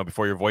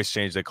 before your voice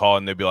changed, they call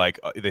and they'd be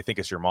like, they think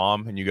it's your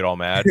mom, and you get all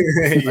mad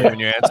when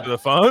you answer the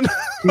phone.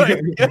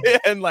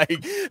 And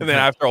then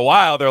after a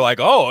while, they're like,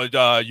 oh,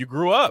 you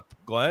grew up,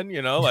 Glenn.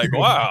 Like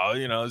wow,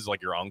 it's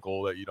like your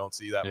uncle that you don't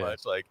see that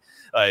much.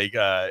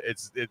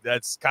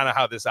 That's kind of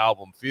how this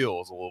album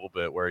feels a little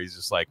bit, where he's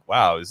just like,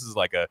 wow, this is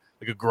like a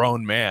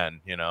grown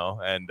man,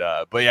 and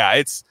but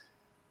yeah,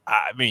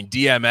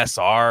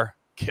 DMSR,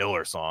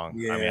 killer song.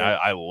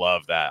 I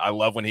love that. I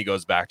love when he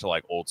goes back to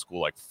like old school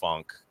like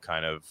funk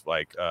kind of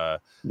like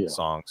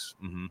songs.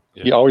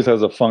 He always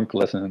has a funk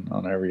lesson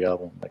on every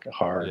album, like a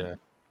hard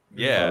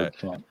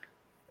funk.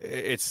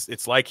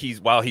 It's like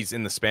while he's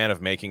in the span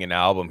of making an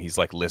album, he's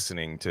like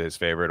listening to his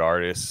favorite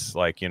artists,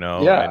 like and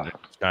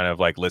kind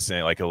of like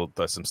listening, like he'll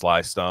do some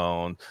Sly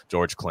Stone,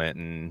 George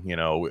Clinton,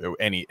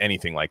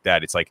 anything like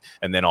that. It's like,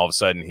 and then all of a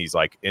sudden he's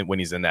like, when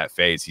he's in that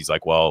phase, he's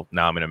like, well,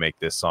 now I'm gonna make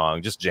this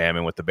song, just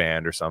jamming with the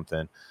band or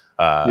something.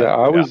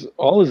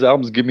 All his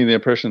albums give me the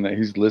impression that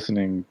he's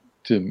listening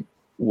to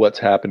what's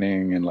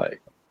happening and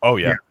like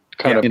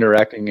kind of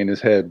interacting in his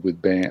head with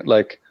band.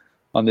 Like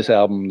on this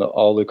album,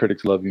 All the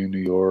Critics Love You in New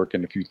York,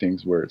 and a few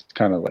things where it's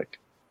kind of like,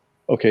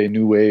 okay,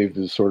 new wave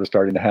is sort of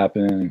starting to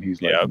happen, and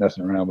he's like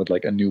messing around with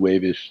like a new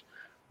wave-ish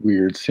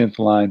weird synth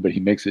line, but he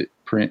makes it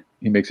Prince,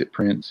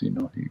 he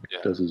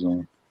does his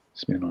own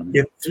spin on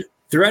it. Yeah,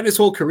 throughout his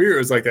whole career, it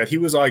was like that. He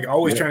was like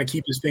always trying to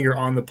keep his finger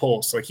on the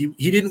pulse. Like he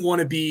didn't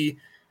want to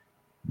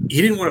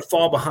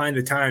fall behind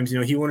the times. You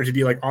know, he wanted to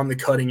be like on the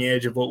cutting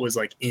edge of what was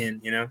like in,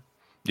 you know?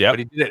 Yeah. But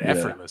he did it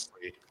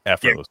effortlessly.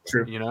 Effortless. Yeah,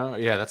 true. You know,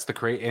 yeah, that's the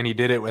great, and he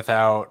did it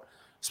without,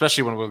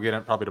 especially when we'll get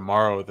it probably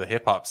tomorrow, the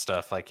hip hop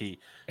stuff. Like his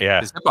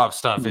hip hop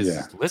stuff is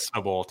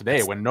listenable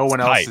today when no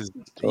one else is.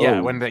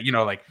 Yeah, when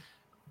like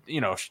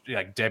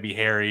Debbie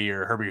Harry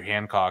or Herbie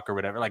Hancock or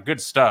whatever, like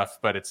good stuff,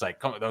 but it's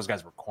like those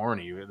guys were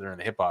corny. They're in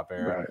the hip hop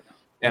era, Right.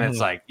 and it's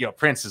like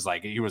Prince is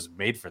like he was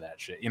made for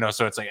that shit. You know,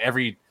 so it's like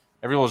every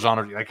little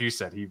genre, like you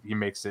said, he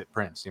makes it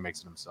Prince. He makes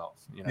it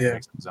himself. You know, he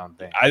makes it his own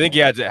thing. I think he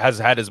has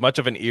had as much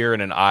of an ear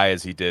and an eye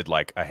as he did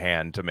like a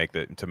hand to make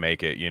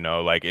it. You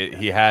know, like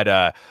he had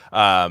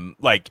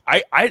like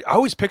I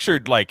always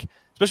pictured like,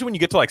 especially when you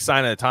get to like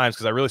Sign of the Times,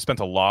 because I really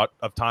spent a lot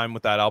of time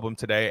with that album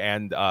today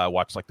and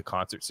watched like the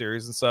concert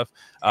series and stuff.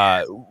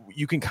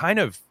 You can I kind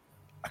of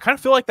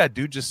feel like that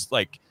dude just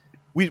like.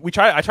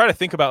 I try to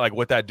think about like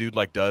what that dude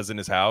like does in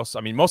his house. I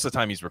mean, most of the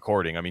time he's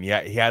recording. I mean, he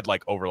had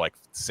like over like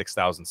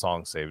 6,000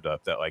 songs saved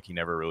up that like he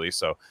never released.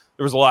 So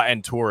there was a lot,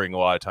 and touring a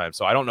lot of times.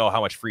 So I don't know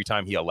how much free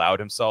time he allowed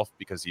himself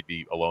because he'd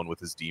be alone with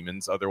his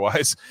demons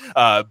otherwise.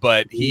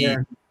 But he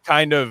I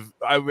kind of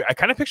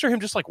picture him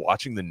just like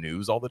watching the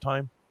news all the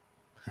time.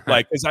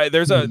 Like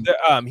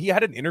he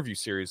had an interview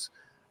series.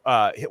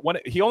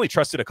 He only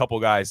trusted a couple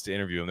guys to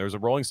interview him. There was a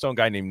Rolling Stone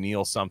guy named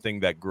Neil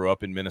something that grew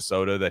up in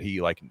Minnesota that he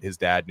like his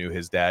dad knew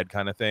his dad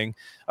kind of thing.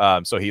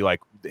 So he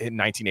like in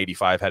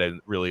 1985 had a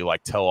really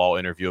like tell all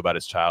interview about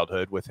his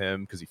childhood with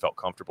him because he felt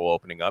comfortable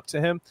opening up to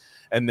him.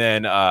 And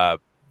then all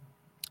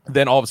of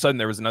a sudden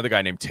there was another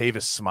guy named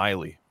Tavis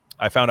Smiley.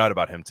 I found out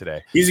about him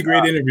today. He's a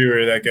great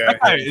interviewer, that guy. That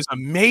guy is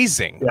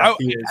amazing. Yeah,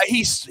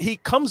 he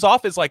comes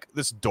off as like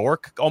this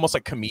dork, almost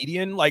like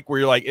comedian, like where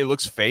you're like, it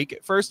looks fake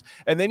at first.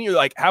 And then you're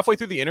like halfway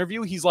through the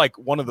interview, he's like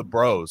one of the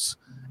bros.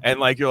 And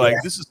like, you're like,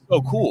 this is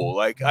so cool.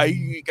 Like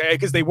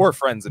because they were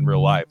friends in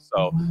real life.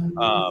 So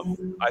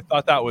I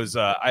thought that was,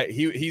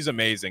 he's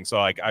amazing. So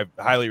like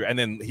and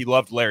then he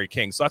loved Larry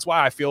King. So that's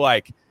why I feel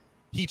like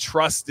he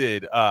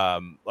trusted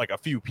like a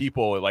few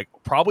people, like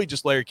probably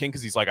just Larry King,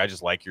 because he's like, I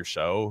just like your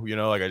show, you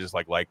know, like I just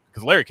like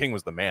because Larry King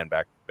was the man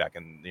back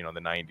in the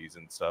 90s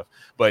and stuff.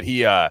 But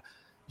he on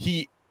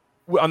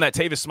that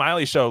Tavis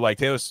Smiley show, like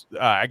Tavis,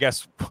 I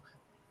guess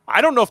I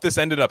don't know if this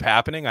ended up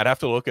happening. I'd have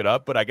to look it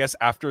up, but I guess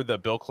after the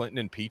Bill Clinton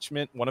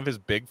impeachment, one of his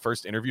big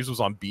first interviews was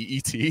on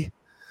BET.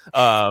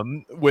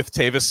 With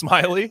Tavis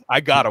Smiley.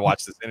 I gotta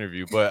watch this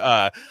interview,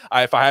 but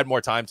if I had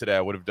more time today,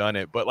 I would have done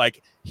it. But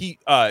like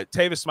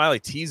Tavis Smiley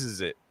teases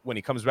it when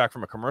he comes back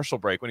from a commercial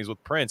break when he's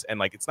with Prince, and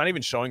like it's not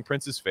even showing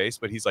Prince's face,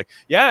 but he's like,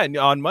 yeah, and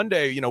on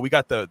Monday, you know, we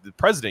got the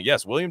president,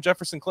 yes, William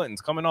Jefferson Clinton's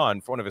coming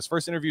on for one of his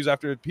first interviews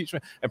after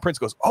impeachment, and Prince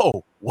goes,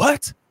 oh,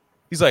 what?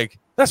 He's like,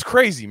 that's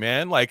crazy,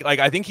 man. Like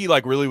I think he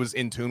like really was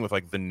in tune with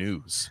like the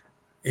news.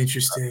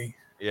 Interesting.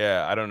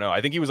 Yeah, I don't know.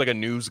 I think he was like a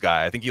news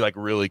guy. I think he like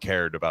really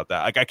cared about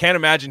that. Like I can't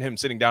imagine him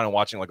sitting down and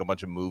watching like a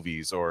bunch of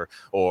movies or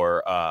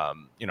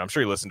you know, I'm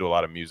sure he listened to a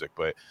lot of music,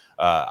 but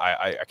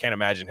I can't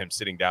imagine him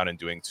sitting down and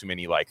doing too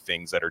many like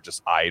things that are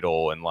just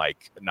idle and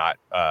like not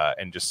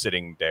and just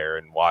sitting there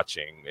and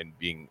watching and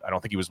being. I don't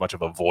think he was much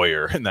of a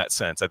voyeur in that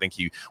sense. I think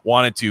he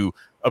wanted to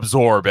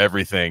absorb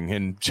everything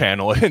and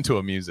channel it into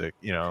a music,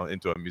 you know,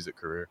 into a music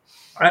career.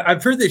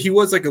 I've heard that he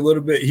was like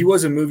he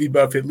was a movie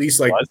buff, at least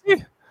like. Was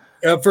he?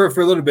 For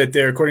a little bit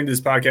there, according to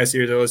this podcast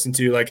series I listened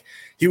to, like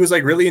he was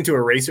like really into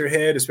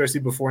Eraserhead, especially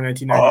before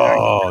 1999.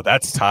 Oh,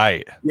 that's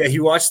tight. Yeah,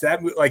 he watched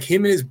that. Like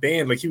him and his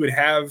band, like he would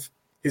have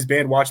his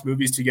band watch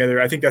movies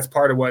together. I think that's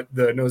part of what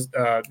the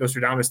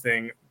Nostradamus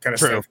thing kind of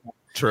stuff.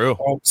 True.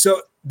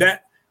 So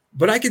that,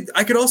 but I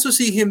could also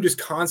see him just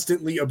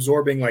constantly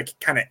absorbing like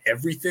kind of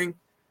everything.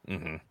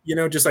 Mm-hmm. You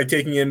know, just like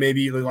taking in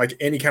maybe like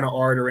any kind of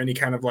art or any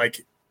kind of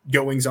like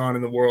goings on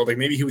in the world. Like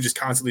maybe he was just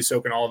constantly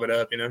soaking all of it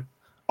up. You know.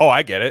 Oh,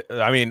 I get it.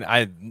 I mean,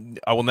 I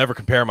will never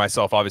compare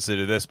myself, obviously,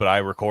 to this, but I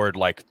record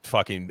like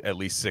fucking at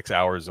least 6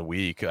 hours a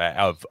week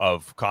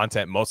of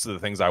content. Most of the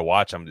things I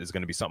watch is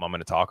going to be something I'm going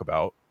to talk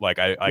about. Like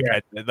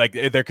like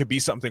there could be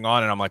something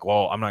on, and I'm like,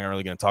 well, I'm not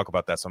really going to talk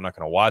about that, so I'm not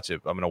going to watch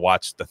it. I'm going to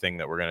watch the thing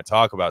that we're going to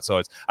talk about. So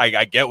it's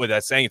I get what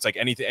that's saying. It's like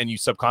anything, and you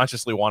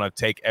subconsciously want to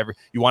take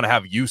you want to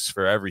have use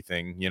for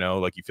everything. You know,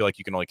 like you feel like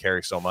you can only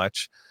carry so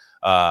much.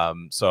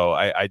 So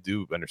I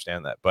do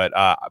understand that. But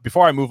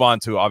before I move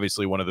on to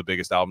obviously one of the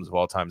biggest albums of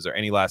all time, is there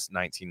any last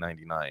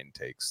 1999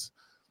 takes?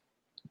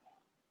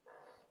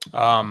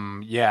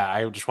 Yeah,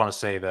 I just want to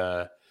say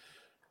the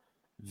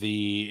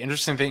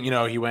interesting thing, you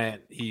know,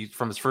 he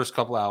from his first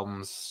couple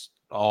albums,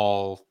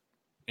 all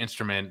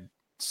instruments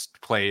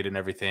played and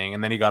everything,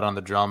 and then he got on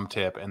the drum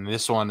tip, and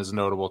this one is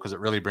notable because it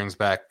really brings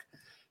back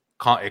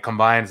it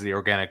combines the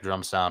organic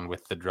drum sound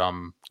with the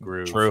drum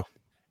groove. True.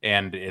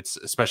 And it's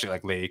especially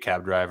like Lady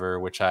Cab Driver,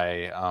 which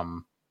I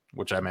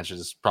mentioned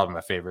is probably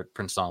my favorite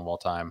Prince song of all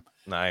time.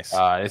 Nice.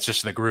 It's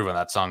just the groove on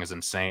that song is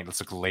insane.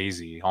 It's like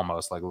lazy,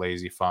 almost like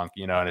lazy funk,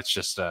 you know, and it's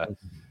just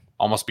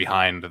almost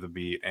behind the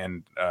beat.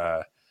 And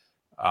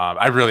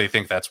I really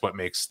think that's what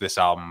makes this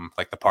album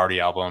like the party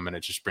album, and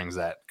it just brings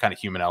that kind of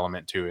human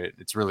element to it.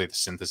 It's really the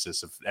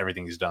synthesis of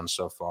everything he's done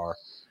so far.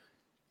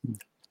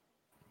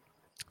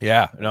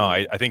 Yeah, no,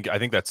 I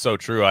think that's so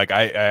true. Like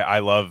I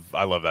love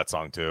that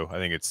song too. I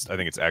think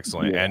it's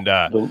excellent.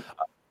 Yeah. And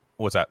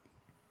what's that?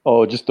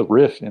 Oh, just the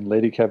riff in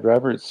Lady Cab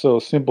Driver. It's so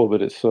simple,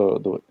 but it's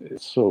so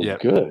Yep.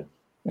 good.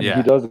 And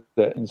he does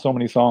that in so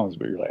many songs.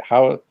 But you're like,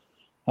 how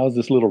is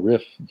this little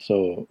riff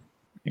so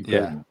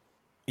incredible?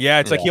 Yeah,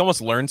 it's like he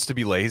almost learns to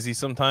be lazy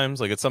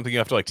sometimes. Like it's something you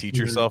have to like teach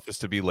yourself is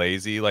to be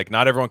lazy. Like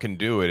not everyone can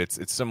do it.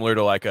 It's similar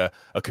to like a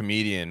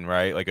comedian,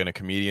 right? Like a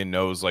comedian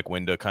knows like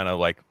when to kind of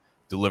like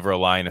deliver a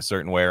line a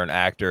certain way, or an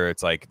actor,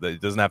 it's like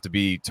it doesn't have to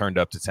be turned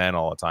up to 10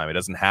 all the time. It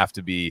doesn't have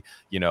to be,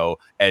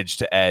 edge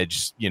to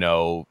edge,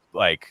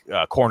 like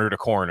corner to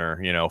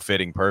corner,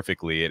 fitting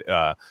perfectly. It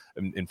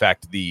in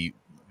fact, the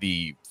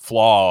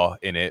flaw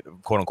in it,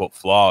 quote unquote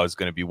flaw, is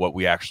going to be what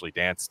we actually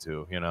dance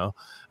to,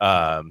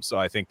 so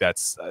I think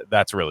that's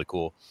really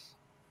cool.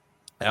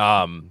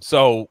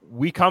 So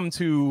we come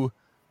to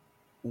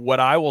what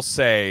I will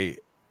say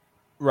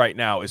right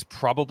now is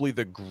probably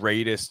the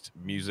greatest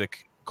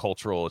music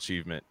cultural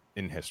achievement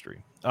in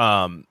history.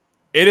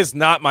 It is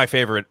not my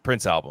favorite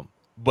Prince album,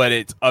 but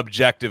it's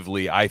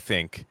objectively, I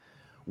think,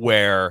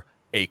 where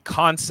a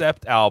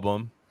concept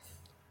album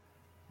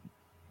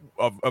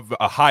of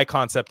a high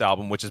concept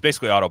album, which is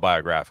basically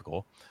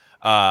autobiographical,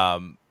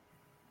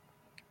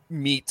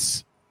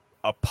 meets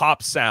a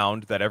pop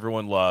sound that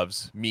everyone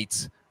loves,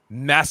 meets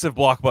massive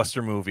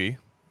blockbuster movie,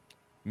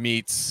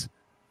 meets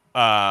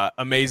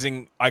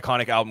amazing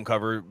iconic album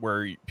cover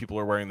where people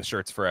are wearing the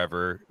shirts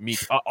forever,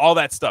 meets all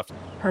that stuff.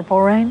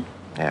 Purple Rain?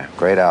 Yeah,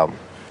 great album.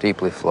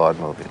 Deeply flawed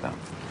movie, though.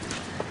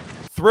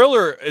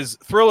 Thriller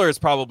is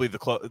probably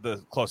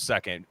the close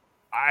second.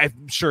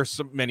 I'm sure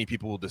many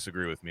people will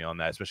disagree with me on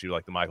that, especially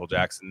like the Michael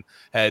Jackson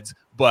heads.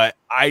 But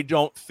I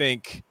don't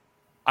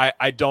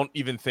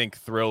even think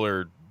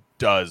Thriller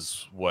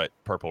does what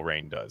Purple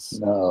Rain does.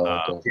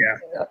 No,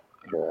 yeah.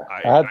 I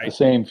had the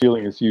same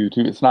feeling as you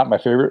too. It's not my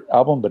favorite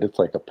album, but it's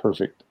like a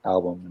perfect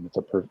album, and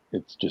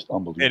it's just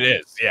unbelievable. It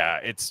is, yeah.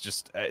 It's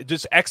just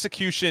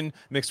execution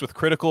mixed with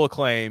critical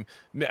acclaim,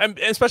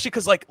 especially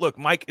because look,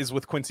 Mike is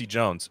with Quincy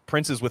Jones,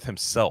 Prince is with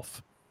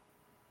himself.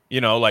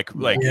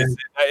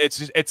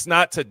 It's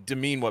not to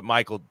demean what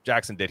Michael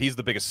Jackson did. He's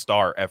the biggest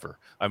star ever.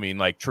 I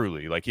mean,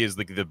 truly, he is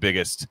the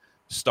biggest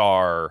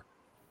star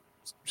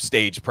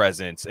stage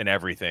presence and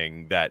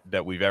everything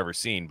that we've ever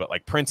seen. But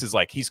Prince is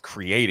he's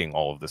creating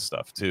all of this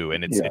stuff too,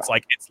 and it's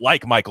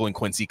like Michael and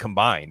Quincy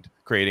combined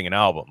creating an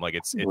album.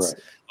 It's right.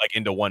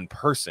 Into one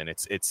person.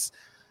 It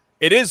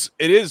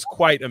is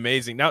quite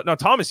amazing. Now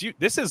Thomas,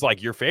 this is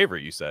your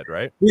favorite, you said,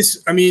 right?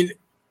 This, I mean,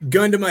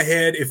 gun to my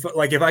head, if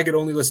I could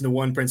only listen to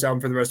one Prince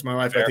album for the rest of my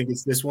life, I think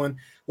it's this one.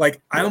 I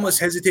almost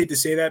hesitate to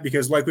say that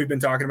because we've been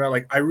talking about,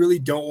 I really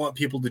don't want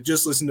people to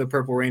just listen to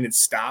Purple Rain and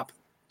stop.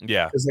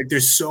 Yeah. Because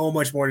there's so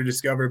much more to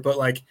discover. But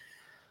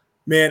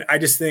man, I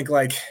just think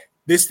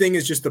this thing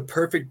is just the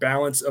perfect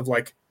balance of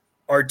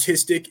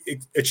artistic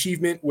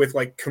achievement with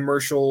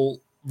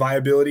commercial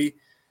viability.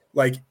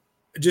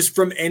 Just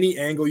from any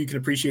angle you can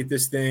appreciate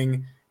this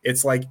thing.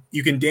 It's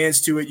you can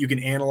dance to it, you can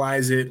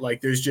analyze it.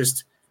 There's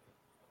just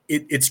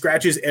it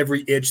scratches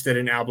every itch that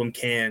an album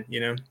can,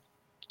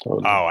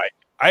 Totally. Oh,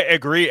 I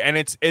agree, and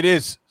it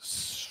is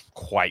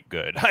quite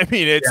good. I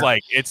mean, it's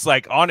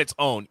on its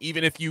own.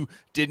 Even if you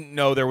didn't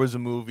know there was a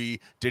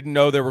movie, didn't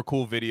know there were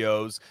cool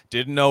videos,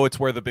 didn't know it's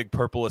where the Big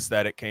Purple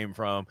aesthetic came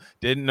from,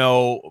 didn't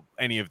know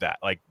any of that.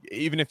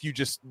 Even if you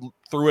just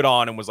threw it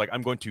on and was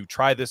I'm going to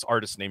try this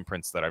artist named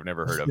Prince that I've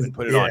never heard of and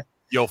put it on,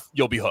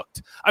 you'll be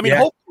hooked. I mean,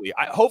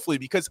 hopefully,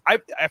 because I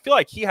feel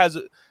like he has.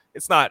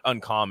 It's not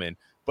uncommon.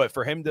 But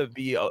for him to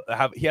he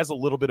has a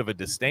little bit of a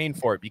disdain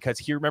for it because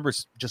he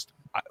remembers just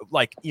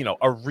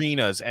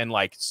arenas and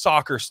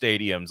soccer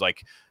stadiums,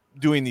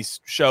 doing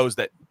these shows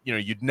that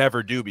you'd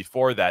never do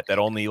before that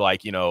only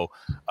Paul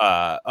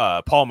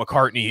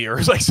McCartney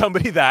or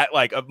somebody that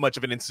much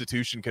of an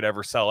institution could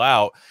ever sell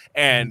out.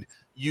 And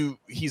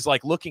he's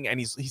looking, and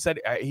he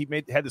said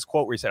had this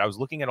quote where he said, I was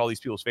looking at all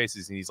these people's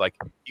faces, and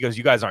he goes,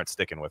 you guys aren't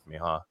sticking with me,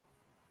 huh?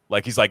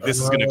 This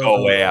is gonna go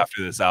away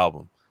after this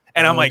album.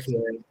 And I'm and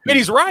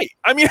he's right.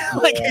 I mean,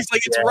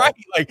 it's right.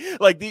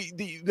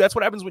 The that's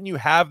what happens when you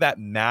have that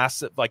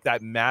massive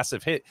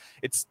hit.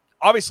 It's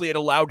obviously it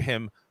allowed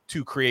him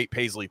to create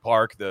Paisley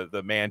Park,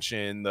 the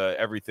mansion, the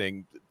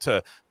everything.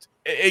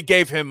 It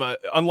gave him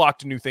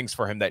unlocked new things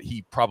for him that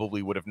he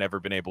probably would have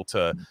never been able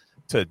to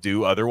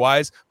do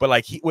otherwise.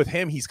 But with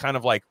him, he's kind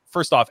of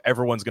first off,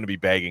 everyone's going to be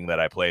begging that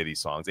I play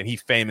these songs, and he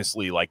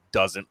famously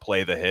doesn't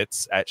play the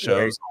hits at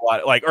shows a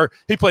lot. Or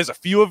he plays a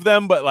few of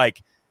them, but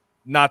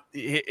not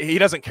he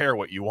doesn't care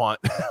what you want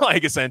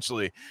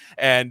essentially.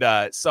 And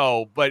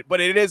but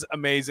it is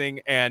amazing,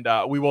 and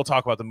we will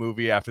talk about the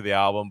movie after the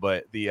album.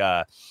 But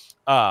the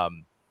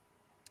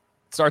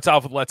starts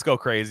off with Let's Go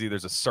Crazy.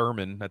 There's a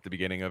sermon at the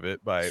beginning of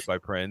it by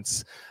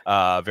Prince,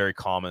 very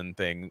common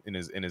thing in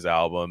his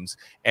albums.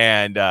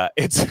 And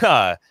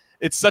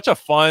it's such a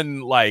fun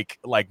like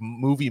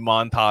movie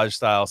montage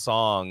style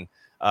song.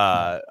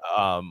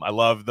 I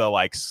love the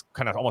like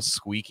kind of almost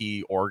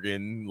squeaky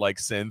organ like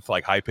synth,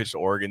 like high pitched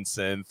organ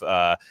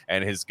synth,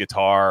 and his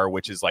guitar,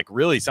 which is like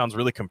really sounds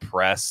really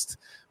compressed,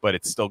 but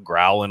it's still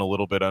growling a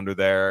little bit under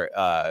there.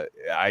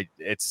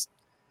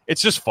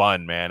 It's just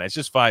fun, man. It's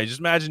just fun. Just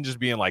imagine just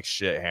being like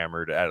shit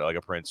hammered at like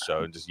a Prince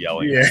show and just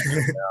yelling. Yeah. You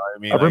know what I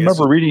mean, I like,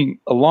 remember reading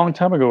a long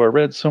time ago. I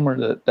read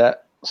somewhere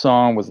that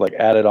song was like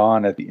added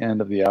on at the end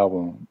of the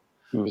album.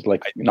 It was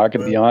like not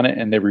going to be on it,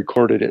 and they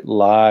recorded it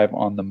live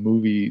on the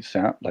movie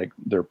sound, like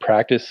their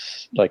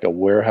practice, like a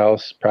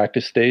warehouse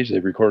practice stage. They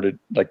recorded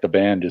like the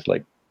band just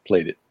like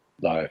played it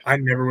live. I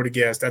never would have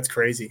guessed. That's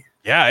crazy.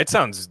 Yeah, it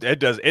sounds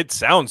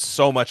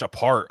so much a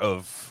part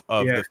of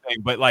the thing.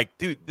 But like,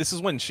 dude, this is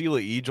when Sheila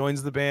E.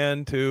 joins the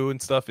band too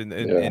and stuff in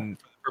the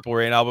Purple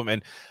Rain album.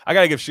 And I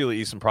gotta give Sheila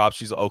E. some props.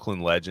 She's an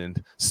Oakland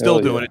legend,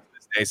 still doing it to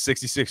this day.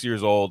 66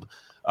 years old.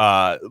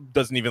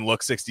 Doesn't even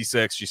look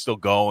 66. She's still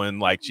going.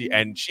 Like she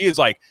is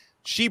like,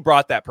 she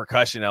brought that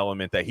percussion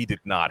element that he did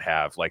not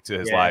have like to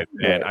his life.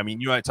 And I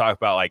mean, you want to talk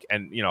about like,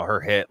 and you know,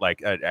 her hit,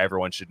 like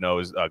everyone should know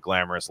is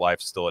Glamorous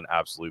Life, still an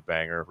absolute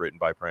banger written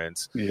by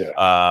Prince.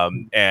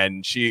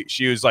 And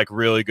she was like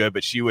really good,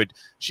 but she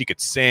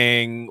could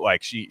sing,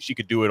 like she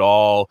could do it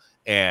all.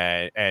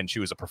 And she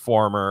was a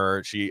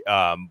performer.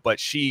 But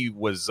she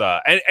was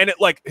and it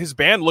like his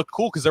band looked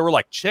cool because there were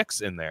like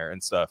chicks in there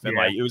and stuff. And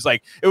like it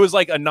was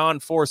like a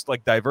non-forced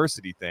like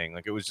diversity thing.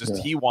 Like it was just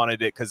he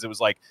wanted it because it was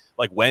like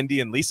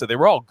Wendy and Lisa, they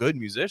were all good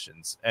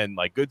musicians and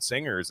like good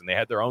singers, and they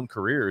had their own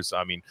careers.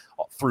 I mean,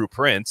 through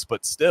Prince,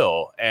 but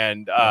still.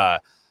 And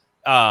but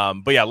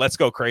yeah, Let's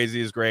Go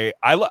Crazy is great.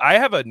 I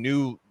have a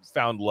new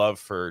found love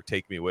for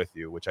Take Me With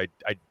You, which I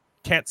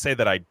can't say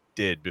that I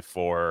did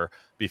before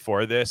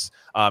this,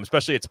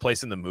 especially its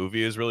place in the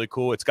movie is really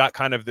cool. It's got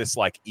kind of this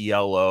like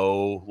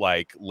ELO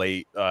like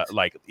late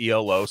like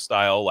ELO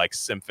style like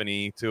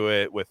symphony to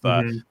it with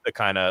the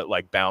kind of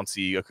like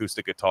bouncy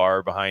acoustic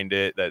guitar behind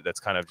it that's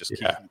kind of just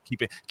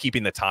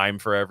keeping the time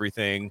for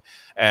everything.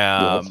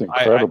 That's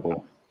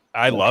incredible.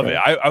 I love it.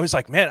 I was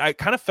like, man, I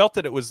kind of felt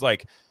that it was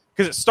like,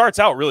 because it starts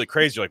out really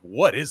crazy. You're like,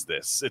 what is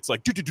this? It's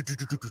like,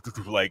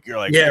 like you're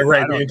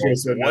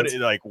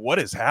like, what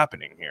is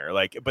happening here?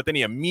 Like, but then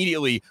he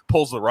immediately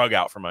pulls the rug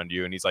out from under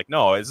you, and he's like,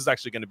 no, this is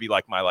actually going to be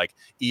like my like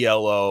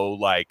ELO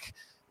like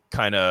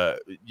kind of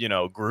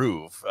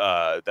groove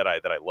that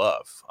I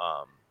love.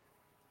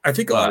 I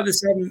think a lot of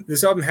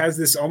this album has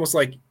this almost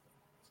like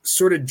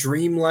sort of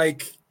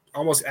dreamlike,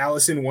 almost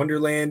Alice in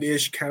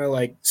Wonderland-ish kind of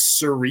like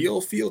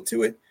surreal feel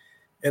to it.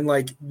 And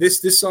like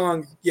this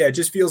song, it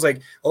just feels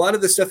like a lot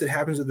of the stuff that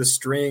happens with the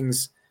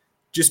strings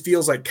just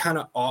feels like kind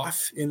of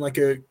off in like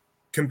a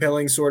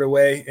compelling sort of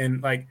way.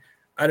 And like,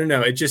 I don't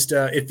know, it just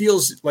it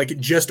feels like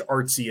just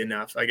artsy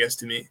enough, I guess,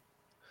 to me.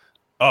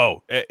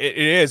 Oh, it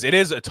is. It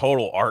is a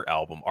total art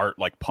album,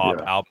 like pop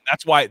album.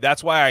 That's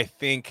why I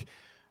think,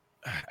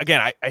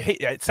 again, I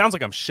hate it. Sounds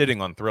like I'm shitting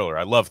on Thriller.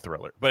 I love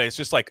Thriller, but it's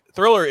just like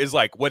Thriller is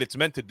like what it's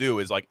meant to do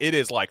is like it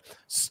is like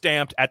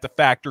stamped at the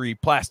factory,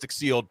 plastic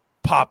sealed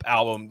pop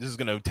album. This is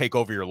going to take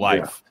over your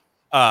life.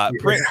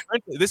 Prince,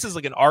 this is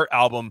like an art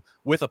album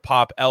with a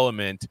pop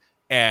element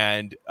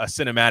and a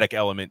cinematic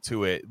element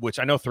to it, which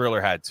I know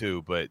Thriller had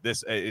too, but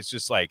this it's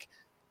just like,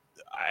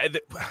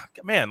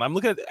 man, I'm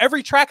looking at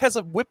every track has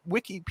a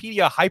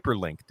Wikipedia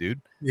hyperlink, dude.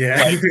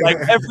 Like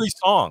every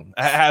song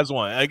has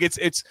one. Like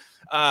it's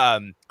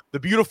The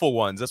Beautiful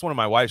Ones. That's one of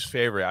my wife's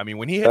favorite. I mean,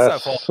 when he hits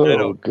that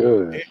falsetto,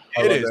 good.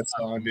 It is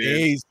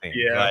amazing.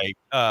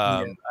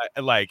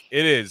 Like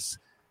it is.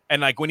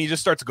 And like when he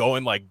just starts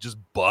going like just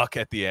buck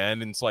at the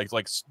end, and it's like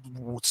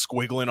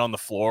squiggling on the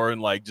floor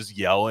and like just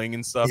yelling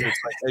and stuff.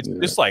 It's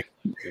just like,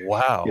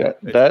 wow. Yeah,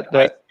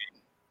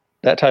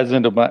 that ties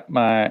into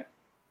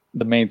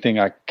the main thing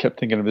I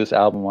kept thinking of this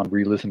album on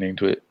re-listening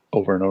to it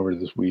over and over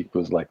this week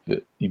was like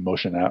the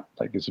emotion out.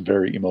 Like it's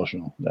very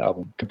emotional, the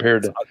album,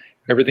 compared to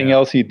everything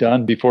else he'd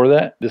done before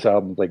that. This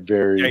album is like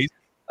very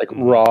like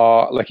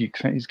raw. Like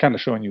he's kind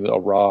of showing you a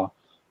raw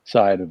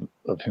side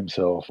of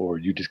himself, or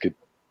you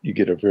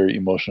get a very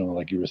emotional,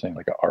 like you were saying,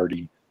 like an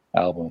arty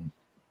album.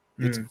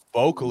 It's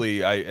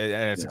vocally,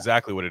 and it's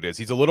exactly what it is.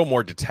 He's a little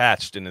more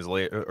detached in his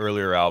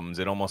earlier albums.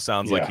 It almost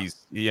sounds like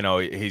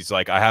he's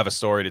like, I have a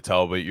story to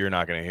tell, but you're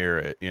not going to hear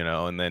it,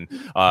 And then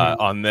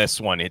on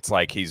this one, it's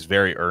like he's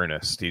very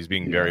earnest. He's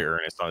being very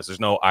earnest on this. There's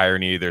no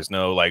irony. There's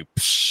no like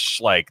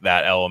like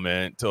that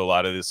element to a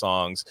lot of the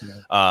songs.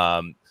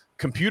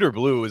 Computer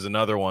Blue is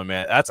another one,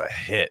 man. That's a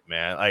hit,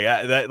 man.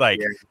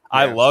 Like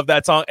I love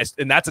that song,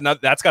 and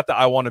that's got the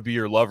I Want to Be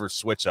Your Lover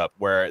switch up,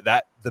 where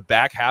the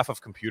back half of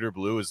Computer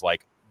Blue is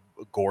like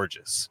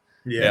gorgeous.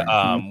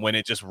 When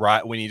it just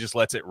when he just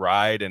lets it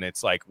ride, and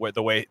it's like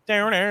the way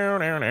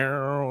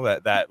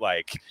that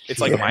like it's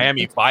like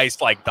Miami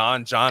Vice, like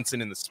Don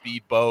Johnson in the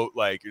speedboat.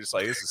 Like you're just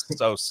like, this is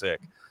so sick.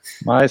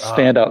 My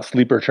standout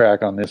sleeper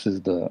track on this is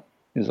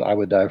I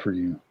Would Die For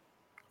You.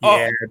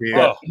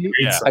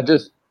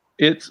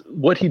 It's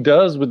what he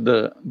does with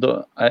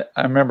the I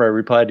remember I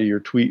replied to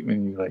your tweet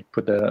when you like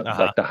put that up,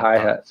 like the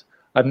hi-hats.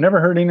 I've never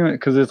heard anyone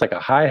because it's like a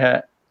hi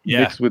hat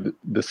Yeah. mixed with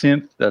the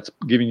synth that's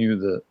giving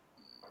you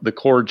the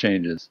chord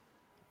changes.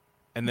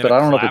 And then But a I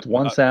don't know if clap it's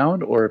one up.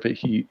 sound or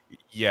if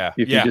Yeah.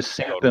 you just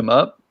sync them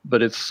up.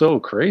 But it's so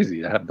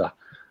crazy to have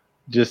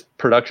just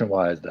production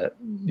wise that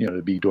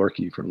to be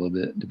dorky for a little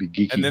bit, to be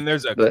geeky. And then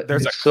there's a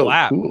it's so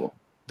clap. cool.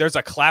 There's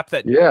a clap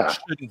that Yeah.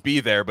 shouldn't be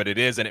there, but it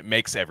is, and it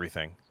makes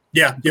everything.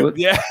 Yeah. Yep.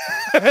 Yeah.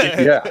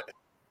 Yeah.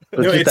 But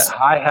No, just it's- that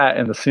hi hat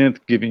and the synth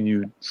giving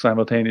you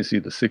simultaneously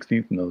the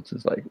 16th notes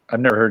is like,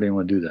 I've never heard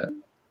anyone do that.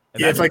 And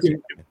Yeah, if I that's-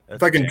 can that's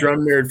if I can jam. drum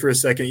nerd for a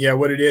second, yeah,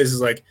 what it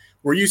is like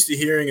we're used to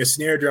hearing a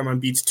snare drum on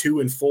beats 2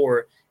 and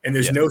 4, and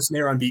there's Yeah. no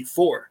snare on beat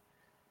 4.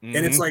 And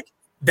it's Mhm. like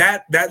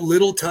that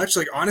little touch,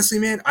 like honestly,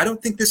 man, I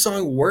don't think this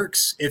song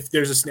works if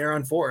there's a snare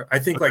on 4. I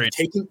think like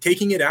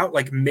taking it out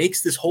like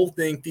makes this whole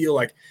thing feel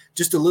like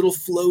just a little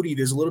floaty.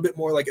 There's a little bit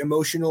more like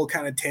emotional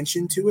kind of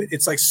tension to it.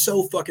 It's like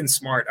so fucking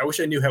smart. I wish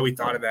I knew how he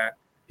thought of that.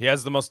 He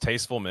has the most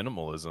tasteful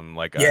minimalism,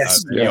 like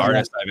Yes. any Yeah.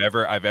 artist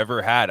I've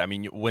ever had. I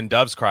mean, When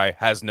Doves Cry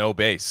has no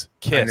bass.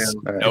 Kiss,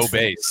 know. no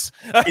bass.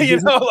 It You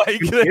doesn't- know, like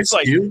Kiss, it's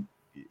like dude?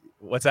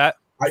 what's that?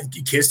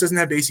 Kiss doesn't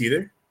have bass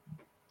either.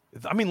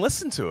 I mean,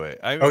 listen to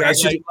it. I mean, Okay, I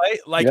should-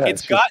 like Yeah,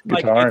 it's it's got just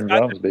like guitar it's and got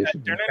drums,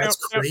 basically. That's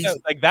crazy.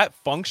 like that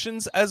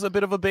functions as a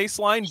bit of a bass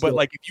line, but Sure.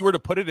 like if you were to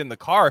put it in the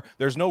car,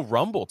 there's no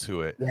rumble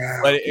to it. Wow.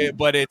 But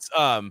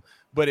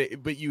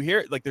you hear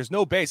it, like there's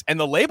no bass, and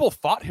the label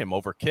fought him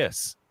over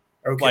Kiss.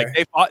 Okay. Like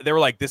they were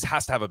like, this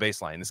has to have a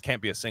bass line. This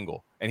can't be a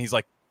single. And he's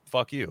like,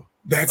 fuck you.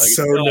 That's Like,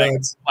 so you know,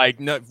 nuts. Like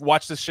no,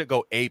 watch this shit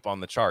go ape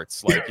on the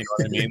charts. Like, you know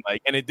what I mean?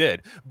 Like, and it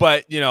did.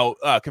 But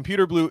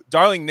Computer Blue,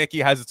 Darling Nikki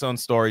has its own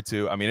story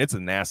too. I mean, it's a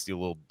nasty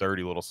little,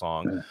 dirty little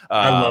song.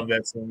 I love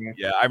that song. Man.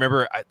 Yeah, I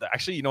remember.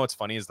 Actually, you know what's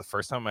funny is the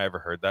first time I ever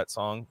heard that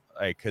song,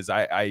 like, because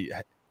I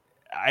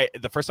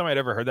the first time I'd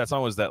ever heard that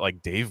song was that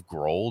like Dave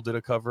Grohl did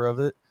a cover of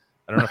it.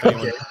 I don't know if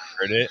anyone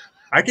heard it.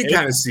 I can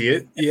kind of see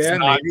it. Yeah,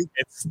 maybe.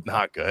 It's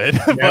not good.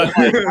 Yeah. But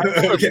like,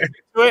 Okay.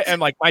 and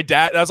like my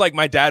dad,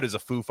 my dad is a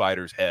Foo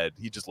Fighters head.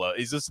 He's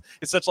it's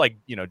such like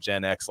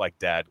Gen X like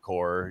dad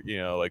core,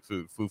 like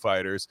Foo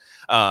Fighters.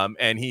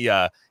 And he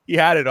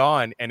had it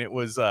on, and it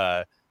was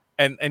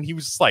and he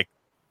was just like,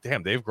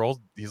 damn, Dave Grohl.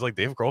 He's like,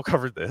 Dave Grohl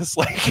covered this.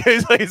 Like,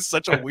 it's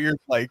such a weird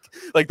like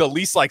the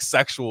least like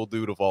sexual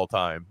dude of all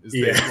time is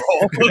Dave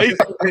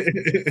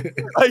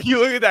Grohl. Like you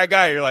look at that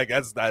guy, you're like,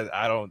 has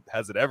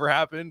it ever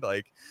happened?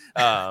 Like,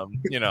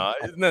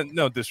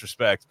 no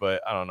disrespect,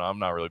 but I don't know. I'm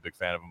not really a big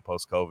fan of him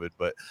post COVID,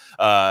 but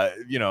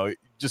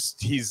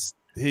just he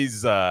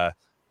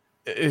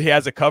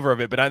has a cover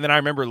of it. But then I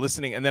remember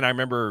listening, and then I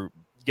remember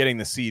getting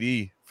the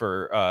CD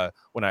for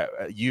when I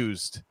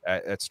used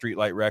at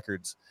Streetlight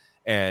Records.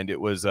 And it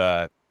was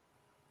I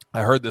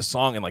heard this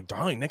song, and like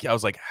Darling Nikki, I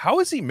was like, how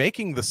is he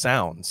making the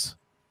sounds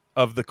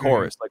of the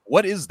chorus? Like,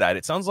 what is that?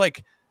 It sounds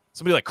like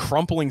somebody like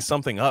crumpling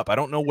something up. I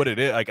don't know what it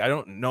is. Like, I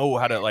don't know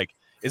how to like,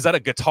 is that a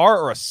guitar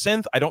or a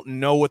synth? I don't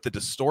know what the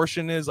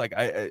distortion is. Like,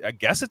 I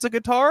guess it's a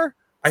guitar.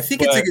 I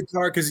think it's a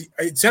guitar because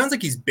it sounds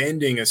like he's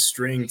bending a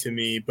string to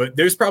me, but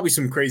there's probably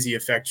some crazy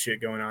effect shit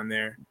going on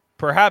there.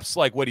 Perhaps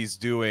like what he's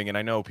doing, and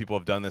I know people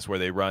have done this where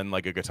they run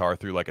like a guitar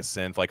through like a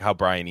synth, like how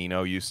Brian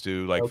Eno used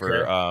to, like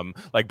for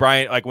like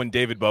Brian, like when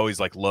David Bowie's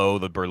like Low,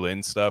 the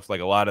Berlin stuff,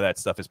 like a lot of that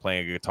stuff is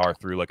playing a guitar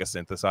through like a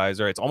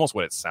synthesizer. It's almost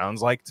what it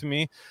sounds like to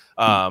me.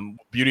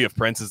 Beauty of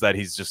Prince is that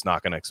he's just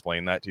not going to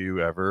explain that to you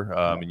ever,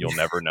 and you'll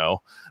never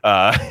know.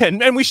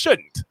 And we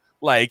shouldn't.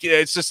 Like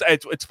it's just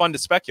it's fun to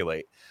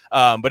speculate.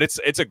 But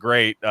it's a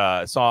great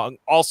song.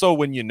 Also,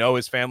 when you know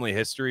his family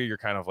history, you're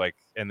kind of like,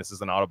 and this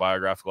is an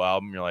autobiographical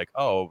album, you're like,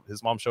 oh,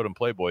 his mom showed him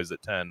Playboys at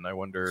 10. I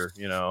wonder,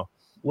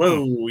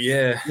 Whoa,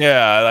 yeah.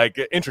 Yeah, like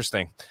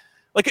interesting.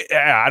 Like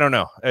I don't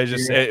know.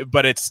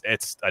 But it's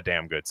a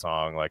damn good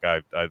song. Like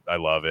I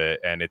love it,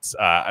 and its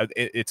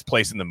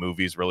place in the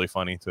movie is really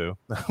funny too,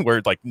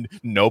 where like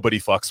nobody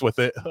fucks with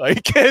it.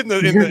 Like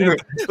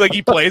like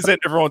he plays it,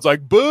 and everyone's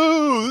like,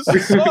 "Boo,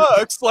 this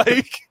sucks!"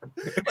 like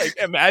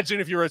imagine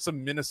if you were at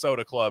some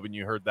Minnesota club and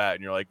you heard that,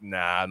 and you're like,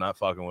 "Nah, I'm not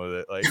fucking with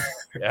it." Like,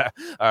 yeah,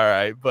 all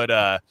right,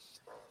 but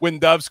When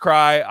Doves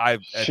Cry,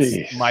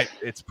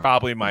 it's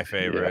probably my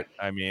favorite.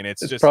 Yeah. I mean,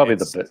 it's just probably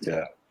the best.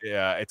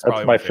 Yeah, it's that's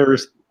probably my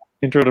first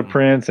intro to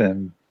Prince,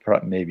 and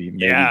maybe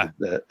yeah.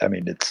 I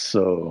mean, it's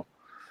so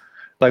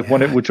like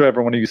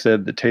whichever one of you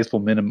said the tasteful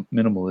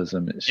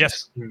minimalism is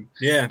just,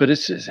 yeah, but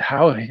it's just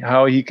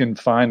how he can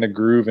find a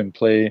groove and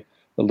play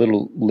a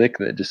little lick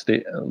that just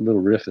a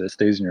little riff that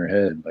stays in your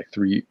head, like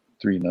three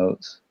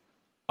notes.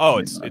 Oh,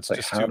 it's like,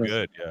 just too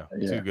good. Yeah,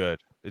 too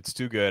good. It's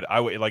too good.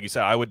 Like you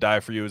said, I Would Die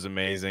for You is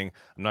amazing.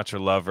 I'm not your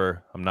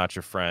lover. I'm not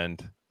your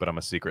friend, but I'm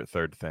a secret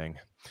third thing.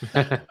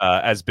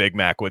 As Big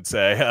Mac would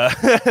say.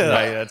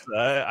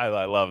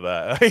 I love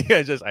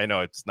that. I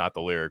know it's not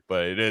the lyric,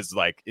 but it is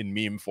like in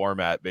meme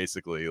format,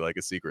 basically like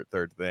a secret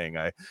third thing.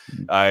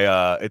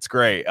 It's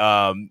great.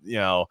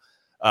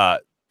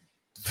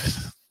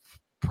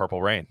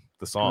 Purple Rain,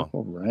 the song.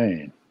 Purple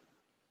Rain.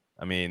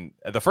 I mean,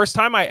 the first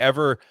time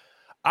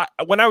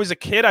when I was a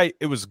kid,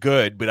 it was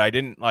good, but I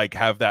didn't like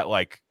have that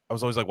like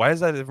was always like, why is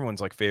that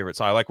everyone's like favorite?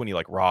 So I like when he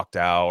like rocked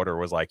out or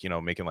was like,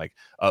 making like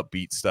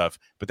upbeat stuff.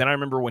 But then I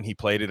remember when he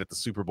played it at the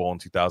Super Bowl in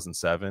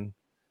 2007,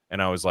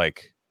 and I was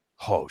like,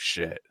 oh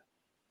shit.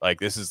 Like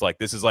this is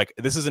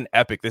an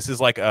epic. This is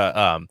like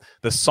the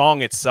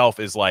song itself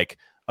is like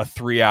a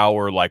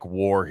 3-hour like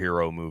war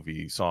hero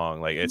movie song.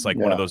 Like it's like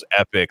one of those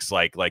epics,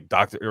 like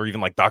Doctor, or even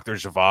like Dr.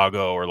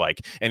 Zhivago, or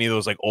like any of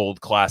those like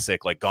old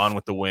classic, like Gone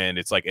with the Wind.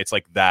 It's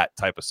like that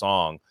type of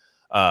song.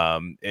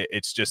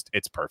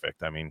 It's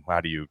perfect. I mean,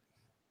 how do you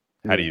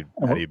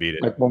beat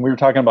it? Like when we were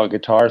talking about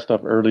guitar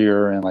stuff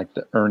earlier, and like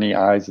the Ernie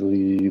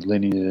Isley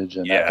lineage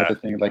and that type of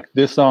thing, like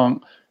this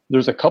song,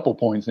 there's a couple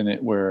points in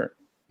it where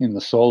in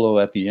the solo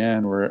at the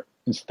end where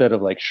instead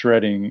of like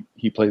shredding,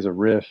 he plays a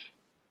riff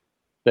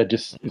that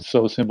just is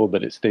so simple,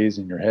 but it stays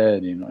in your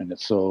head, and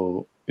it's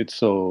so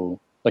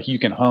like you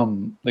can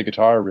hum the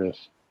guitar riff,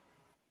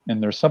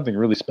 and there's something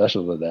really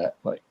special to that,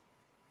 like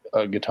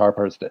guitar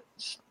parts that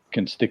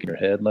can stick in your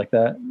head like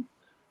that.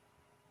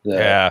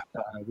 It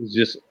was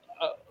just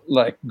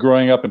like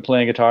growing up and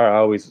playing guitar, I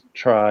always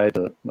try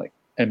to like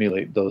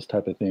emulate those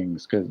type of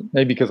things,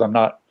 because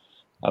I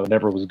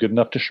never was good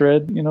enough to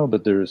shred,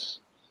 but there's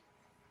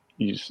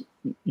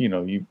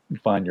you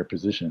find your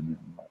position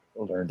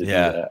and learn to do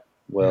that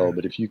well.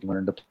 But if you can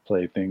learn to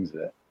play things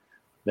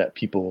that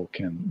people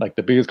can, like,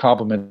 the biggest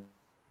compliments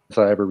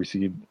I ever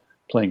received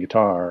playing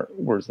guitar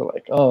was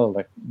like, oh,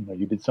 like,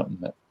 you did something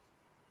that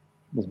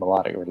was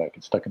melodic, or like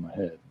it stuck in my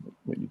head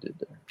what you did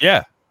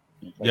there.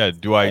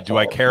 Do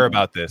I care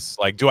about this?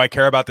 Like, do I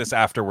care about this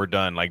after we're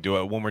done? Like,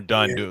 when we're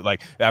done, do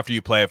like after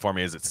you play it for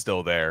me, is it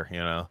still there?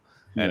 And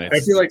I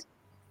feel like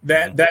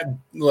that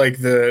like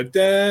the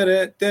da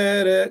da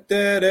da da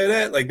da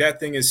da, like that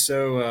thing is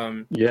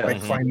so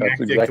like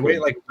climactic. Exactly. The way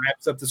it like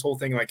wraps up this whole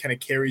thing, like kind of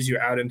carries you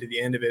out into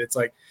the end of it. It's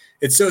like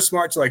it's so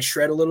smart to like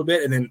shred a little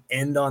bit and then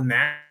end on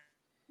that.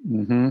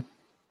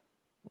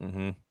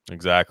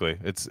 Exactly.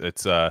 It's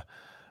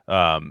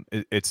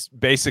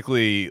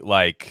basically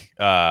like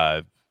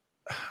I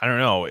don't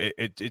know.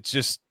 It's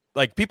just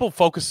like people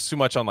focus too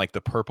much on like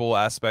the purple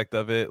aspect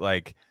of it.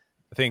 Like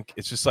I think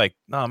it's just like,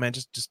 no, man,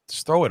 just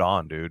throw it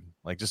on, dude.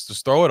 Like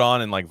just throw it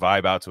on and like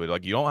vibe out to it.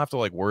 Like you don't have to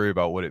like worry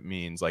about what it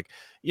means. Like,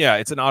 yeah,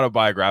 it's an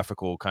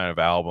autobiographical kind of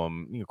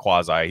album,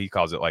 quasi. He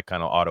calls it like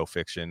kind of auto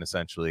fiction,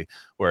 essentially,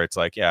 where it's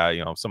like, yeah,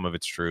 some of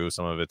it's true,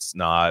 some of it's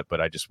not. But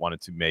I just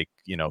wanted to make,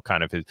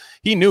 kind of his.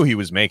 He knew he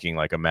was making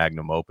like a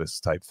magnum opus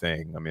type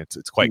thing. I mean,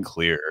 it's quite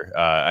clear.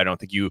 I don't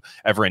think you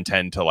ever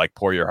intend to like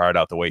pour your heart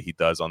out the way he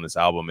does on this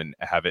album and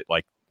have it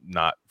like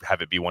not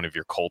have it be one of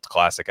your cult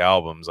classic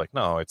albums. Like,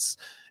 no,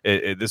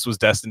 this was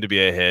destined to be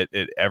a hit.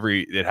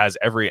 It has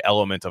every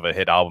element of a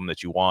hit album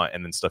that you want,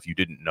 and then stuff you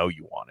didn't know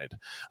you wanted,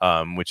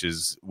 which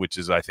is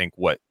I think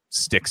what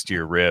sticks to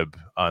your rib,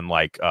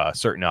 unlike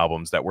certain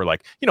albums that were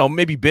like,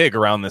 maybe big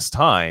around this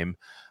time.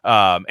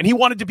 And he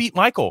wanted to beat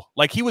Michael.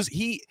 Like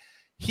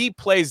he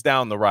plays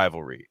down the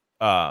rivalry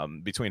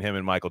between him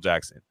and Michael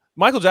Jackson.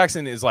 Michael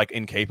Jackson is like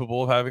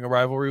incapable of having a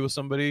rivalry with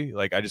somebody.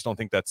 Like, I just don't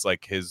think that's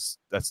like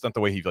that's not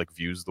the way he like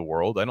views the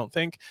world, I don't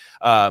think.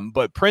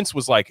 But Prince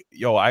was like,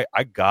 yo, I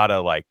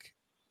gotta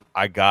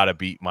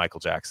beat Michael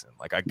Jackson.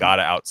 Like, I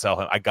gotta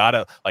outsell him. I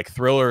gotta, like,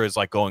 Thriller is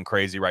like going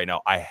crazy right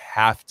now. I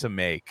have to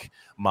make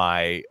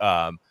my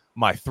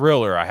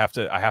Thriller. I have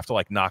to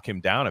like knock him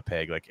down a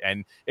peg. Like,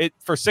 and it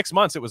for 6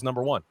 months it was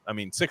number one. I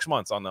mean, 6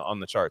 months on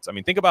the charts. I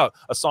mean, think about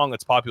a song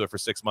that's popular for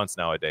 6 months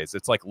nowadays.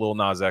 It's like Lil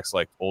Nas X,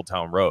 like Old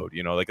Town Road.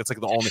 Like it's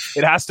like the only.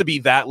 It has to be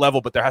that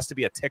level, but there has to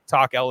be a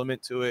TikTok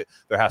element to it.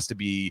 There has to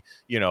be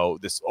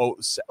this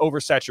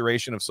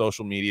oversaturation of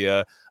social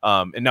media.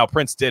 And now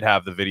Prince did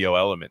have the video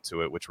element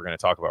to it, which we're going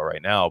to talk about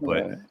right now.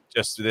 But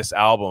just this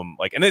album,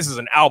 like, and this is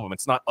an album.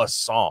 It's not a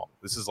song.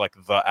 This is like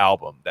the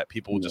album that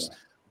people just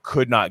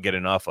could not get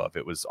enough of.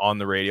 It was on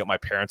the radio. I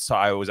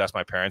always ask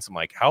my parents, I'm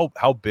like,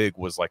 how big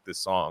was like this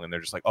song? And they're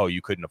just like, oh,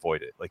 you couldn't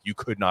avoid it. Like, you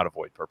could not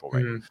avoid Purple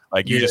Rain.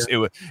 Like, you just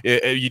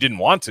you didn't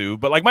want to.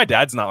 But like, my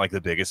dad's not like the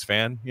biggest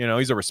fan.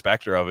 He's a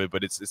respecter of it,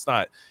 but he's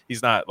not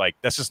like,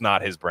 that's just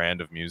not his brand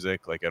of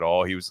music, like, at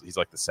all. He's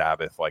like the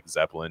Sabbath, like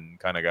Zeppelin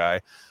kind of guy.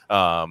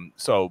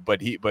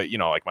 But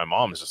like, my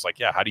mom is just like,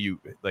 yeah, how do you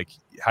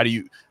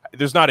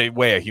there's not a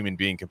way a human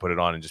being can put it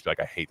on and just be like,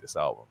 I hate this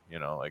album.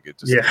 Like, it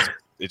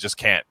just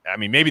can't. I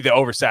mean, maybe the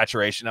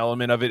oversaturation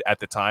element of it at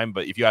the time,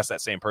 but if you ask that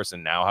same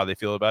person now how they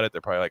feel about it,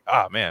 they're probably like,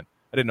 ah, man,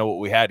 I didn't know what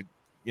we had.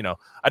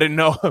 I didn't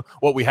know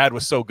what we had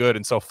was so good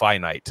and so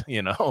finite,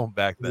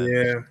 back then.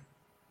 Yeah.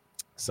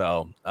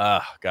 So,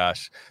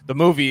 gosh, the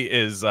movie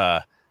is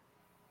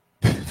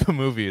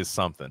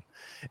something.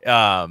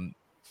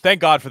 Thank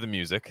God for the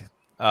music,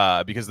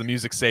 because the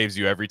music saves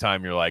you every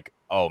time you're like,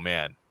 oh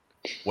man,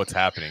 what's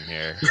happening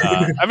here?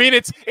 I mean,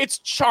 it's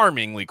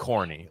charmingly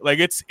corny. Like,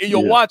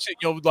 you'll watch it,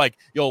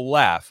 you'll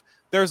laugh.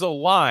 There's a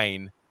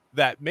line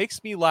that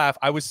makes me laugh.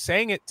 I was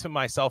saying it to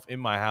myself in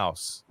my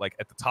house, like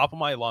at the top of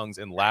my lungs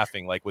and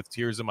laughing, like with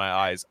tears in my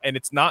eyes. And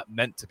it's not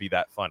meant to be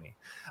that funny.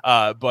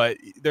 But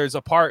there's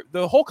a part,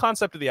 the whole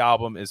concept of the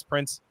album is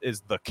Prince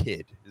is the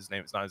kid. His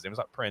name is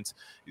not Prince.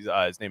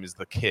 His name is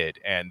the Kid.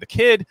 And the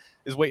kid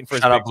is waiting for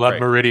his Shout out big Blood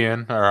break.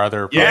 Meridian or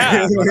other.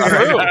 Yeah,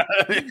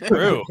 programs.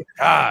 true.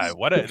 God,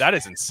 that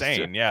is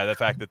insane. Yeah, the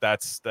fact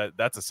that's a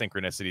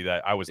synchronicity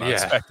that I was not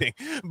expecting.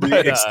 But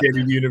The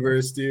extended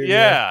universe, dude.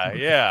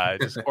 yeah.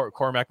 Just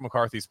Cormac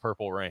McCarthy's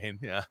Purple Rain.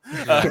 Yeah,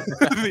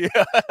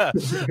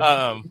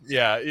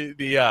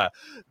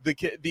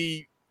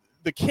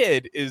 the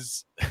kid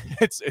is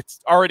it's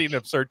already an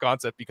absurd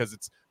concept because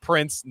it's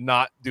Prince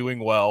not doing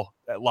well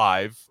at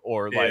live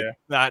or like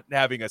not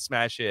having a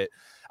smash hit.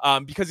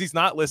 Because he's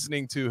not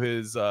listening to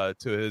his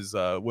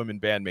women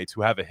bandmates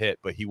who have a hit,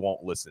 but he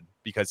won't listen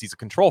because he's a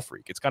control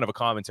freak. It's kind of a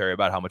commentary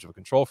about how much of a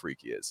control freak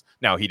he is.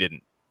 Now, he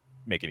didn't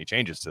make any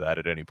changes to that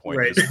at any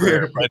point in his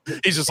career, but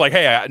he's just like,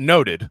 hey, I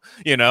noted,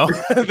 you know.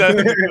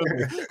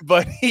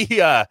 But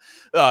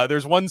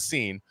there's one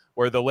scene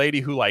where the lady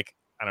who like,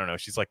 I don't know,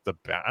 she's like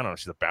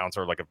she's a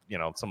bouncer, like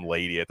some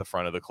lady at the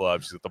front of the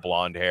club. She's got the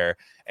blonde hair,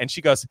 and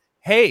she goes,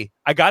 hey,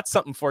 I got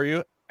something for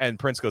you. And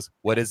Prince goes,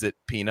 what is it,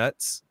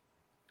 peanuts?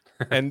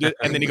 And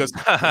then he goes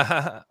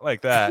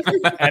like that,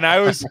 and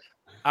I was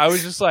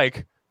just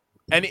like,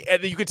 and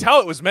you could tell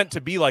it was meant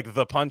to be like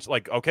the punch,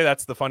 like, okay,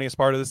 that's the funniest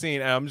part of the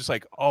scene, and I'm just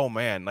like, oh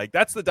man, like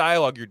that's the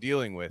dialogue you're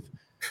dealing with.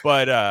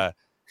 But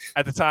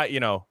at the time,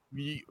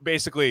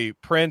 basically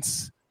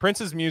Prince's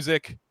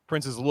music,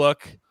 Prince's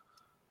look,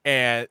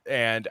 and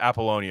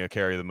Apollonia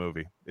carry the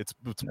movie.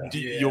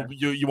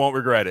 You won't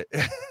regret it.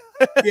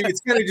 It's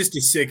kind of just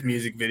a sick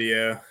music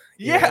video.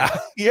 Yeah.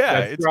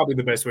 That's probably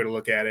the best way to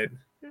look at it.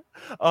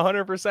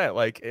 100%.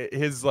 Like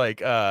his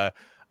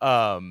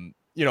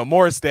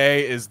Morris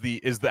Day is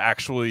the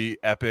actually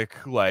epic,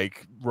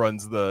 like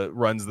runs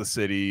the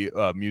city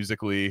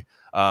musically.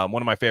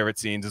 One of my favorite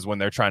scenes is when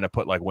they're trying to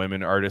put like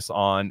women artists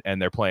on and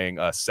they're playing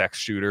a Sex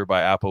Shooter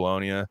by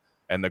Apollonia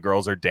and the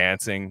girls are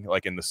dancing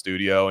like in the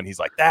studio and he's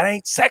like, that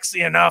ain't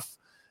sexy enough,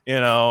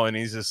 and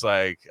he's just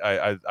like,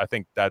 I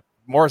think that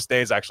Morris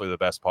Day is actually the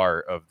best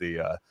part of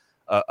the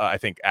I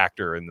think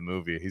actor in the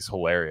movie. He's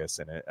hilarious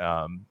in it,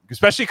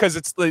 especially because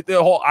it's the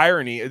whole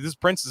irony. This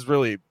Prince is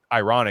really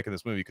ironic in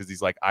this movie because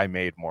he's like, I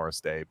made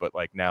Morris Day, but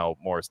like now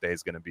Morris Day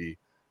is going to be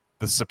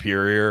the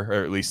superior,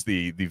 or at least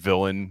the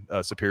villain,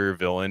 superior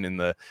villain in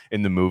the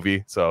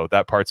movie. So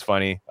that part's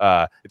funny.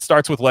 It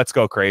starts with "Let's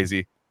Go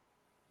Crazy"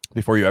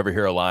 before you ever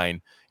hear a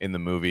line in the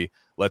movie.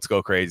 Let's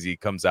Go Crazy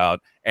comes out,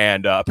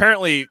 and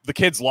apparently the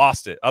kid's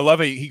lost it. I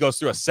love it. He goes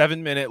through a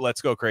 7-minute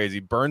Let's Go Crazy,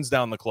 burns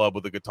down the club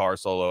with a guitar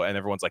solo, and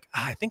everyone's like,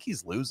 I think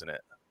he's losing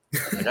it.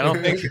 Like, I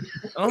don't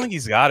think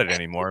he's got it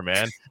anymore,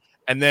 man.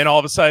 And then all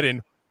of a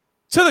sudden,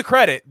 to the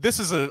credit, this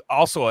is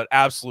also an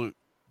absolute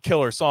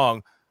killer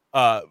song.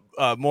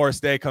 Morris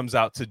Day comes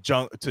out to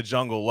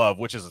Jungle Love,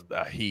 which is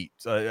a heat,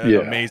 an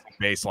amazing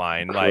bass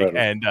line. Like,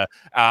 and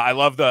I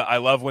love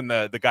when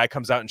the guy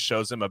comes out and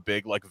shows him a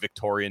big like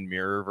Victorian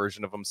mirror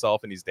version of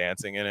himself and he's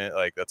dancing in it.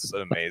 Like, that's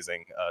an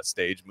amazing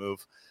stage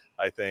move,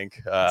 I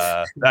think.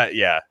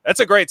 That's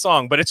a great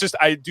song, but it's just,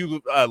 I do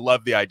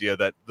love the idea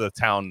that the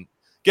town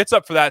gets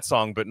up for that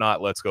song, but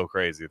not Let's Go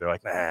Crazy. They're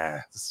like, nah,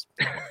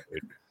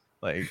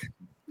 like,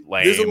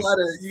 lame. There's a lot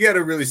of, you got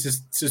to really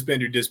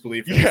suspend your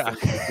disbelief.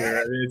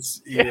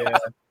 It's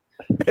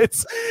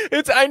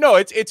I know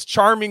it's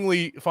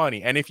charmingly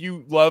funny, and if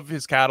you love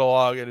his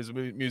catalog and his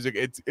music,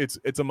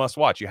 it's a must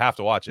watch. You have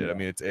to watch it. I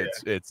mean,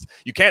 it's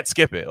you can't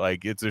skip it.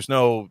 Like, there's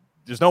no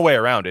way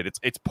around it.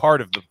 It's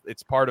part of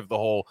the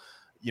whole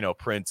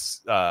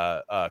Prince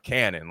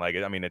canon. Like,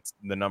 I mean, it's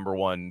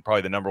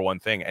probably the number one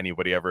thing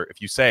anybody ever,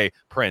 if you say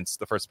Prince,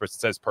 the first person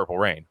says Purple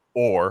Rain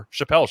or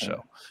Chappelle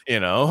Show,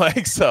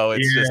 like, so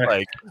it's just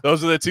like,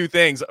 those are the two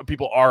things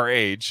people our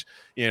age,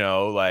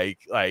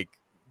 like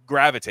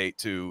gravitate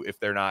to if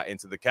they're not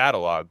into the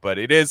catalog. But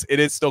it is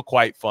still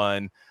quite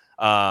fun.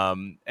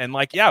 And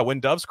like, when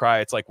Doves Cry,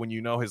 it's like, when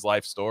his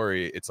life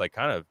story, it's like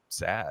kind of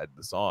sad,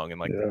 the song, and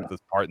like the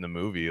part in the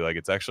movie, like,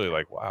 it's actually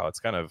like, wow, it's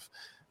kind of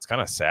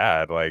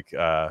sad. Like,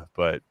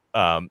 but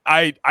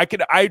I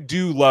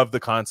do love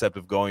the concept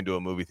of going to a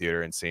movie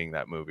theater and seeing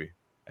that movie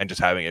and just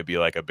having it be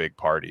like a big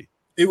party.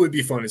 It would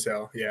be fun as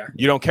hell. Yeah.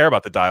 You don't care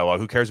about the dialogue.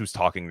 Who cares who's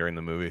talking during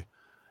the movie?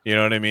 You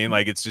know what I mean?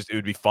 Like, it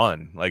would be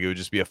fun. Like, it would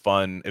just be a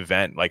fun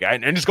event. Like,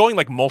 and just going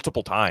like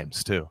multiple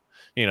times too,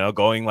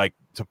 going like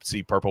to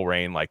see Purple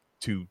Rain, like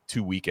two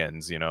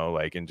weekends,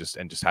 like, and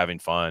just having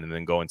fun and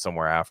then going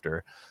somewhere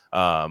after.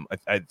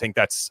 I think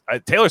that's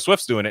Taylor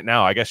Swift's doing it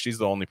now. I guess she's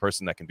the only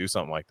person that can do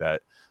something like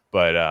that.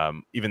 But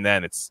even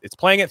then, it's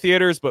playing at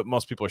theaters, but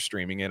most people are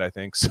streaming it, I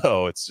think.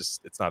 So it's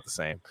not the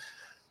same.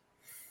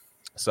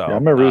 So I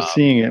remember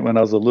seeing it when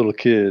I was a little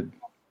kid.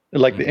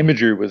 Like, the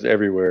imagery was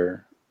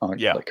everywhere on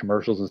like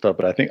commercials and stuff.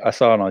 But I think I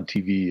saw it on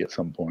TV at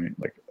some point,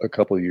 like a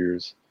couple of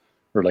years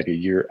or like a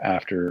year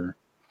after.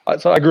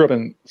 So I grew up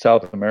in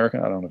South America.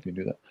 I don't know if you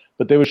knew that,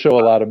 but they would show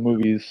a lot of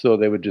movies. So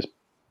they would just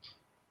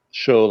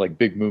show like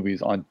big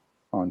movies on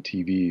on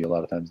TV a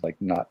lot of times, like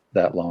not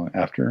that long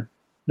after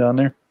down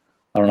there.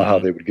 I don't know how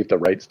they would get the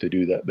rights to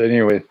do that, but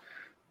anyway,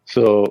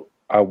 so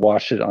I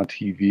watched it on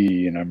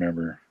TV, and I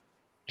remember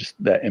just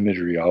that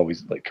imagery,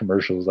 always like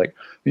commercials, like,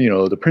 you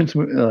know, the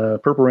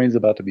Purple Rain's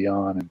about to be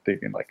on, and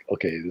thinking like,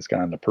 okay, this guy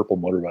on the purple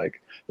motorbike,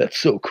 that's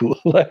so cool.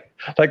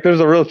 like there's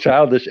a real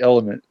childish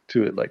element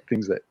to it, like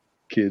things that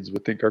kids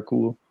would think are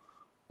cool.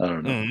 I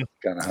don't know,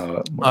 kind of how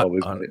it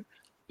always went.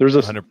 There's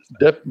a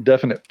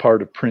definite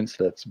part of Prince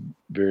that's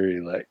very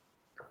like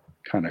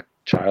kind of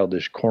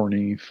childish,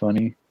 corny,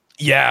 funny.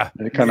 Yeah,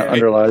 and it kind of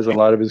underlies a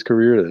lot of his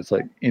career. That's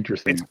like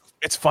interesting.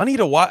 It's funny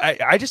to watch.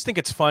 I just think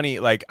it's funny.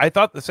 Like I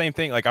thought the same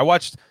thing. Like I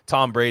watched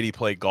Tom Brady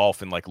play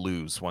golf and like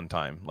lose one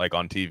time, like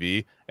on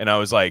TV, and I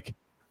was like,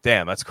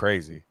 "Damn, that's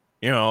crazy."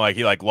 You know, like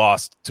he like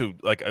lost to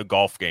like a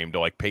golf game to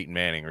like Peyton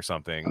Manning or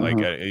something. Like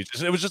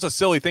it was just a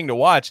silly thing to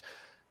watch.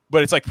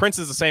 But it's like Prince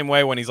is the same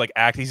way when he's like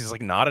acting. He's just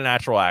like not a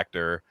natural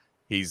actor.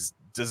 He's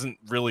doesn't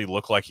really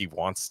look like he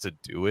wants to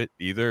do it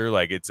either.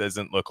 Like it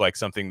doesn't look like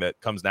something that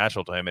comes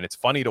natural to him. And it's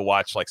funny to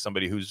watch like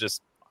somebody who's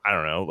just, I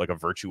don't know, like a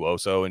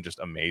virtuoso and just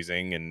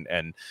amazing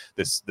and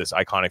this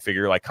iconic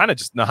figure, like kind of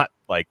just not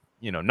like,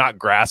 you know, not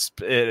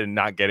grasp it and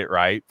not get it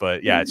right.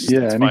 But yeah, it's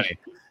funny.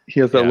 He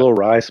has that little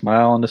wry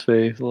smile on his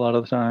face a lot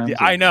of the time. Yeah,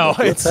 I know.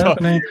 It's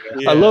happening.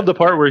 I love the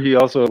part where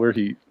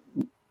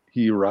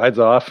he rides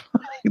off.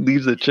 He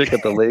leaves the chick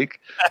at the lake.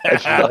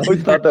 I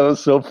always thought that was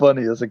so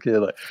funny as a kid.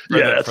 Like,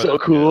 that's so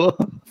cool.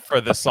 For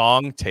the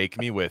song "Take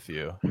Me With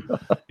You,"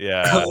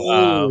 yeah,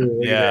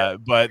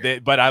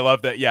 but I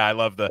love that. Yeah, I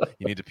love the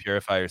you need to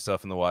purify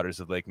yourself in the waters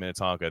of Lake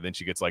Minnetonka. Then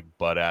she gets like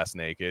butt ass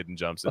naked and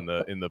jumps in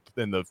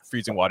the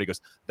freezing water. He goes,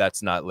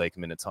 "That's not Lake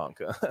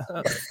Minnetonka,"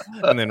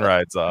 and then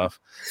rides off.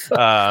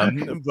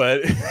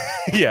 But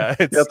yeah,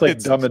 it's like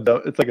Dumb and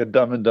Dumber. It's like a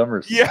Dumb and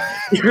Dumber. Yeah,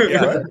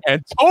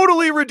 and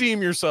totally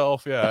redeem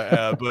yourself.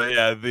 Yeah, but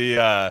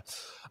yeah,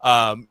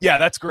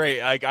 that's great.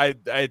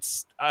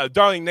 It's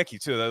Darling Nikki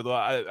too.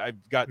 I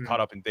got caught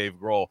up in Dave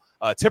Grohl.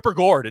 Tipper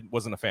Gore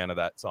wasn't a fan of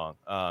that song.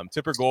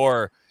 Tipper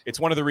Gore. It's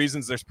one of the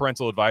reasons there's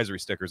parental advisory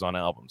stickers on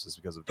albums is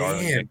because of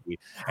Darling Nikki.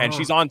 And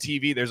she's on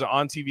TV. There's an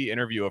on TV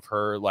interview of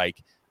her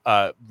like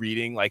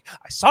reading, like,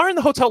 I saw her in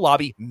the hotel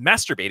lobby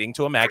masturbating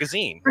to a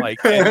magazine, like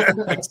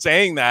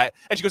saying that,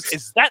 and she goes,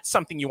 "Is that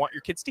something you want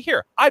your kids to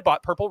hear? I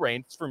bought Purple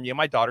Rain for me and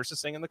my daughters to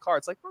sing in the car."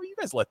 It's like, bro, you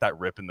guys let that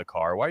rip in the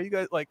car. Why are you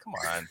guys like, come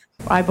on?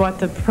 I bought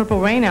the Purple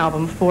Rain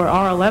album for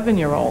our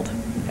 11-year-old,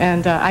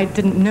 and I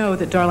didn't know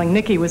that Darling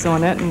Nikki was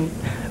on it, and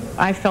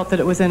I felt that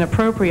it was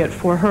inappropriate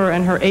for her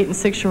and her 8- and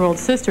 6-year-old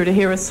sister to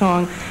hear a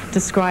song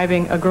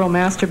describing a girl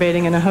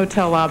masturbating in a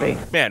hotel lobby.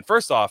 Man,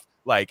 first off,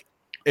 like,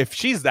 if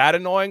she's that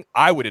annoying,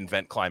 I would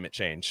invent climate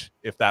change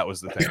if that was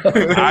the thing.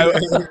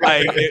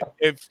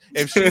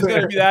 If she's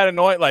gonna be that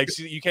annoying, like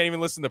you can't even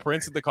listen to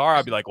Prince in the car,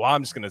 I'd be like, well,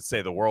 I'm just gonna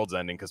say the world's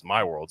ending because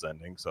my world's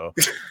ending. So,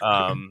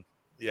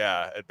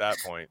 yeah, at that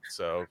point.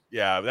 So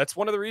yeah, that's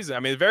one of the reasons. I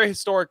mean, very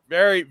historic,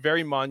 very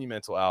very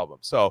monumental album.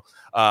 So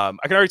I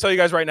can already tell you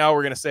guys right now,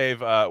 we're gonna save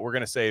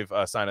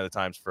Sign of the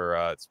Times for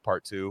it's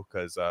part 2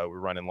 because we're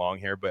running long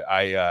here. But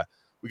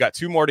we got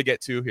 2 more to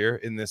get to here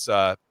in this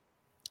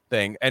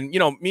thing. And, you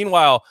know,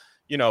 meanwhile,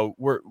 you know,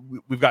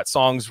 we've got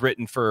songs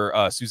written for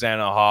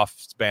Susanna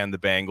Hoff's band, The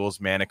Bangles,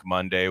 Manic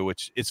Monday,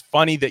 which is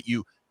funny that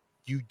you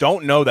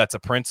don't know that's a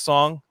Prince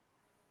song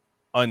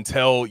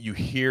until you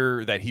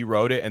hear that he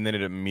wrote it, and then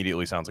it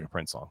immediately sounds like a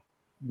Prince song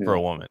for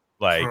a woman.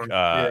 Like,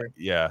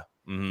 yeah.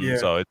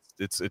 So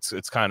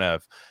it's kind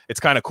of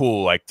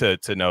cool, like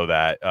to know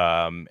that.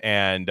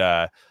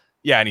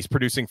 And he's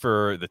producing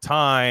for The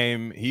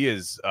Time. He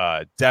is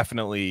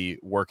definitely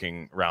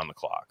working around the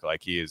clock.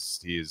 Like he's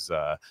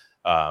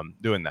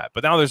doing that.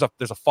 But now there's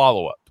a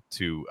follow-up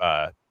to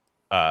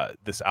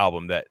this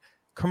album that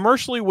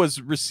commercially was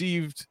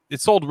received.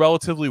 It sold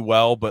relatively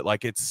well, but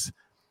like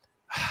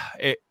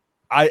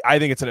I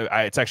think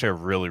it's actually a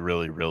really,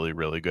 really, really,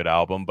 really good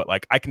album. But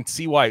like I can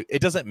see why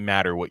it doesn't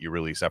matter what you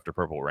release after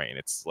Purple Rain.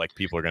 It's like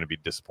people are going to be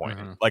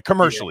disappointed, like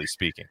commercially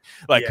speaking.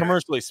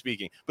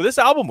 But this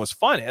album was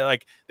fun.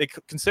 Like they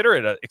consider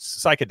it a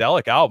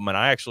psychedelic album, and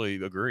I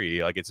actually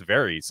agree. Like it's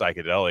very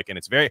psychedelic, and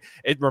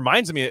it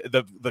reminds me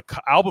the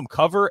album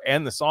cover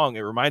and the song.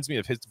 It reminds me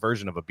of his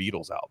version of a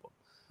Beatles album.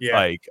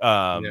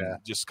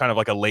 Just kind of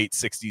like a late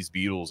 60s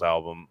Beatles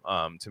album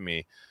to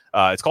me.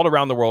 It's called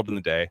Around the World in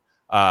the Day.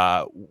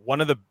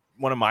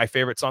 One of my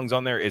favorite songs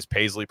on there is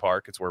Paisley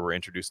Park. It's where we're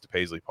introduced to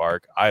Paisley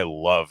Park. I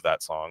love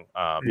that song.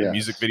 The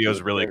music video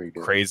is really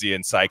crazy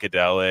and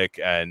psychedelic,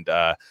 and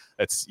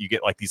you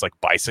get like these like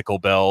bicycle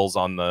bells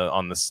on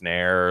the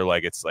snare.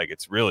 Like it's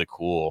really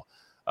cool.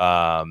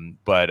 And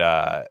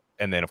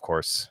then of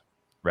course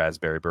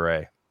Raspberry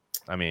Beret.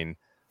 I mean,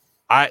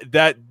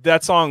 that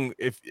song,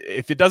 if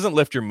it doesn't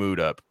lift your mood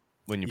up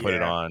when you put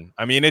it on,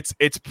 I mean, it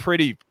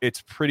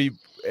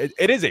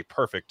is a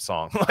perfect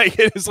song. Like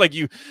it is like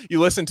you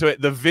listen to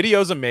it. The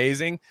video's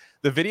amazing.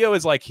 The video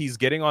is like he's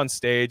getting on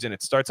stage, and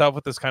it starts out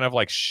with this kind of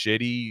like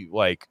shitty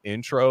like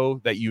intro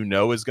that you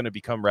know is going to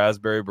become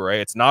Raspberry Beret.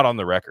 It's not on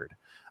the record,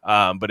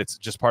 but it's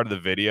just part of the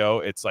video.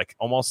 It's like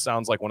almost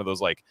sounds like one of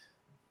those like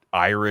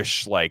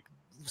Irish, like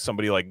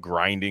somebody like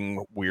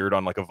grinding weird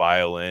on like a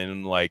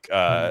violin, like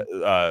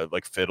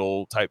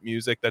fiddle type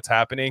music that's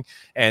happening.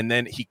 And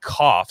then he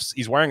coughs.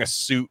 He's wearing a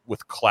suit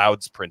with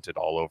clouds printed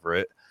all over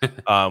it,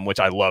 which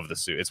I love the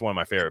suit. It's one of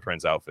my favorite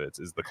Prince outfits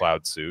is the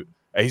cloud suit.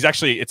 It's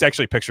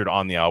actually pictured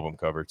on the album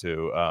cover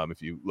too,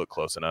 if you look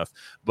close enough.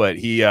 But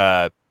he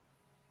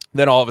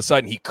then all of a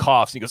sudden he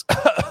coughs and he goes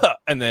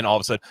and then all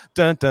of a sudden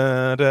dun,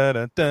 dun, dun,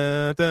 dun,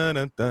 dun, dun,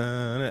 dun,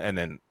 dun, and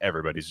then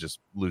everybody's just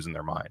losing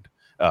their mind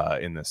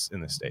in this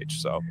stage.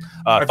 So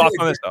thoughts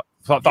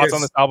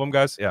on this album,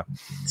 guys? Yeah,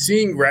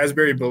 seeing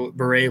Raspberry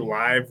Beret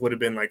live would have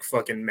been like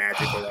fucking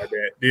magical. I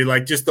bet, dude.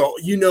 Like just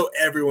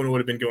everyone would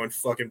have been going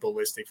fucking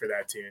ballistic for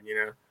that tune. You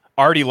know,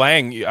 Artie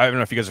Lang. I don't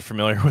know if you guys are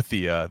familiar with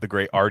the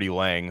great Artie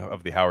Lang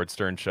of the Howard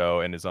Stern Show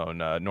and his own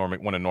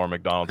one of Norm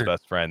Macdonald's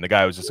best friend. The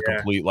guy was just a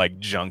complete like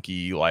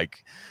junkie.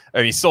 Like, I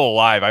mean, he's still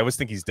alive. I always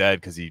think he's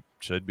dead because he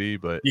should be,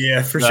 but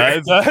yeah, for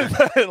sure.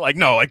 Like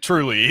no, like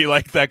truly,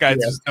 like that guy's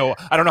just no.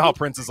 I don't know how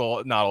Prince is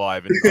not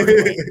alive.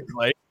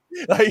 Like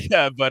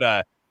yeah,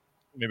 but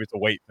maybe it's a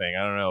weight thing.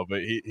 I don't know,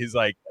 but he's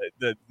like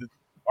the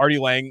Artie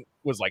Lang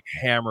was like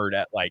hammered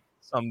at like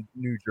some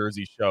New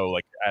Jersey show,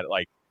 like at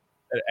like.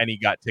 And he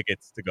got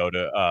tickets to go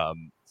to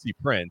see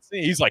Prince.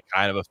 He's like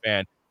kind of a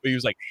fan, but he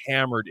was like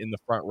hammered in the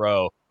front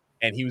row,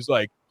 and he was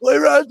like, "Play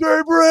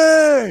Raspberry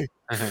Beret,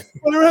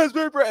 play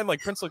Raspberry Beret." And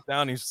like Prince looked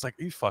down, and he's just like,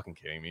 "Are you fucking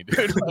kidding me,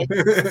 dude?" Like,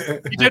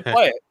 he did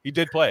play it. He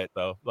did play it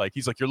though. Like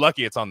he's like, "You're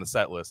lucky it's on the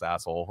set list,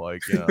 asshole."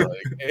 Like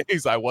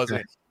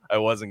like I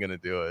wasn't gonna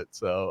do it.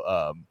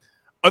 So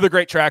other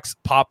great tracks,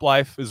 Pop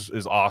Life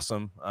is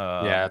awesome.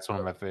 Yeah, it's one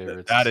of my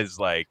favorites. That is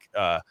like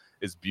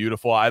is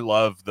beautiful. I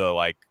love the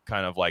like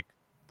kind of like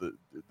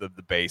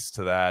the bass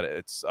to that.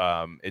 It's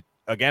it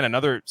again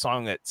another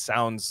song that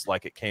sounds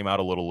like it came out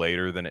a little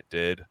later than it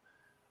did.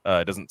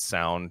 It doesn't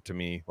sound to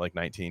me like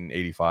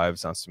 1985. It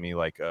sounds to me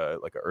like a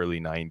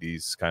early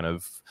 90s kind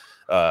of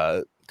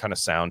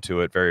sound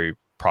to it. Very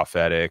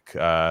prophetic.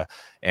 Yeah,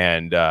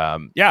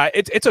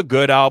 it's a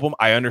good album.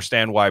 I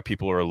understand why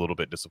people are a little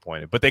bit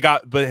disappointed, but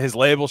his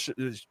label should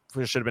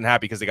have been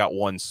happy because they got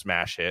one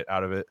smash hit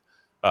out of it.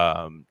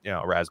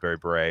 Raspberry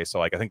Beret. So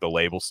like I think the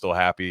label's still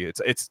happy.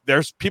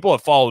 There's people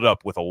have followed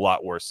up with a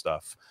lot worse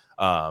stuff,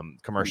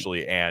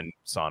 commercially and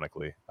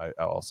sonically.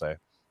 I'll say.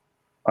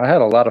 I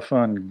had a lot of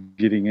fun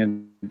getting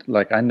in.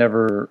 Like I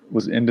never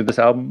was into this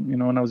album,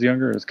 when I was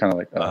younger. It was kind of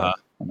like, I'm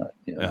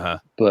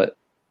not, but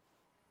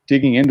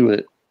digging into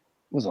it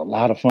was a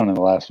lot of fun in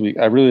the last week.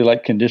 I really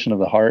like Condition of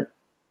the Heart.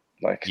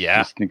 Like, I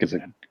just think it's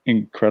an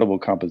incredible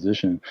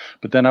composition.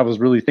 But then I was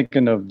really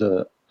thinking of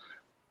the,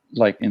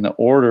 like in the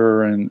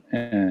order and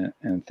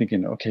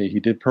thinking, okay,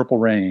 he did Purple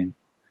Rain,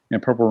 and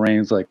Purple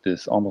Rain's like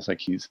this, almost like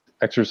he's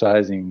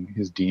exercising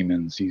his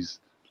demons. He's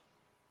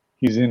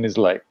in his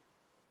like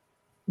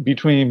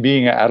between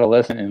being an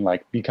adolescent and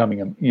like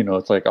becoming a,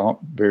 it's like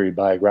very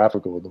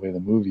biographical the way the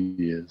movie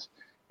is.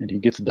 And he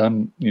gets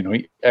done,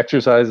 he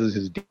exercises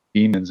his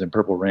demons in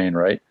Purple Rain,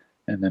 right?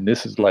 And then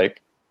this is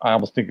like, I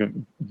almost think of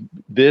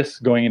this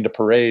going into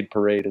Parade.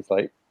 Parade is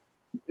like,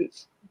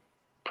 it's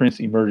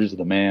Prince emerges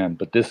the man,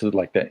 but this is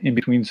like that in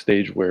between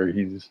stage where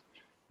he's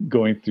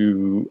going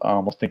through. I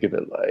almost think of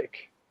it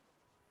like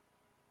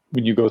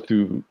when you go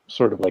through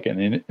sort of like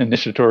an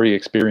initiatory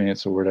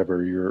experience or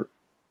whatever. You're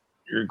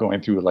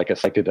going through like a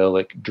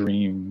psychedelic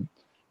dream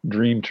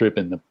trip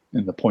in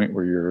the point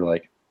where you're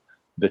like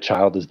the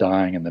child is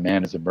dying and the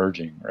man is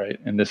emerging, right?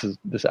 And this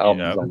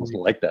album is almost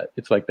like that.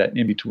 It's like that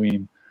in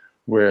between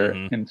where,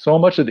 and so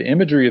much of the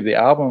imagery of the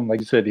album,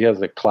 like you said, he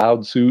has a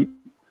cloud suit.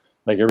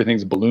 Like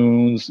everything's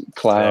balloons,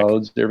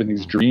 clouds,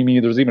 everything's dreamy.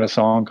 There's even a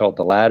song called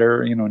The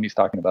Ladder, and he's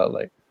talking about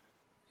like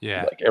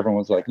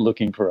everyone's like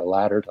looking for a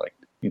ladder to like,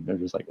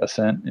 there's like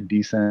ascent and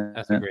descent.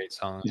 That's a great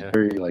song. It's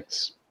very like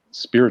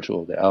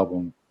spiritual, the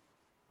album.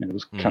 And it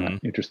was kind of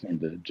interesting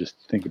to just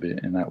think of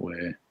it in that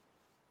way.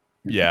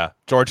 Yeah.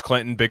 George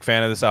Clinton, big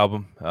fan of this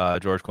album.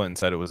 George Clinton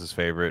said it was his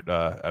favorite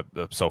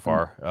so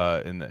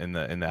far in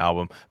the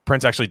album.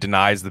 Prince actually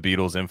denies the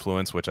Beatles'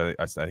 influence, which I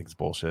think is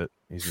bullshit.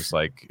 He's just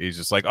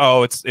like,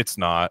 oh, it's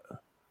not.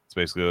 It's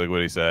basically like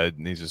what he said.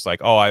 And he's just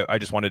like, oh, I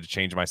just wanted to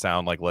change my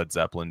sound like Led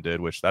Zeppelin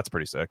did, which that's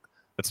pretty sick.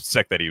 That's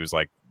sick that he was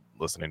like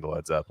listening to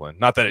Led Zeppelin.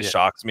 Not that it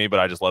shocks me, but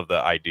I just love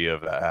the idea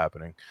of that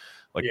happening.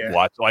 Like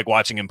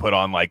watching him put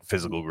on like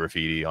Physical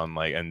Graffiti on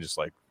like, and just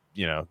like,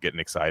 getting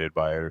excited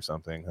by it or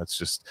something. That's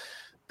just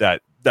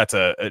that's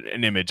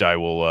an image I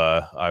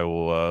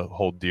will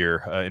hold dear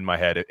in my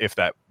head if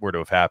that were to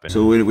have happened.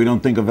 So we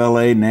don't think of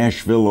L.A.,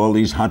 Nashville, all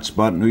these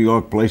hotspot New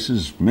York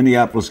places.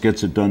 Minneapolis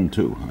gets it done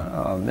too.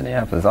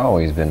 Minneapolis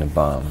always been the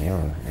bomb. You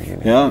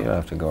don't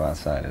have to go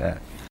outside of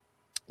that.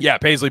 Yeah,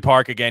 Paisley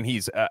Park again.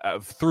 He's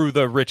through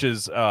the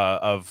riches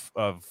of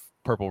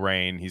Purple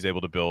Rain. He's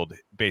able to build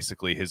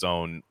basically his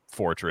own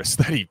fortress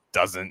that he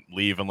doesn't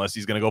leave unless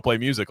he's going to go play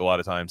music a lot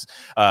of times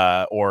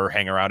or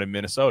hang around in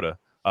Minnesota.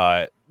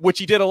 Which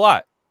he did a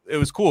lot. it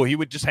was cool. He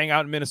would just hang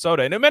out in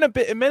Minnesota, and it meant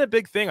a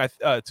big thing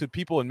to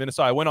people in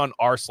Minnesota. I went on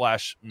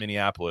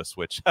r/Minneapolis,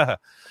 which,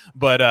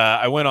 but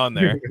I went on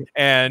there,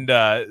 and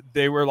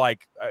they were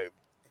like,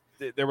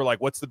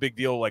 what's the big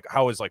deal? Like,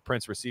 how is like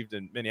Prince received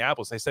in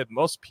Minneapolis? They said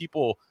most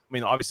people, I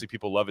mean, obviously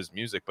people love his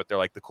music, but they're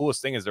like, the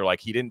coolest thing is they're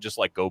like, he didn't just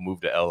like go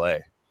move to LA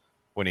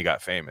when he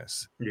got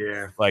famous.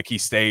 Yeah. Like he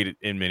stayed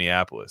in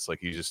Minneapolis. Like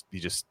he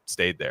just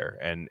stayed there.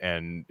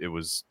 And it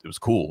was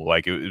cool.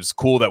 Like it was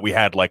cool that we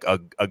had like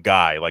a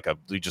guy, like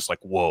just like,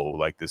 whoa,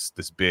 like this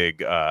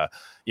big, like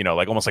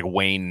almost like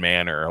Wayne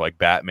Manor, like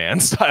Batman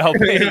style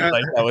thing.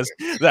 Like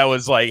that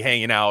was like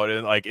hanging out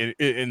and like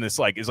in this,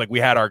 like, it's like we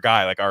had our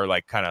guy, like our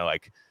like kind of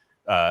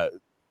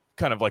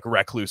like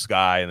recluse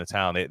guy in the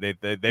town.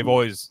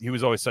 He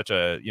was always such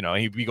a,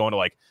 he'd be going to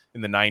like in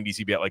the 90s,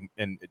 he'd be at like,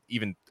 and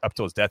even up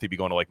till his death, he'd be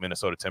going to like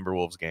Minnesota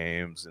Timberwolves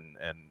games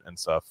and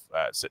stuff,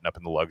 sitting up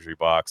in the luxury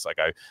box. Like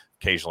I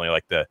occasionally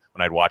when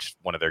I'd watch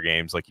one of their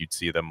games, like you'd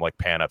see them like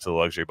pan up to the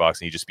luxury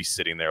box and he'd just be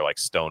sitting there like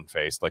stone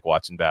faced, like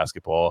watching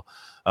basketball.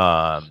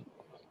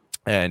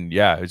 And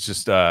yeah, it's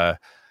just, I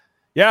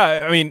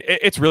mean,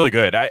 it's really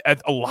good. A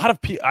lot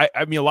of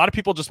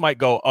people just might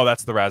go, oh,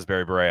 that's the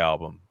Raspberry Beret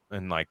album.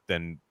 And like,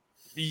 then,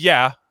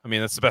 yeah, I mean,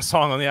 that's the best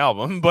song on the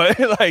album, but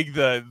like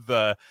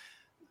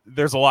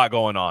there's a lot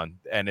going on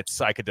and it's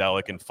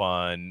psychedelic and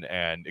fun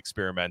and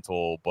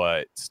experimental,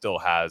 but still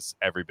has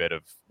every bit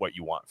of what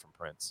you want from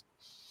Prince.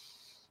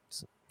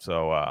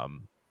 So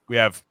we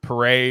have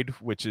Parade,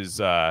 which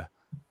is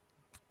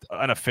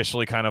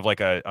unofficially kind of like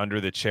a Under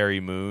the Cherry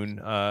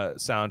Moon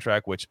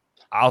soundtrack, which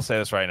I'll say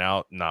this right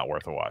now, not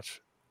worth a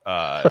watch.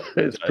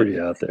 It's pretty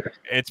out there.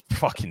 It's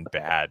fucking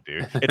bad,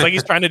 dude. It's like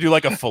he's trying to do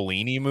like a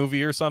Fellini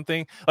movie or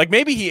something. Like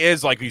maybe he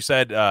is, like you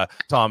said,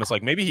 Thomas.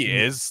 Like maybe he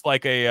is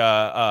like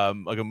a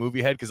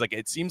movie head, because like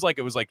it seems like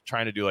it was like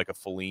trying to do like a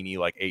Fellini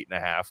like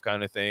 8.5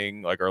 kind of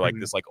thing, like, or like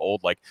this like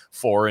old like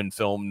foreign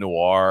film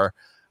noir.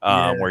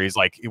 Where he's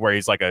like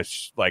a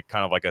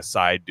kind of like a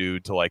side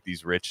dude to like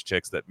these rich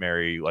chicks that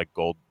marry like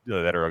gold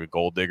that are like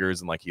gold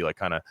diggers, and like he like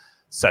kind of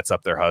sets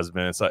up their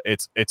husband.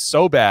 It's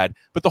so bad,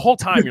 but the whole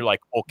time you're like,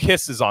 well,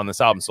 Kiss is on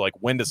this album, so like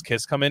when does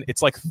Kiss come in?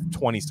 It's like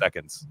 20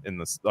 seconds in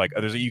this, like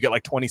you get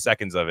like 20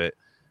 seconds of it,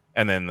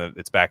 and then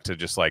it's back to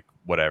just like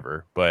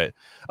whatever. But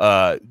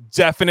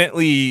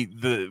definitely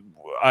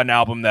an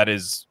album that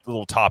is a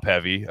little top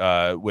heavy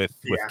with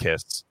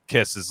Kiss.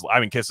 Kiss is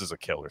a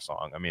killer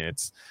song. I mean,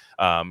 it's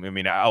a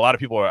lot of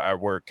people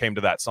came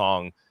to that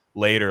song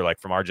later, like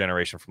from our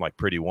generation, from like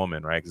Pretty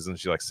Woman, right? Because doesn't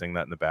she like sing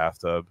that in the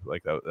bathtub?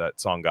 Like that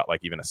song got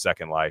like even a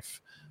second life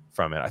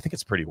from it. I think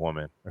it's Pretty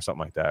Woman or something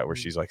like that, where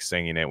she's like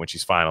singing it when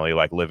she's finally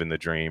like living the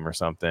dream or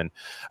something.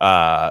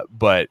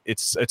 But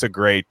it's a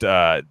great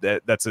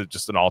that's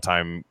just an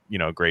all-time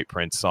great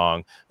Prince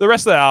song. The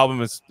rest of the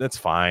album that's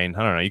fine.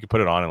 I don't know, you can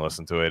put it on and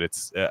listen to it.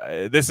 It's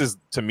this is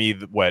to me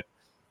what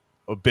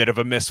a bit of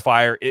a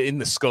misfire in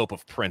the scope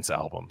of Prince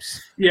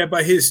albums. Yeah,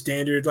 by his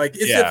standard, like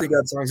it's definitely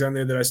got songs on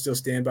there that I still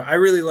stand by. I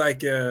really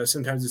like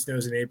Sometimes It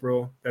Snows in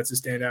April. That's a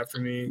standout for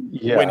me.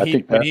 Yeah,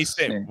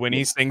 when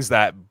he sings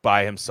that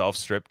by himself,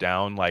 stripped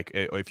down, like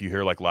if you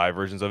hear like live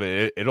versions of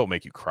it, it'll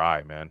make you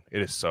cry, man.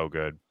 It is so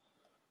good.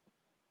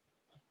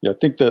 Yeah, I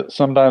think that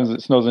Sometimes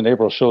It Snows in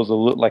April shows a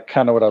little like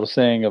kind of what I was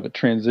saying of it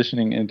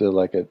transitioning into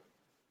like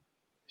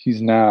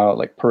he's now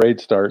like Parade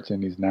starts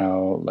and he's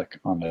now like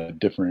on a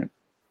different.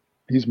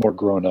 He's more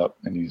grown up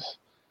and he's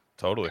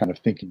totally kind of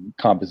thinking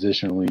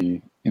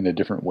compositionally in a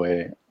different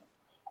way.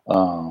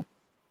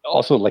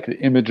 Also like the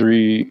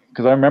imagery,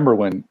 because I remember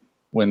when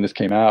this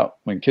came out,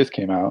 when Kiss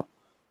came out,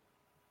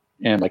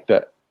 and like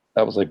that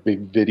was like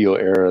big video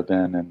era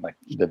then, and like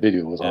the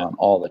video was on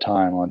all the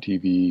time on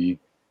TV,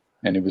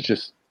 and it was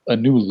just a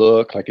new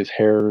look. Like his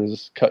hair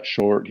is cut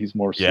short, he's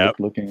more slick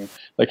looking,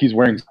 like he's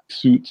wearing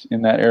suits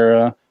in that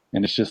era,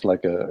 and it's just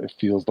like it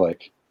feels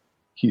like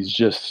he's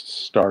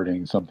just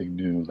starting something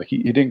new. Like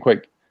he didn't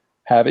quite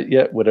have it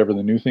yet, whatever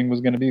the new thing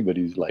was going to be, but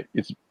he's like,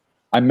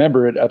 I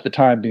remember it at the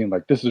time being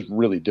like, this is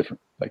really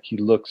different. Like he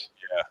looks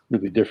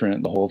really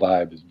different. The whole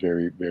vibe is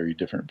very, very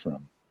different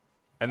from.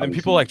 And then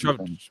people like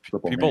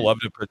people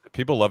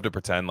love to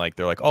pretend like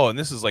they're like, oh, and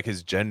this is like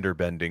his gender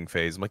bending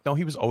phase. I'm like, no,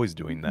 he was always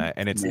doing that,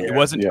 and it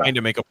wasn't trying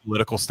to make a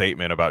political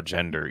statement about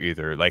gender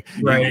either. Like,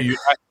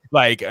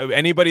 like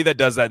anybody that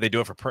does that, they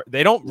do it for.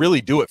 They don't really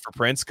do it for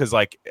Prince, because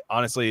like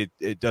honestly,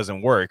 it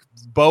doesn't work.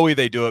 Bowie,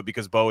 they do it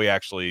because Bowie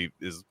actually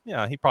is.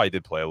 Yeah, he probably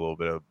did play a little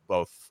bit of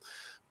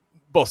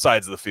both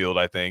sides of the field.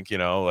 I think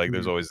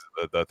there's always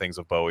the things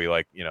of Bowie,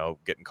 like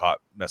getting caught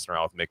messing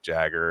around with Mick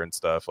Jagger and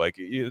stuff. Like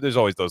there's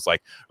always those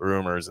like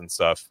rumors and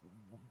stuff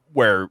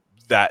where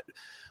that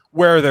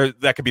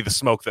could be the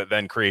smoke that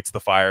then creates the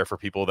fire for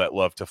people that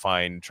love to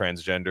find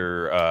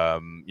transgender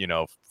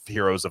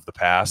heroes of the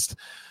past.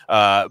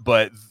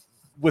 But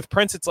with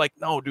Prince, it's like,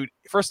 no, dude,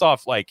 first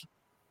off, like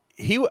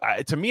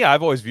to me,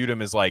 I've always viewed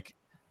him as like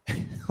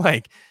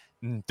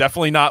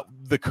Definitely not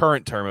the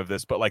current term of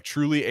this, but like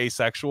truly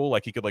asexual,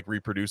 like he could like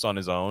reproduce on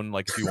his own,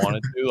 like if he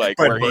wanted to, like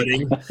where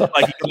he like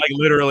he could like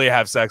literally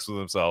have sex with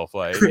himself,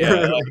 like like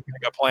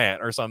a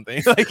plant or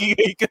something. Like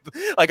he could,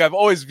 like I've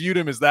always viewed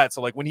him as that.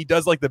 So like when he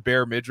does like the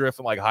bare midriff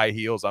and like high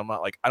heels, I'm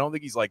not like, I don't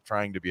think he's like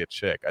trying to be a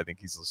chick. I think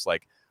he's just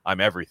like, I'm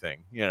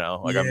everything, you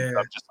know, like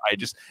I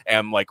just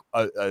am like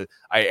I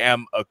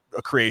am a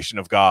creation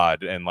of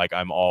God, and like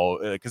I'm all,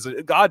 because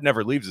God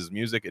never leaves his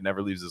music, it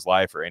never leaves his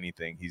life or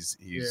anything. He's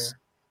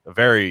a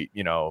very,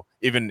 you know,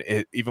 even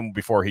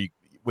before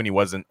when he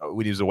was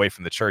away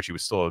from the church, he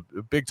was still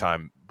a big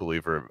time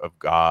believer of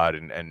God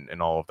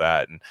and all of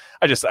that. And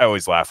I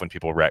always laugh when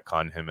people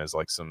retcon him as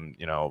like some,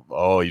 you know,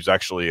 oh, he's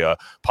actually a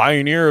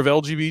pioneer of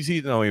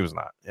LGBT. No, he was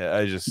not.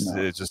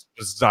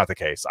 It's not the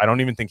case. I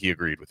don't even think he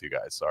agreed with you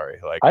guys.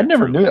 Sorry. Like I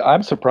never knew it.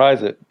 I'm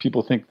surprised that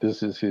people think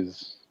this is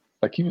his,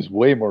 like he was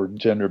way more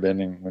gender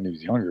bending when he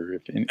was younger.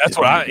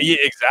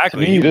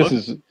 Exactly. To me, this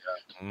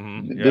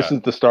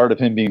is the start of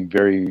him being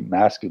very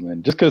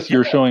masculine. Just because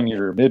you're showing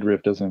your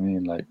midriff doesn't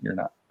mean like you're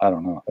not. I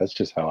don't know. That's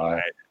just how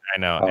I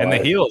know. And the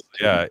heels,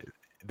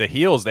 the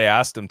heels. They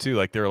asked him too.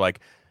 Like they were like,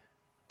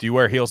 "Do you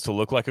wear heels to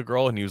look like a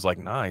girl?" And he was like,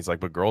 "Nah." He's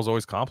like, "But girls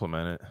always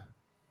compliment it."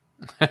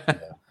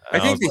 I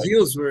think the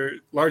heels were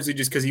largely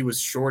just because he was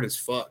short as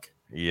fuck.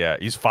 Yeah,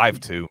 he's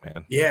 5'2",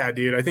 man. Yeah,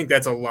 dude. I think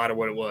that's a lot of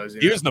what it was.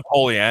 He was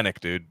Napoleonic,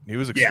 dude. He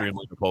was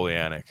extremely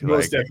Napoleonic.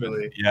 Most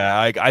definitely. Yeah,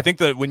 I think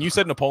that when you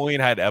said Napoleon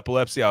had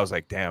epilepsy, I was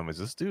like, damn, is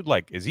this dude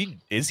like, is he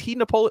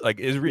Napoleon? Like,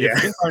 if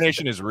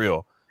reincarnation is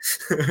real,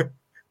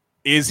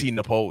 is he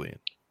Napoleon?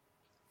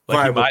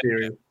 Like, I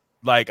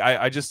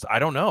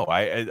don't know.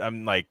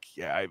 I'm like,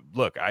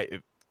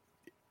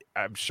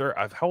 I'm sure.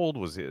 How old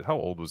was he? How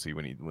old was he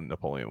when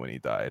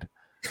Napoleon died?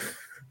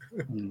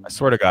 I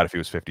swear to God, if he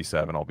was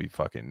 57, I'll be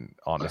fucking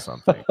onto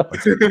something.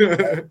 Like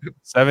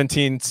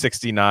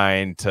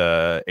 1769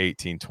 to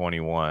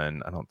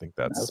 1821. I don't think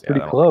that's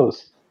pretty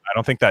close. I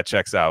don't think that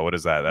checks out. What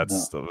is that?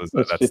 That's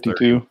 52.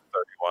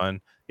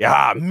 31.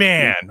 Yeah,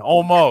 man,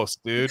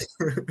 almost, dude.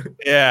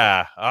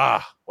 Yeah.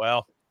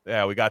 Well,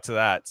 yeah, we got to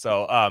that.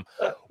 So,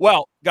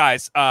 well,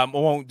 guys, we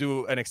won't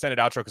do an extended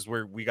outro because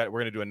we're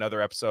gonna do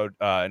another episode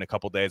in a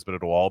couple days, but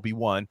it'll all be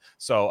one.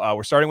 So,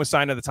 we're starting with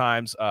Sign of the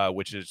Times,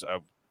 which is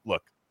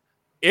look.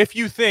 If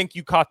you think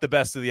you caught the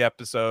best of the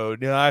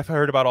episode, I've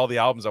heard about all the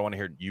albums I want to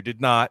hear. You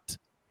did not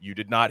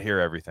hear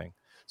everything.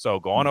 So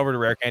go on over to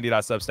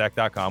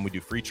rarecandy.substack.com. We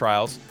do free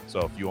trials.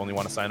 So if you only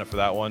want to sign up for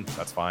that one,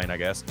 that's fine, I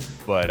guess.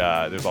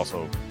 But there's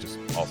also just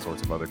all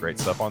sorts of other great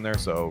stuff on there.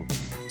 So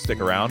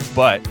stick around.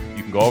 But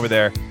you can go over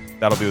there.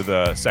 That'll do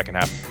the second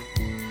half